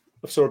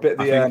 I saw a bit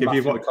of the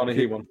Matthew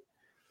McConaughey one.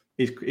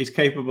 He's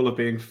capable of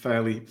being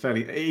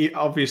fairly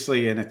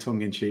obviously in a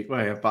tongue-in-cheek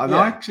way, but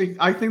I think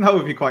that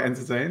would be quite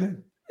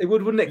entertaining. It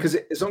would, wouldn't it? Because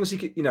as long as he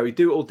could, he'd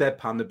do it all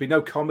deadpan. There'd be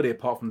no comedy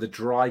apart from the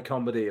dry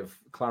comedy of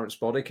Clarence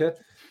Boddicker.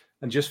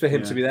 And just for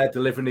him to be there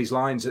delivering these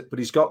lines, but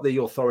he's got the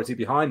authority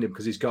behind him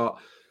because he's got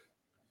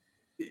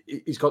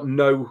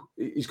no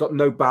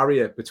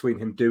barrier between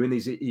him doing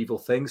these evil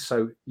things.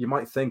 So you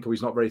might think,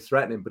 he's not very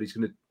threatening, but he's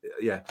going to,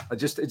 it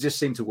just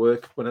seemed to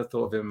work when I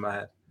thought of him in my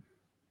head.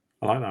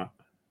 I like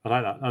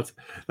that.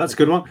 That's a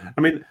good one.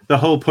 I mean, the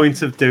whole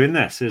point of doing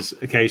this is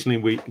occasionally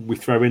we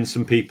throw in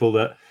some people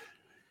that,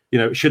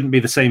 it shouldn't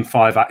be the same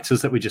 5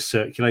 actors that we just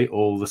circulate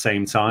all the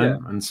same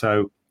time. Yeah. And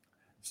so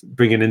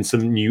bringing in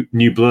some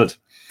new blood.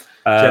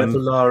 Jennifer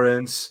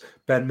Lawrence,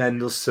 Ben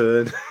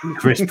Mendelsohn,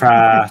 Chris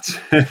Pratt.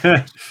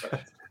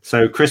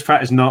 So Chris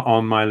Pratt is not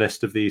on my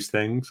list of these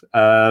things.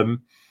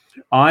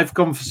 I've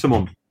gone for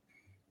someone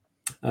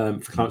for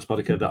Clarence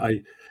Boddicker that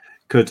I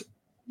could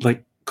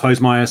close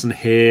my eyes and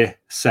hear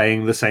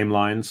saying the same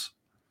lines.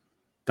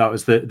 That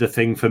was the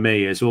thing for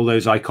me, is all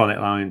those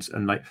iconic lines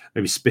and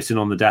maybe spitting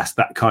on the desk,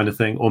 that kind of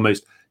thing,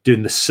 almost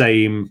doing the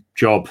same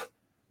job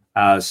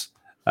as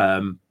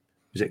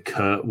is it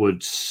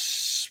Kurtwood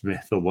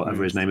Smith or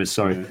whatever his name is?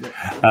 Sorry.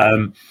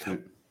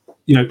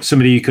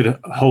 Somebody you could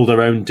hold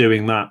their own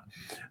doing that.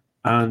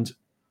 And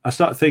I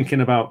started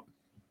thinking about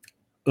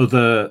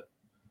other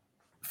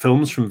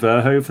films from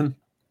Verhoeven,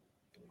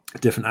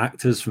 different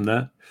actors from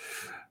there.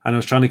 And I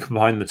was trying to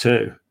combine the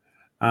two.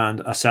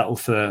 And I settled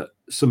for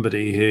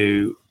somebody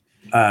who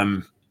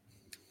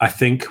I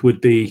think would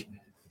be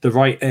the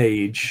right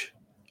age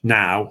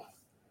now,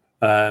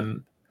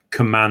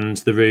 command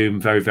the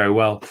room very, very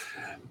well.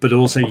 But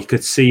also you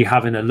could see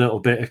having a little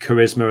bit of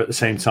charisma at the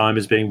same time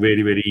as being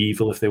really, really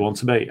evil if they want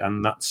to be.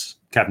 And that's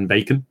Kevin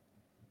Bacon.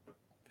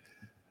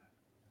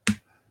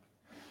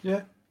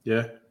 Yeah,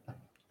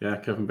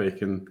 Kevin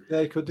Bacon.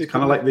 Yeah, he could do. He's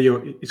kind of like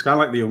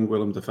the young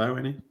Willem Dafoe,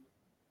 isn't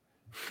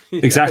he?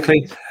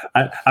 Exactly.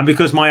 And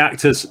because my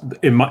actors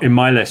in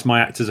my list, my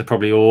actors are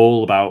probably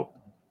all about,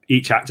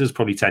 each actor's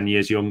probably 10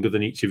 years younger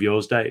than each of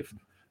yours, Dave.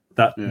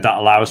 That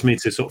allows me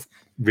to sort of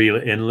reel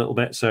it in a little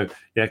bit. So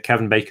yeah,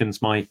 Kevin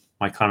Bacon's my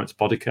Clarence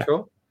Boddicker.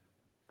 Cool.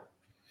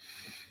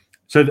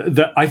 So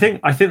I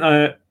think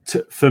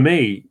for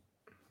me,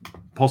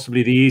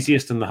 possibly the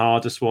easiest and the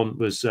hardest one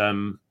was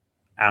Anne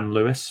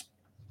Lewis.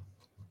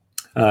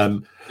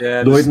 Lloyd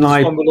and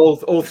I,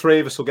 all three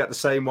of us will get the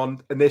same one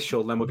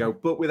initial, and then we'll go.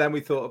 But then we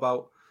thought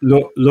about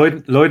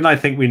Lloyd and I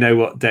think we know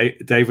what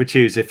Dave would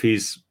choose if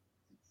he's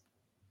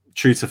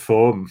true to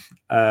form.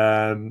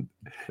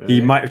 He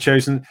might have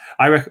chosen.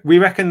 We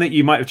reckon that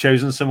you might have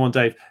chosen someone,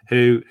 Dave,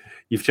 who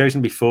you've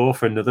chosen before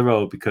for another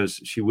role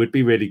because she would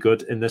be really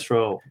good in this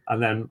role,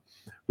 and then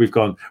we've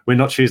gone. We're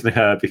not choosing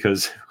her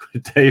because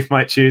Dave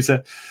might choose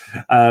her.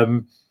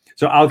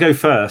 So I'll go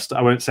first.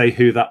 I won't say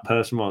who that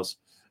person was,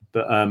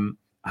 but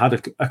I had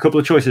a couple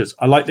of choices.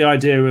 I like the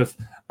idea of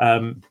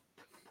an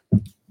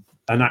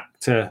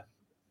actor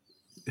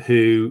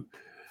who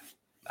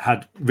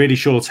had really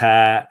short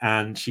hair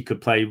and she could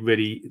play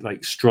really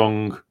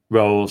strong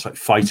roles, like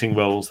fighting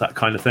roles, that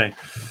kind of thing.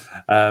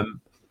 And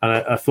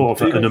I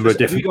thought of a number of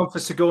different. Have you gone for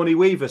Sigourney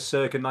Weaver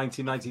circa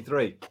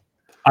 1993?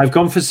 I've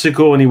gone for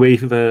Sigourney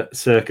Weaver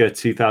circa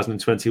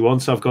 2021.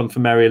 So I've gone for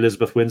Mary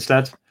Elizabeth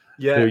Winstead,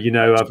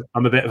 who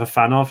I'm a bit of a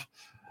fan of.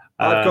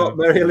 I've got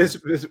Mary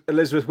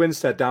Elizabeth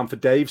Winstead down for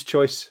Dave's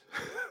choice.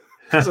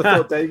 Because I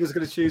thought Dave was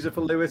going to choose her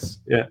for Lewis.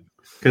 Yeah,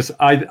 because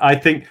I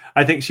think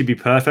she'd be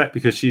perfect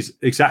because she's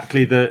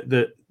exactly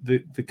the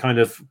kind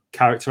of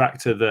character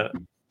actor that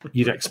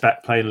you'd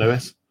expect playing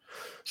Lewis.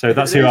 So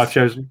that's who I've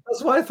chosen.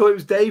 That's why I thought it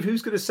was Dave.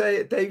 Who's going to say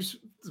it? Dave's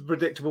the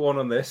predictable one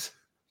on this.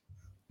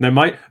 No,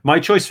 my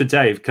choice for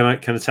Dave. Can I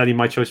tell you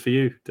my choice for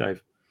you,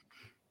 Dave?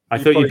 I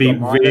thought you'd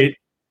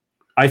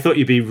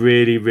be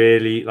really,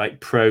 really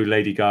pro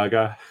Lady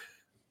Gaga.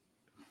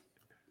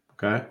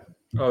 Okay.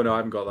 Oh no, I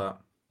haven't got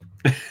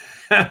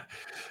that.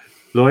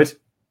 Lloyd,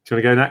 do you want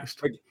to go next?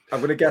 I'm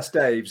going to guess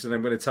Dave's, and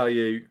I'm going to tell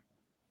you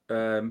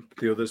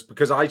the others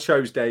because I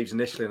chose Dave's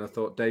initially, and I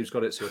thought Dave's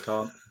got it, so I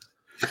can't.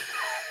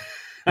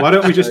 Why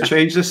don't we just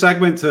change the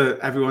segment to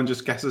everyone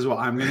just guesses what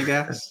I'm going to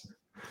guess?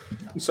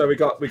 So we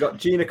got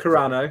Gina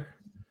Carano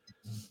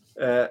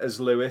as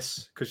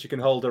Lewis because she can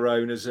hold her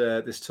own as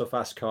this tough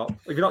ass cop.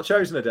 Have you not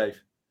chosen her, Dave?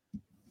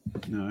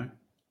 No.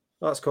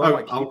 Oh, that's cool. I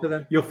might keep her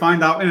then. You'll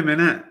find out in a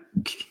minute.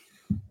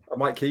 I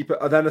might keep it.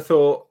 And then I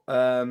thought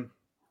I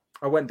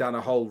went down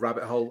a whole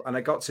rabbit hole and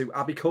I got to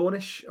Abby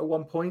Cornish at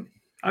one point.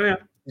 Oh yeah.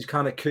 She's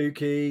kind of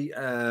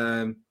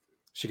kooky.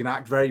 She can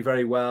act very,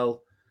 very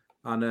well,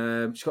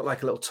 and she's got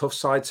like a little tough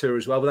side to her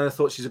as well. But then I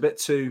thought she's a bit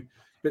too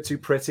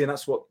pretty, and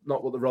that's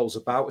not what the role's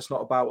about. It's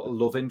not about a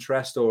love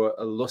interest or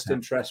a lust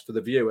interest for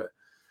the viewer.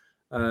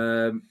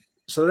 So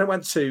then I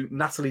went to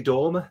Natalie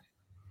Dormer.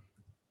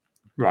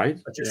 Right.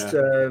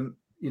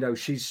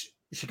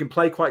 She can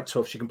play quite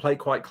tough. She can play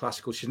quite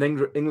classical. She's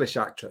an English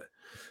actor.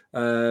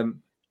 But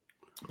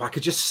I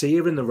could just see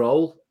her in the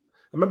role.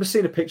 I remember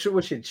seeing a picture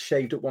where she'd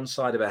shaved up one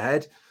side of her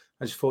head.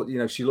 I just thought,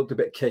 she looked a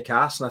bit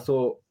kick-ass, and I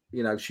thought,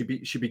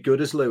 she'd be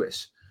good as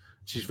Lewis.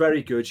 She's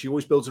very good. She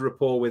always builds a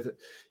rapport with,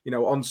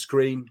 on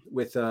screen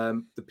with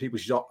the people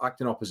she's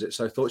acting opposite.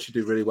 So I thought she'd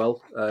do really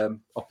well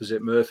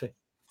opposite Murphy.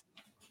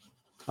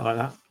 I like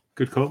that.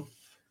 Good call.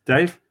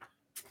 Dave?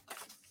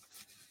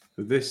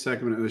 This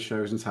segment of the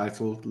show is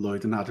entitled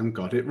 "Lloyd and Adam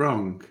Got It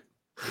Wrong."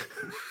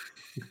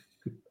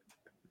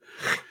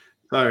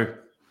 So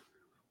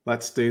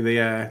let's do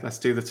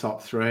the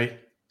top three.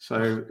 So,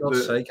 for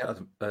God's sake,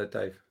 Adam,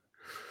 Dave.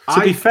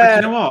 To be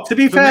fair,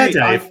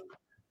 Dave,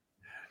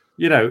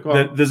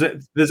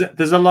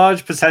 there's a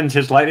large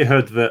percentage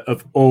likelihood that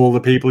of all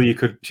the people you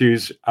could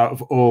choose out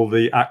of all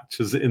the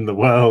actors in the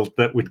world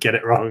that would get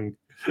it wrong.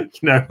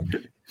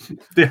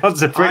 The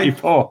odds are pretty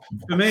poor.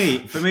 For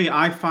me,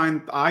 I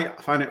find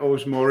it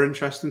always more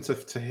interesting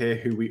to hear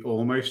who we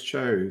almost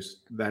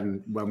chose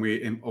than when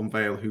we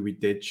unveil who we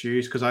did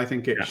choose, because I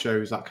think it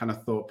shows that kind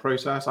of thought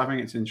process. I think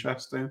it's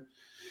interesting.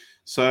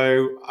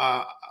 So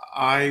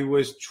I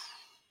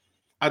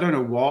don't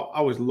know what I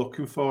was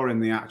looking for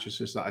in the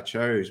actresses that I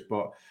chose,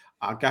 but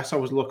I guess I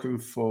was looking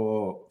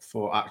for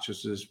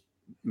actresses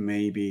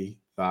maybe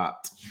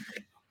that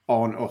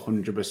aren't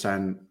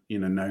 100%,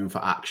 known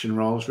for action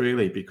roles,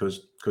 really,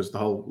 because the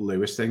whole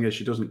Lewis thing is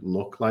she doesn't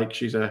look like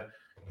she's a.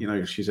 I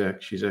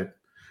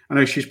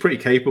know she's pretty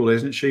capable,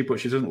 isn't she? But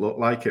she doesn't look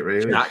like it,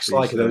 really. She acts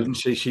like it, doesn't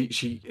she?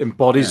 She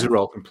embodies the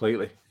role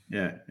completely.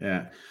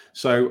 Yeah.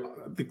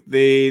 So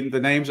the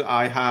names that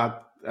I had,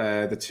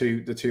 the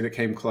two that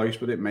came close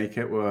but didn't make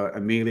it were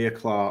Emilia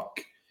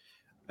Clarke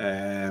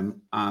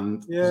and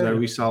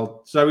Zoe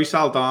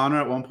Saldana.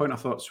 At one point, I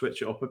thought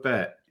switch it up a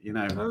bit,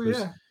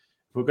 If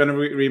we're going to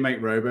remake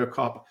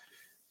RoboCop,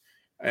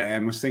 I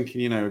was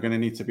thinking, we're going to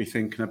need to be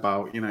thinking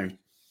about,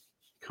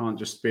 can't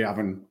just be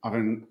having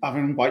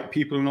white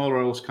people in all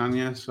roles, can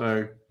you?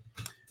 So,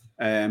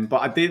 but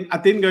I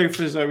didn't go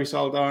for Zoe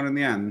Saldana in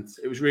the end.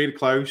 It was really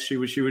close. She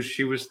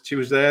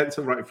was there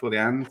until right before the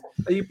end.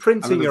 Are you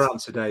printing your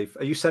answer, Dave?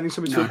 Are you sending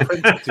something to a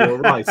printer to your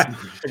right? I'm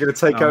going to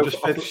take over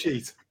off the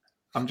sheet.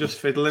 I'm just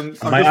fiddling.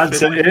 My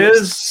answer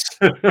is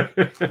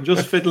I'm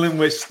just fiddling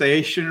with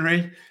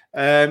stationery.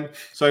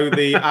 So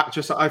the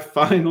actress that I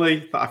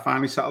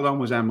finally settled on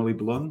was Emily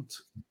Blunt.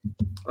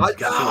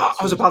 I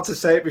was about to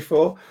say it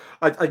before.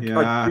 I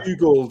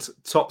googled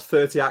top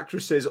 30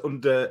 actresses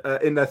under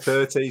in their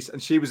 30s,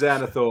 and she was there,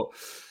 and I thought,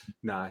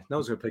 no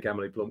one's going to pick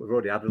Emily Blunt. We've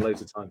already had her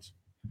loads of times.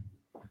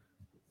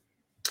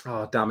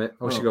 Oh, damn it!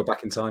 I should go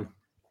back in time.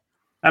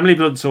 Emily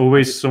Blunt's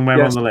always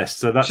somewhere on the list,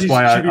 so that's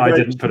why I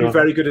didn't put her on.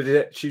 Very good at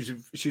it. She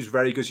was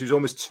very good. She was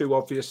almost too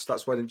obvious.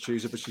 That's why I didn't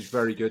choose her, but she's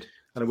very good,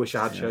 and I wish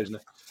I had chosen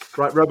her.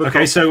 Right, Robocop.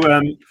 Okay, so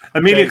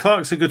Emilia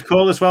Clarke's a good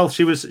call as well.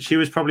 She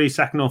was probably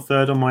second or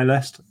third on my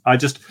list. I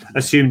just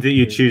assumed that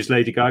you'd choose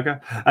Lady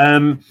Gaga.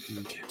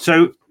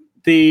 So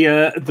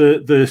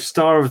the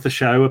star of the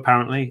show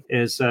apparently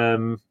is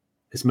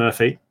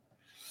Murphy.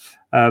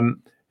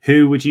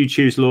 Who would you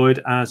choose,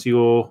 Lloyd, as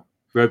your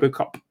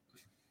Robocop?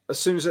 As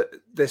soon as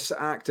this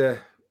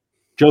actor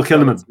Joel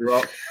Kinnaman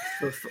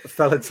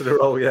fell into the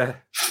role,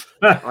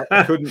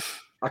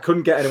 I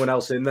couldn't get anyone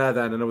else in there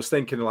then, and I was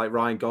thinking like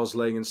Ryan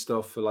Gosling and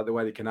stuff, for like the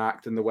way they can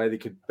act and the way they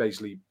could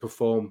basically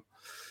perform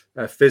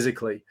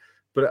physically.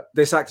 But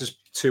this actor's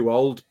too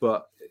old,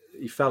 but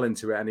he fell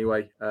into it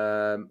anyway,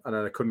 and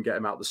then I couldn't get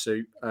him out of the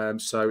suit.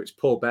 So it's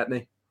Paul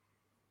Bettany.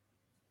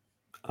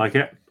 I like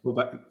it.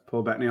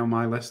 Paul Bettany on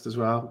my list as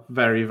well.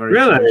 Very, very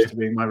really close to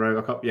being my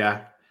Robocop.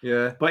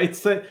 Yeah, but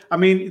it's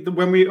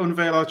when we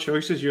unveil our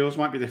choices, yours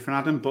might be different,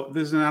 Adam. But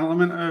there's an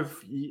element of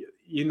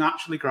you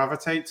naturally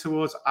gravitate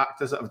towards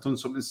actors that have done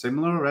something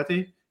similar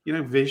already.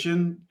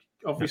 Vision,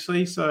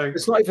 obviously. So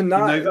it's not even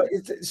that.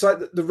 It's like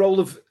the role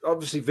of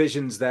obviously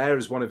Vision's there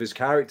as one of his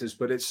characters,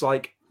 but it's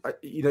like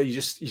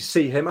you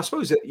see him. I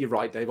suppose that you're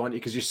right, Dave, aren't you?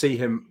 Because you see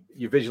him,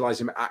 you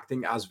visualize him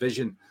acting as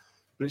Vision,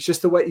 but it's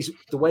just the way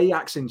he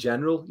acts in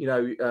general.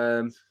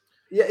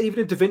 Even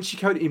in Da Vinci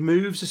Code, he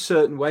moves a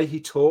certain way. He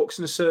talks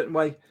in a certain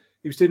way.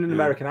 He was doing an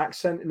American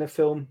accent in a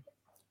film,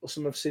 or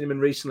something I've seen him in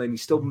recently, and he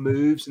still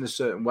moves in a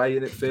certain way.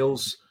 And it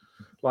feels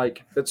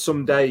like that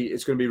someday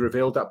it's going to be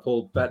revealed that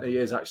Paul Bettany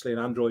is actually an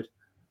android.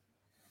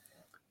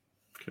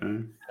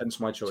 Okay. Hence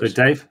my choice. So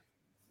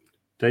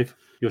Dave,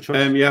 your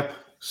choice?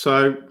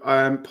 So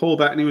Paul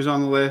Bettany was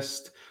on the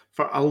list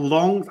for a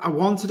long. I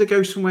wanted to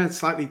go somewhere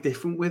slightly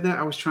different with it.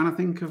 I was trying to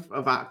think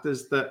of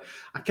actors that.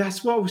 I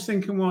guess what I was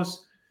thinking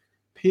was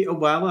Peter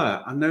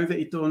Weller. I know that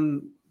he'd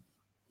done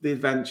The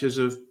Adventures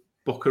of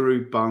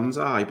Buckaroo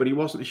Banzai, but he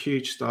wasn't a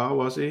huge star,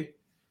 was he?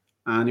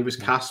 and he was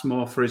cast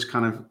more for his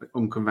kind of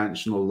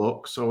unconventional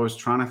look. So I was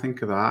trying to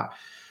think of that.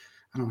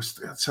 And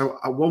so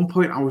at one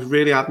point I was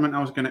really adamant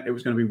it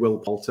was gonna be Will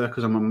Poulter,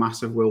 because I'm a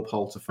massive Will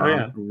Poulter fan. Oh,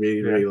 yeah. I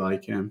really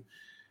like him.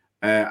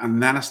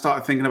 And then I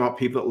started thinking about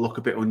people that look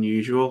a bit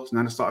unusual. And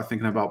then I started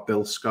thinking about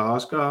Bill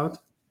Skarsgård.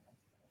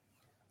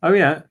 Oh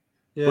yeah.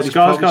 Yeah.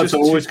 Skarsgård's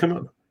always come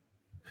up.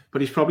 But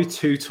he's probably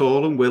too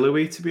tall and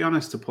willowy, to be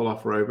honest, to pull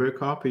off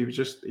Robocop. He'd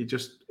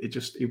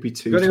be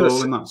too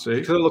tall in that suit.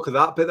 You could look at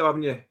that bit, though,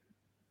 haven't you?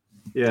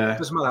 Yeah. It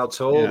doesn't matter how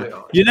tall they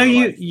are.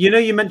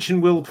 You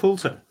mentioned Will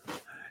Poulter.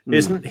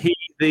 Isn't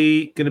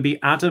he going to be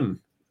Adam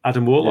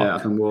Warlock? Yeah,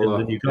 Adam Warlock.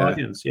 In the New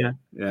Guardians. Yeah.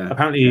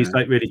 Apparently he's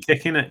like really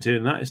kicking it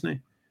doing that, isn't he?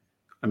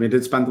 I mean, he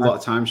did spend a lot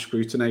of time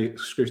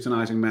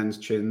scrutinizing men's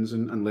chins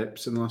and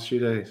lips in the last few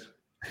days.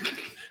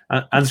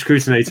 And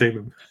scrutinizing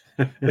them.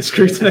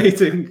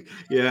 Scrutinating,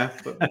 yeah.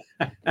 But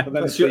then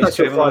that's your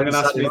Friday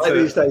night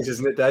these days,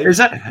 isn't it, Dave? Is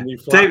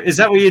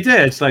that what you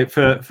did? It's like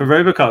for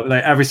Robocop,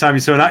 like every time you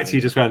saw an actor,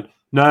 you just went,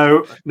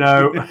 no.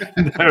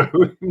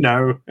 Brilliant.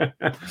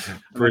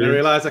 I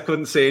realised I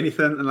couldn't see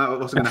anything, and that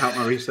wasn't going to help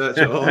my research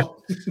at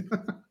all.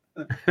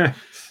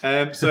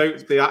 So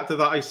the actor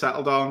that I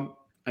settled on,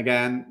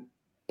 again,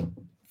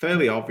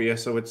 fairly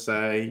obvious, I would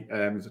say.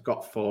 He's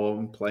got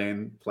form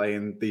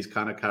playing these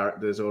kind of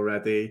characters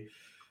already.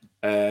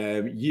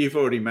 You've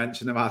already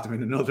mentioned him, Adam,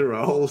 in another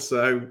role.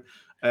 So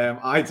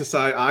I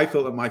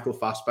thought that Michael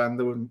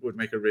Fassbender would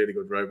make a really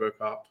good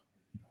Robocop.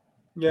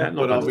 Yeah,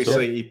 but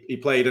obviously he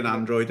played an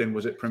android in,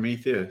 was it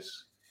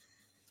Prometheus?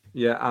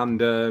 Yeah,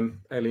 and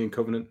Alien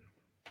Covenant.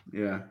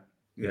 Yeah.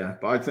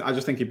 But I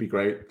just think he'd be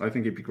great. I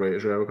think he'd be great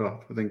as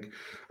Robocop. I think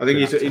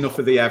he's enough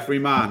of the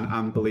everyman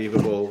and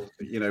believable,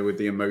 with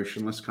the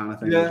emotionless kind of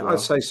thing. Yeah, as well. I'd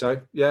say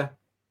so. Yeah,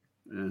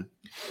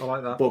 I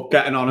like that. But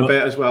getting on a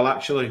bit as well,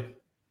 actually.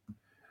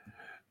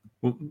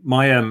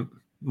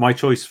 My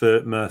choice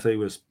for Murphy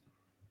was,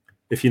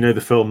 if you know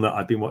the film that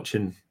I've been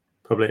watching,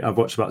 probably I've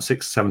watched about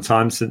 6 or 7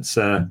 times since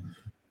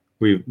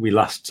we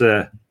last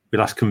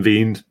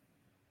convened.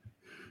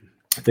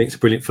 I think it's a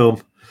brilliant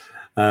film.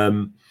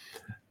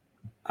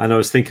 And I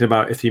was thinking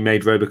about, if you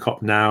made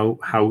Robocop now,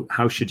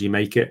 how should you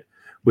make it?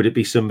 Would it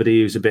be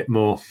somebody who's a bit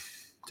more,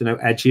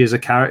 edgy as a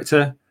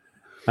character?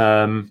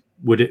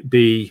 Would it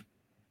be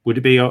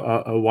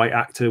a white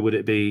actor? Would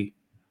it be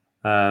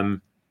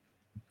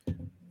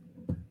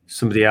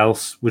somebody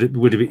else? Would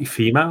it be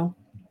female?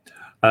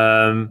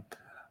 And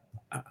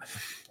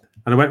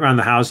I went around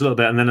the house a little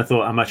bit, and then I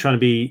thought, am I trying to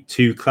be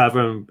too clever?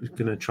 I'm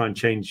going to try and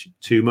change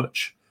too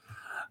much.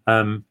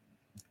 And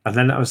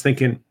then I was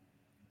thinking,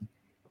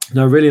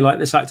 no, I really like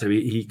this actor.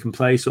 He can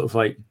play sort of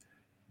like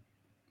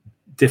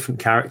different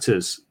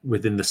characters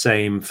within the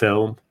same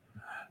film.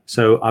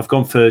 So I've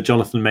gone for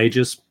Jonathan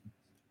Majors.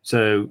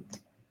 So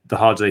The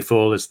Harder They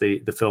Fall is the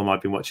film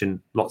I've been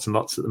watching lots and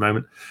lots at the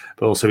moment.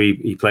 But also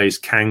he plays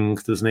Kang,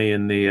 doesn't he,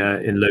 in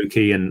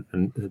Loki and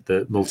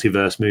the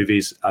multiverse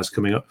movies as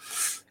coming up.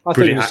 I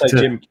think you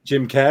say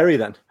Jim Carrey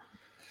then.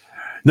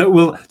 No,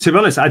 well, to be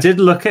honest, I did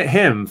look at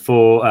him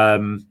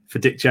for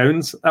Dick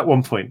Jones at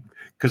one point,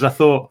 because I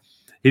thought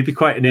he'd be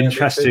quite an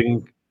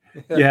interesting,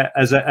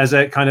 as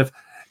a kind of,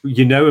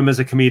 him as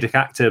a comedic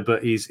actor,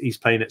 but he's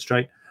playing it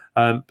straight.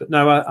 But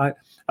no,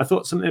 I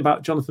thought something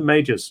about Jonathan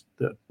Majors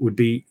that would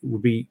be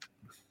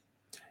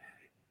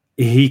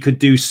he could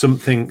do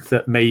something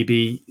that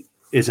maybe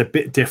is a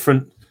bit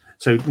different.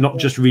 So not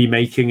just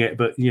remaking it,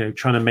 but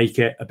trying to make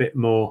it a bit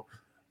more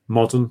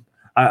modern.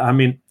 I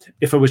mean,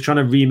 if I was trying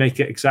to remake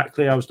it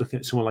exactly, I was looking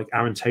at someone like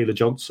Aaron Taylor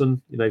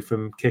Johnson,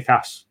 from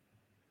Kick-Ass,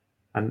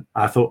 and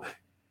I thought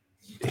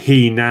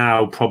he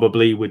now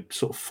probably would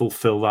sort of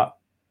fulfill that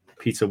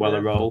Peter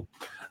Weller role.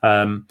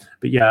 But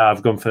yeah,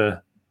 I've gone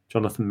for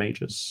Jonathan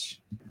Majors.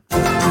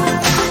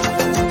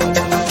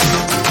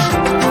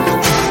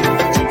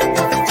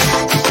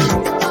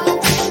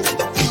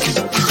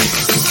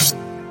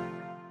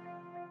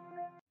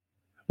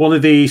 One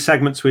of the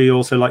segments we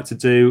also like to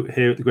do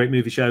here at the Great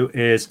Movie Show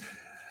is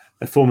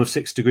a form of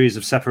 6 degrees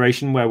of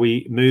separation, where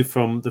we move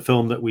from the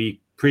film that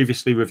we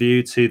previously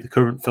reviewed to the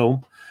current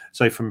film.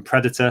 So from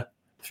Predator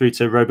through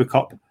to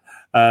Robocop.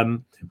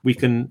 We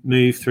can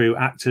move through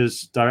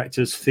actors,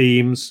 directors,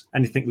 themes,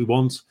 anything we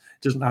want.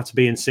 It doesn't have to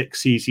be in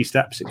 6 easy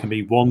steps. It can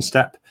be 1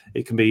 step.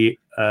 It can be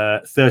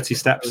 30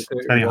 steps,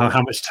 depending on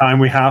how much time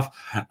we have.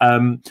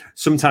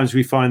 Sometimes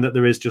we find that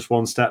there is just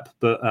 1 step,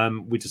 but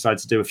we decide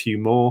to do a few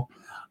more.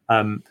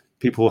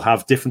 People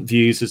have different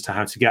views as to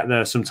how to get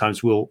there.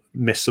 Sometimes we'll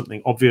miss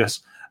something obvious.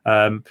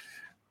 So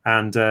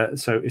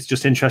it's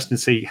just interesting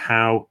to see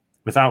how,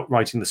 without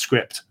writing the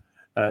script,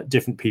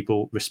 different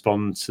people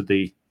respond to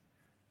the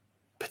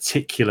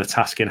particular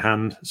task in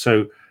hand.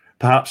 So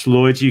perhaps,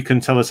 Lloyd, you can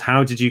tell us,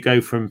 how did you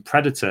go from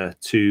Predator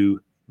to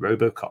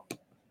Robocop?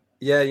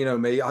 Yeah,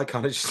 me, I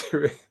kind of just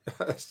do it.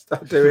 I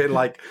do it in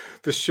like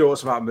the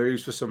shortest amount of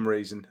moves for some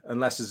reason,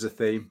 unless there's a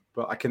theme,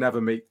 but I can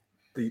never meet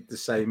the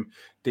same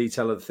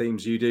detail of the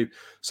themes you do.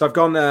 So I've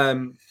gone,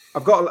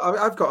 I've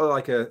got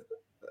like a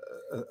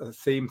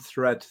theme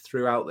thread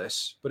throughout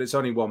this, but it's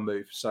only 1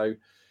 move. So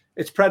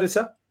it's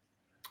Predator.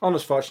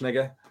 Arnold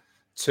Schwarzenegger,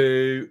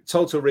 to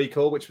Total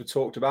Recall, which we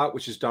talked about,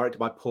 which is directed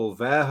by Paul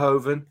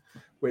Verhoeven,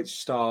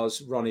 which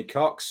stars Ronnie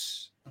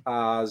Cox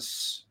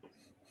as,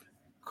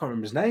 I can't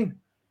remember his name.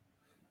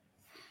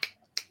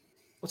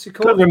 What's he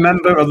called? Can't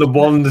remember on the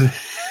one.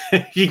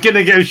 You're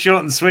gonna go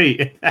short and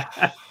sweet.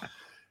 I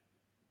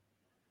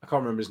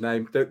can't remember his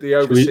name. The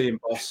overseeing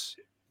boss.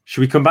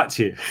 Should we come back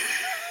to you?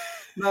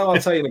 No,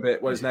 I'll tell you in a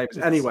bit what his name is.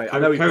 Anyway, I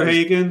know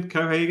Cohagen.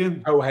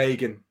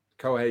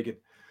 Cohagen.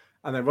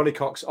 And then Ronnie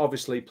Cox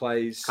obviously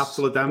plays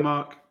Capital of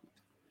Denmark.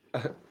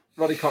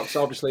 Ronnie Cox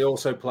obviously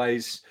also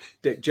plays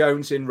Dick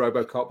Jones in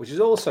Robocop, which is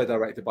also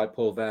directed by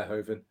Paul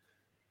Verhoeven.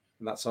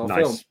 And that's our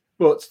film.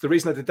 But the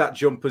reason I did that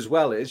jump as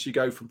well is you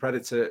go from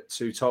Predator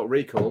to Total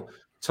Recall.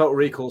 Total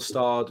Recall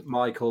starred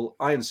Michael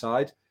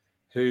Ironside,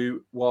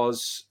 who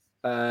was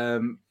a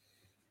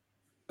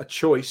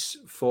choice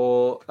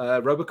for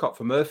Robocop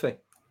for Murphy.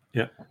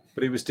 Yeah.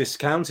 But he was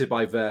discounted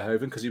by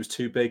Verhoeven because he was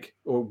too big,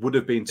 or would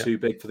have been too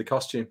big for the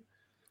costume.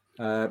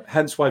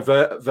 Hence why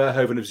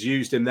Verhoeven has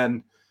used him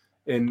then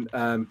in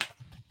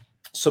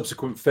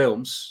subsequent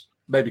films.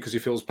 Maybe because he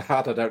feels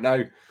bad, I don't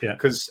know. Yeah.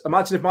 Because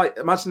imagine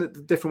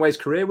the different ways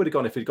his career would have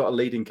gone if he'd got a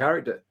leading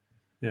character.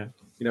 Yeah.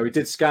 You know, he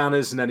did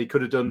Scanners and then he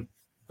could have done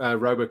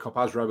Robocop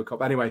as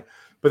Robocop anyway.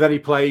 But then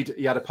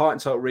he had a part in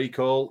Total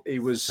Recall. He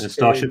was in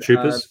Starship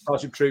Troopers.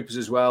 Starship Troopers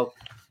as well.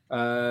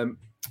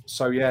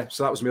 So that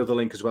was my other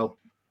link as well,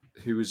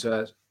 who was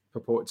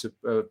purported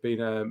to have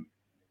been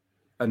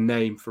a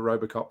name for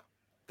Robocop.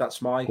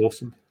 That's my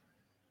awesome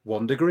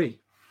 1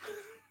 degree.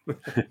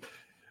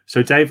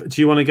 So, Dave,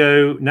 do you want to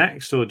go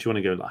next or do you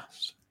want to go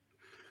last?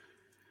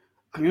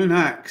 I'm going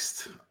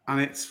next,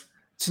 and it's.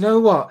 Do you know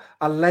what?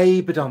 I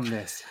laboured on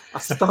this. I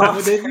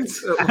started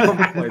at one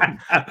point.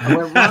 I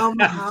went round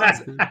the house,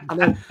 and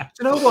then, do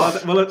you know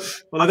what? Well,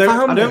 I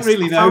don't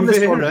really know. I found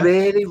this one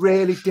really,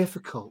 really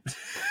difficult.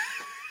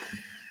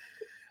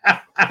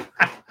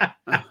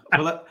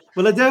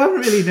 Well, I don't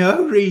really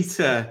know,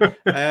 Rita.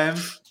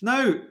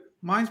 No,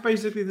 mine's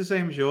basically the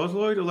same as yours,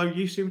 Lloyd. Although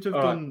you seem to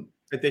have done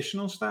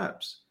additional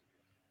steps.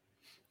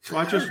 So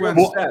I just went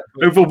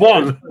over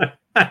one.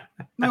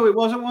 No, it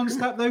wasn't one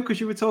step though, because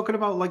you were talking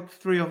about like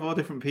 3 or 4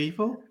 different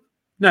people.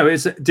 No,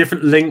 it's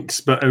different links,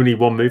 but only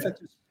one movie.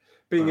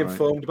 Being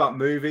informed about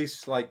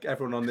movies, like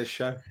everyone on this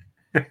show.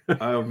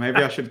 Oh, maybe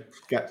I should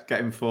get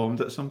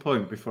informed at some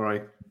point before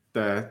I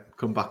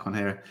come back on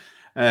here.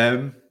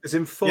 Is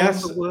informed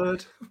the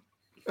word?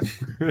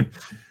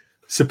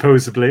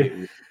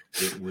 Supposedly,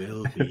 it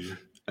will be.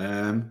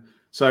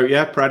 So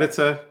yeah,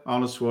 Predator,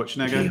 Arnold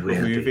Schwarzenegger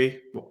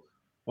movie.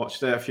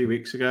 Watched it a few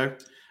weeks ago.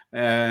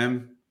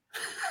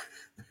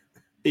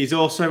 He's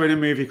also in a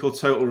movie called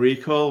Total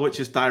Recall,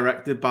 which is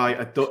directed by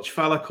a Dutch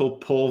fella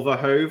called Paul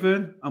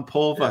Verhoeven. And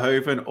Paul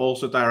Verhoeven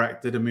also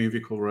directed a movie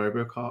called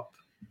Robocop.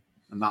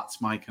 And that's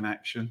my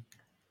connection.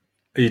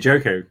 Are you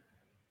joking?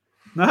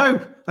 No,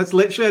 that's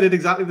literally, I did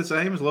exactly the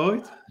same as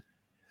Lloyd.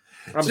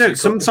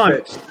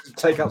 Sometimes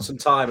take out some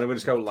time and I'm going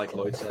to go like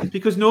Lloyd said.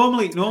 Because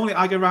normally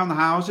I go around the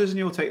houses and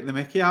you'll take the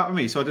mickey out of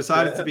me. So I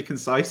decided to be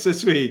concise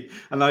this week.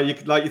 And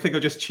you think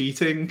I'm just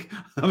cheating.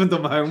 I haven't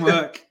done my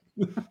homework.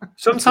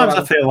 Sometimes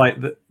I feel like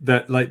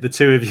that like the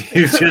two of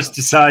you just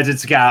decided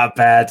to get out of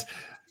bed,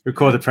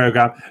 record a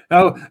program.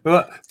 Oh,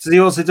 well, does he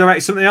also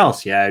direct something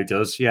else? Yeah, he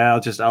does. Yeah,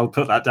 I'll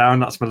put that down.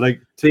 That's my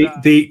link.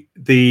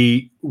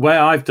 The way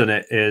I've done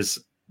it is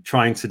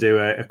trying to do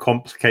a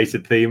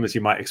complicated theme, as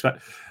you might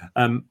expect.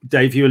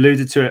 Dave, you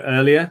alluded to it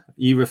earlier.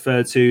 You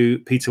referred to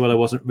Peter Weller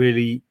wasn't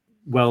really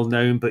well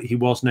known, but he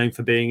was known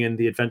for being in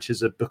The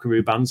Adventures of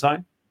Buckaroo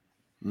Banzai.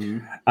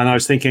 And I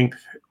was thinking,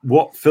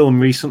 what film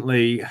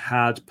recently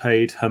had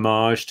paid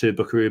homage to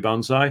Buckaroo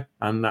Banzai?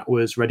 And that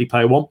was Ready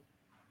Player One,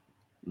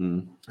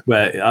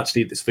 where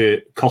actually it's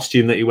the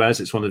costume that he wears.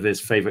 It's one of his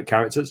favorite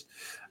characters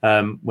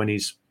when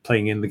he's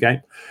playing in the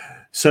game.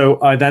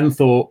 So I then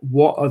thought,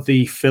 what are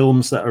the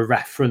films that are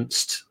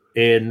referenced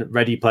in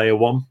Ready Player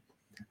One?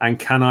 And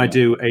can I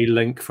do a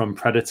link from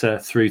Predator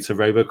through to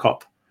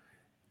Robocop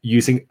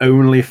using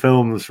only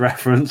films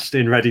referenced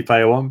in Ready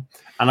Player One?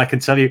 And I can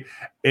tell you,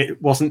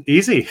 it wasn't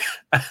easy.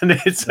 And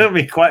it took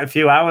me quite a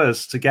few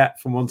hours to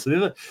get from one to the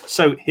other.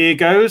 So here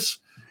goes.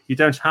 You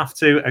don't have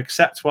to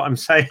accept what I'm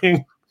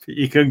saying.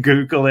 You can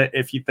Google it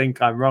if you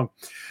think I'm wrong.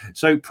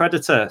 So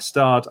Predator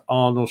starred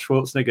Arnold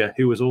Schwarzenegger,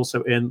 who was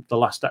also in The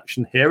Last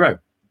Action Hero.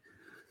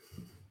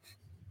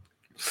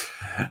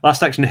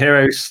 Last Action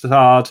Hero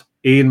starred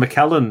Ian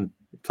McKellen,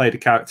 who played a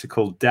character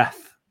called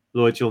Death.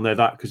 Lloyd, you'll know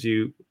that because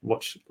you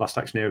watch Last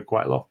Action Hero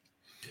quite a lot.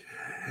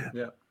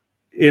 Yeah.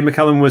 Ian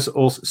McKellen was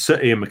also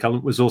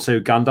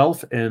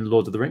Gandalf in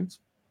Lord of the Rings,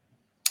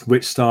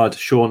 which starred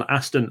Sean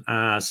Astin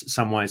as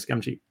Samwise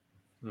Gamgee.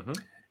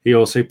 He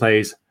also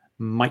plays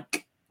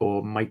Mike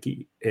or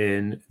Mikey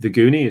in The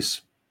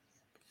Goonies.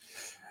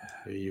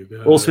 There you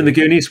go. Also in The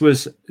Goonies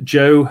was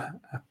Joe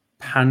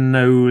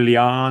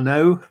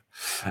Pantoliano,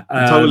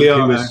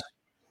 who was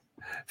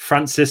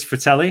Francis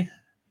Fratelli.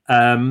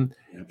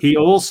 He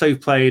also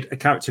played a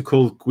character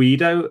called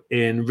Guido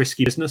in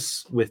Risky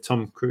Business with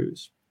Tom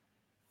Cruise.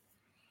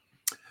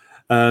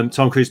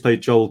 Tom Cruise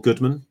played Joel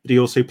Goodman, but he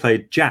also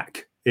played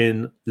Jack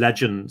in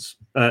Legend.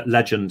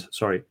 Legend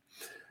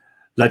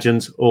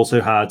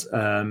also had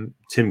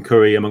Tim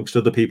Curry, amongst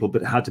other people,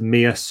 but it had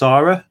Mia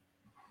Sara,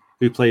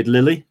 who played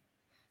Lily,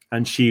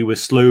 and she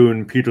was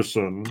Sloane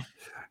Peterson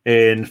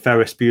in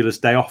Ferris Bueller's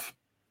Day Off.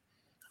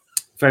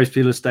 Ferris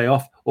Bueller's Day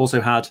Off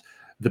also had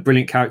the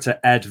brilliant character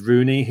Ed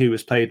Rooney, who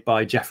was played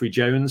by Jeffrey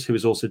Jones, who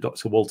was also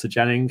Dr. Walter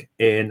Jennings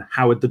in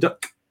Howard the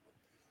Duck.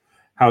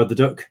 Howard the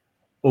Duck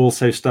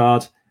also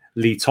starred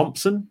Lee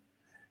Thompson,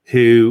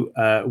 who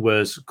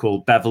was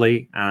called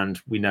Beverly, and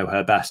we know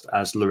her best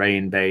as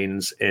Lorraine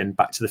Baines in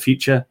Back to the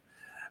Future,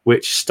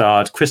 which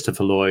starred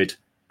Christopher Lloyd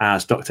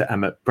as Dr.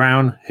 Emmett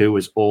Brown, who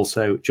was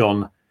also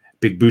John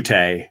Big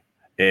Booty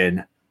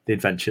in The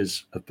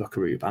Adventures of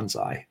Buckaroo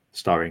Banzai,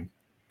 starring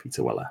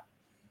Peter Weller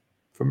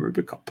from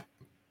Robocop.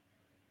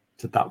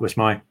 So that was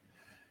my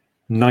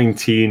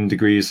 19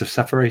 degrees of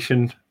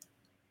separation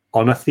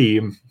on a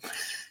theme.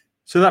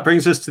 So that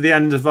brings us to the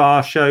end of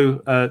our show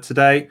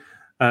today.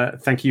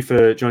 Thank you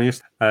for joining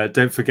us.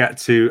 Don't forget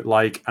to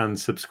like and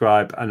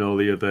subscribe and all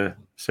the other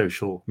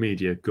social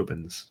media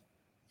gubbins.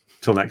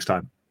 Till next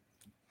time.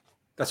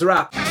 That's a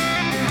wrap.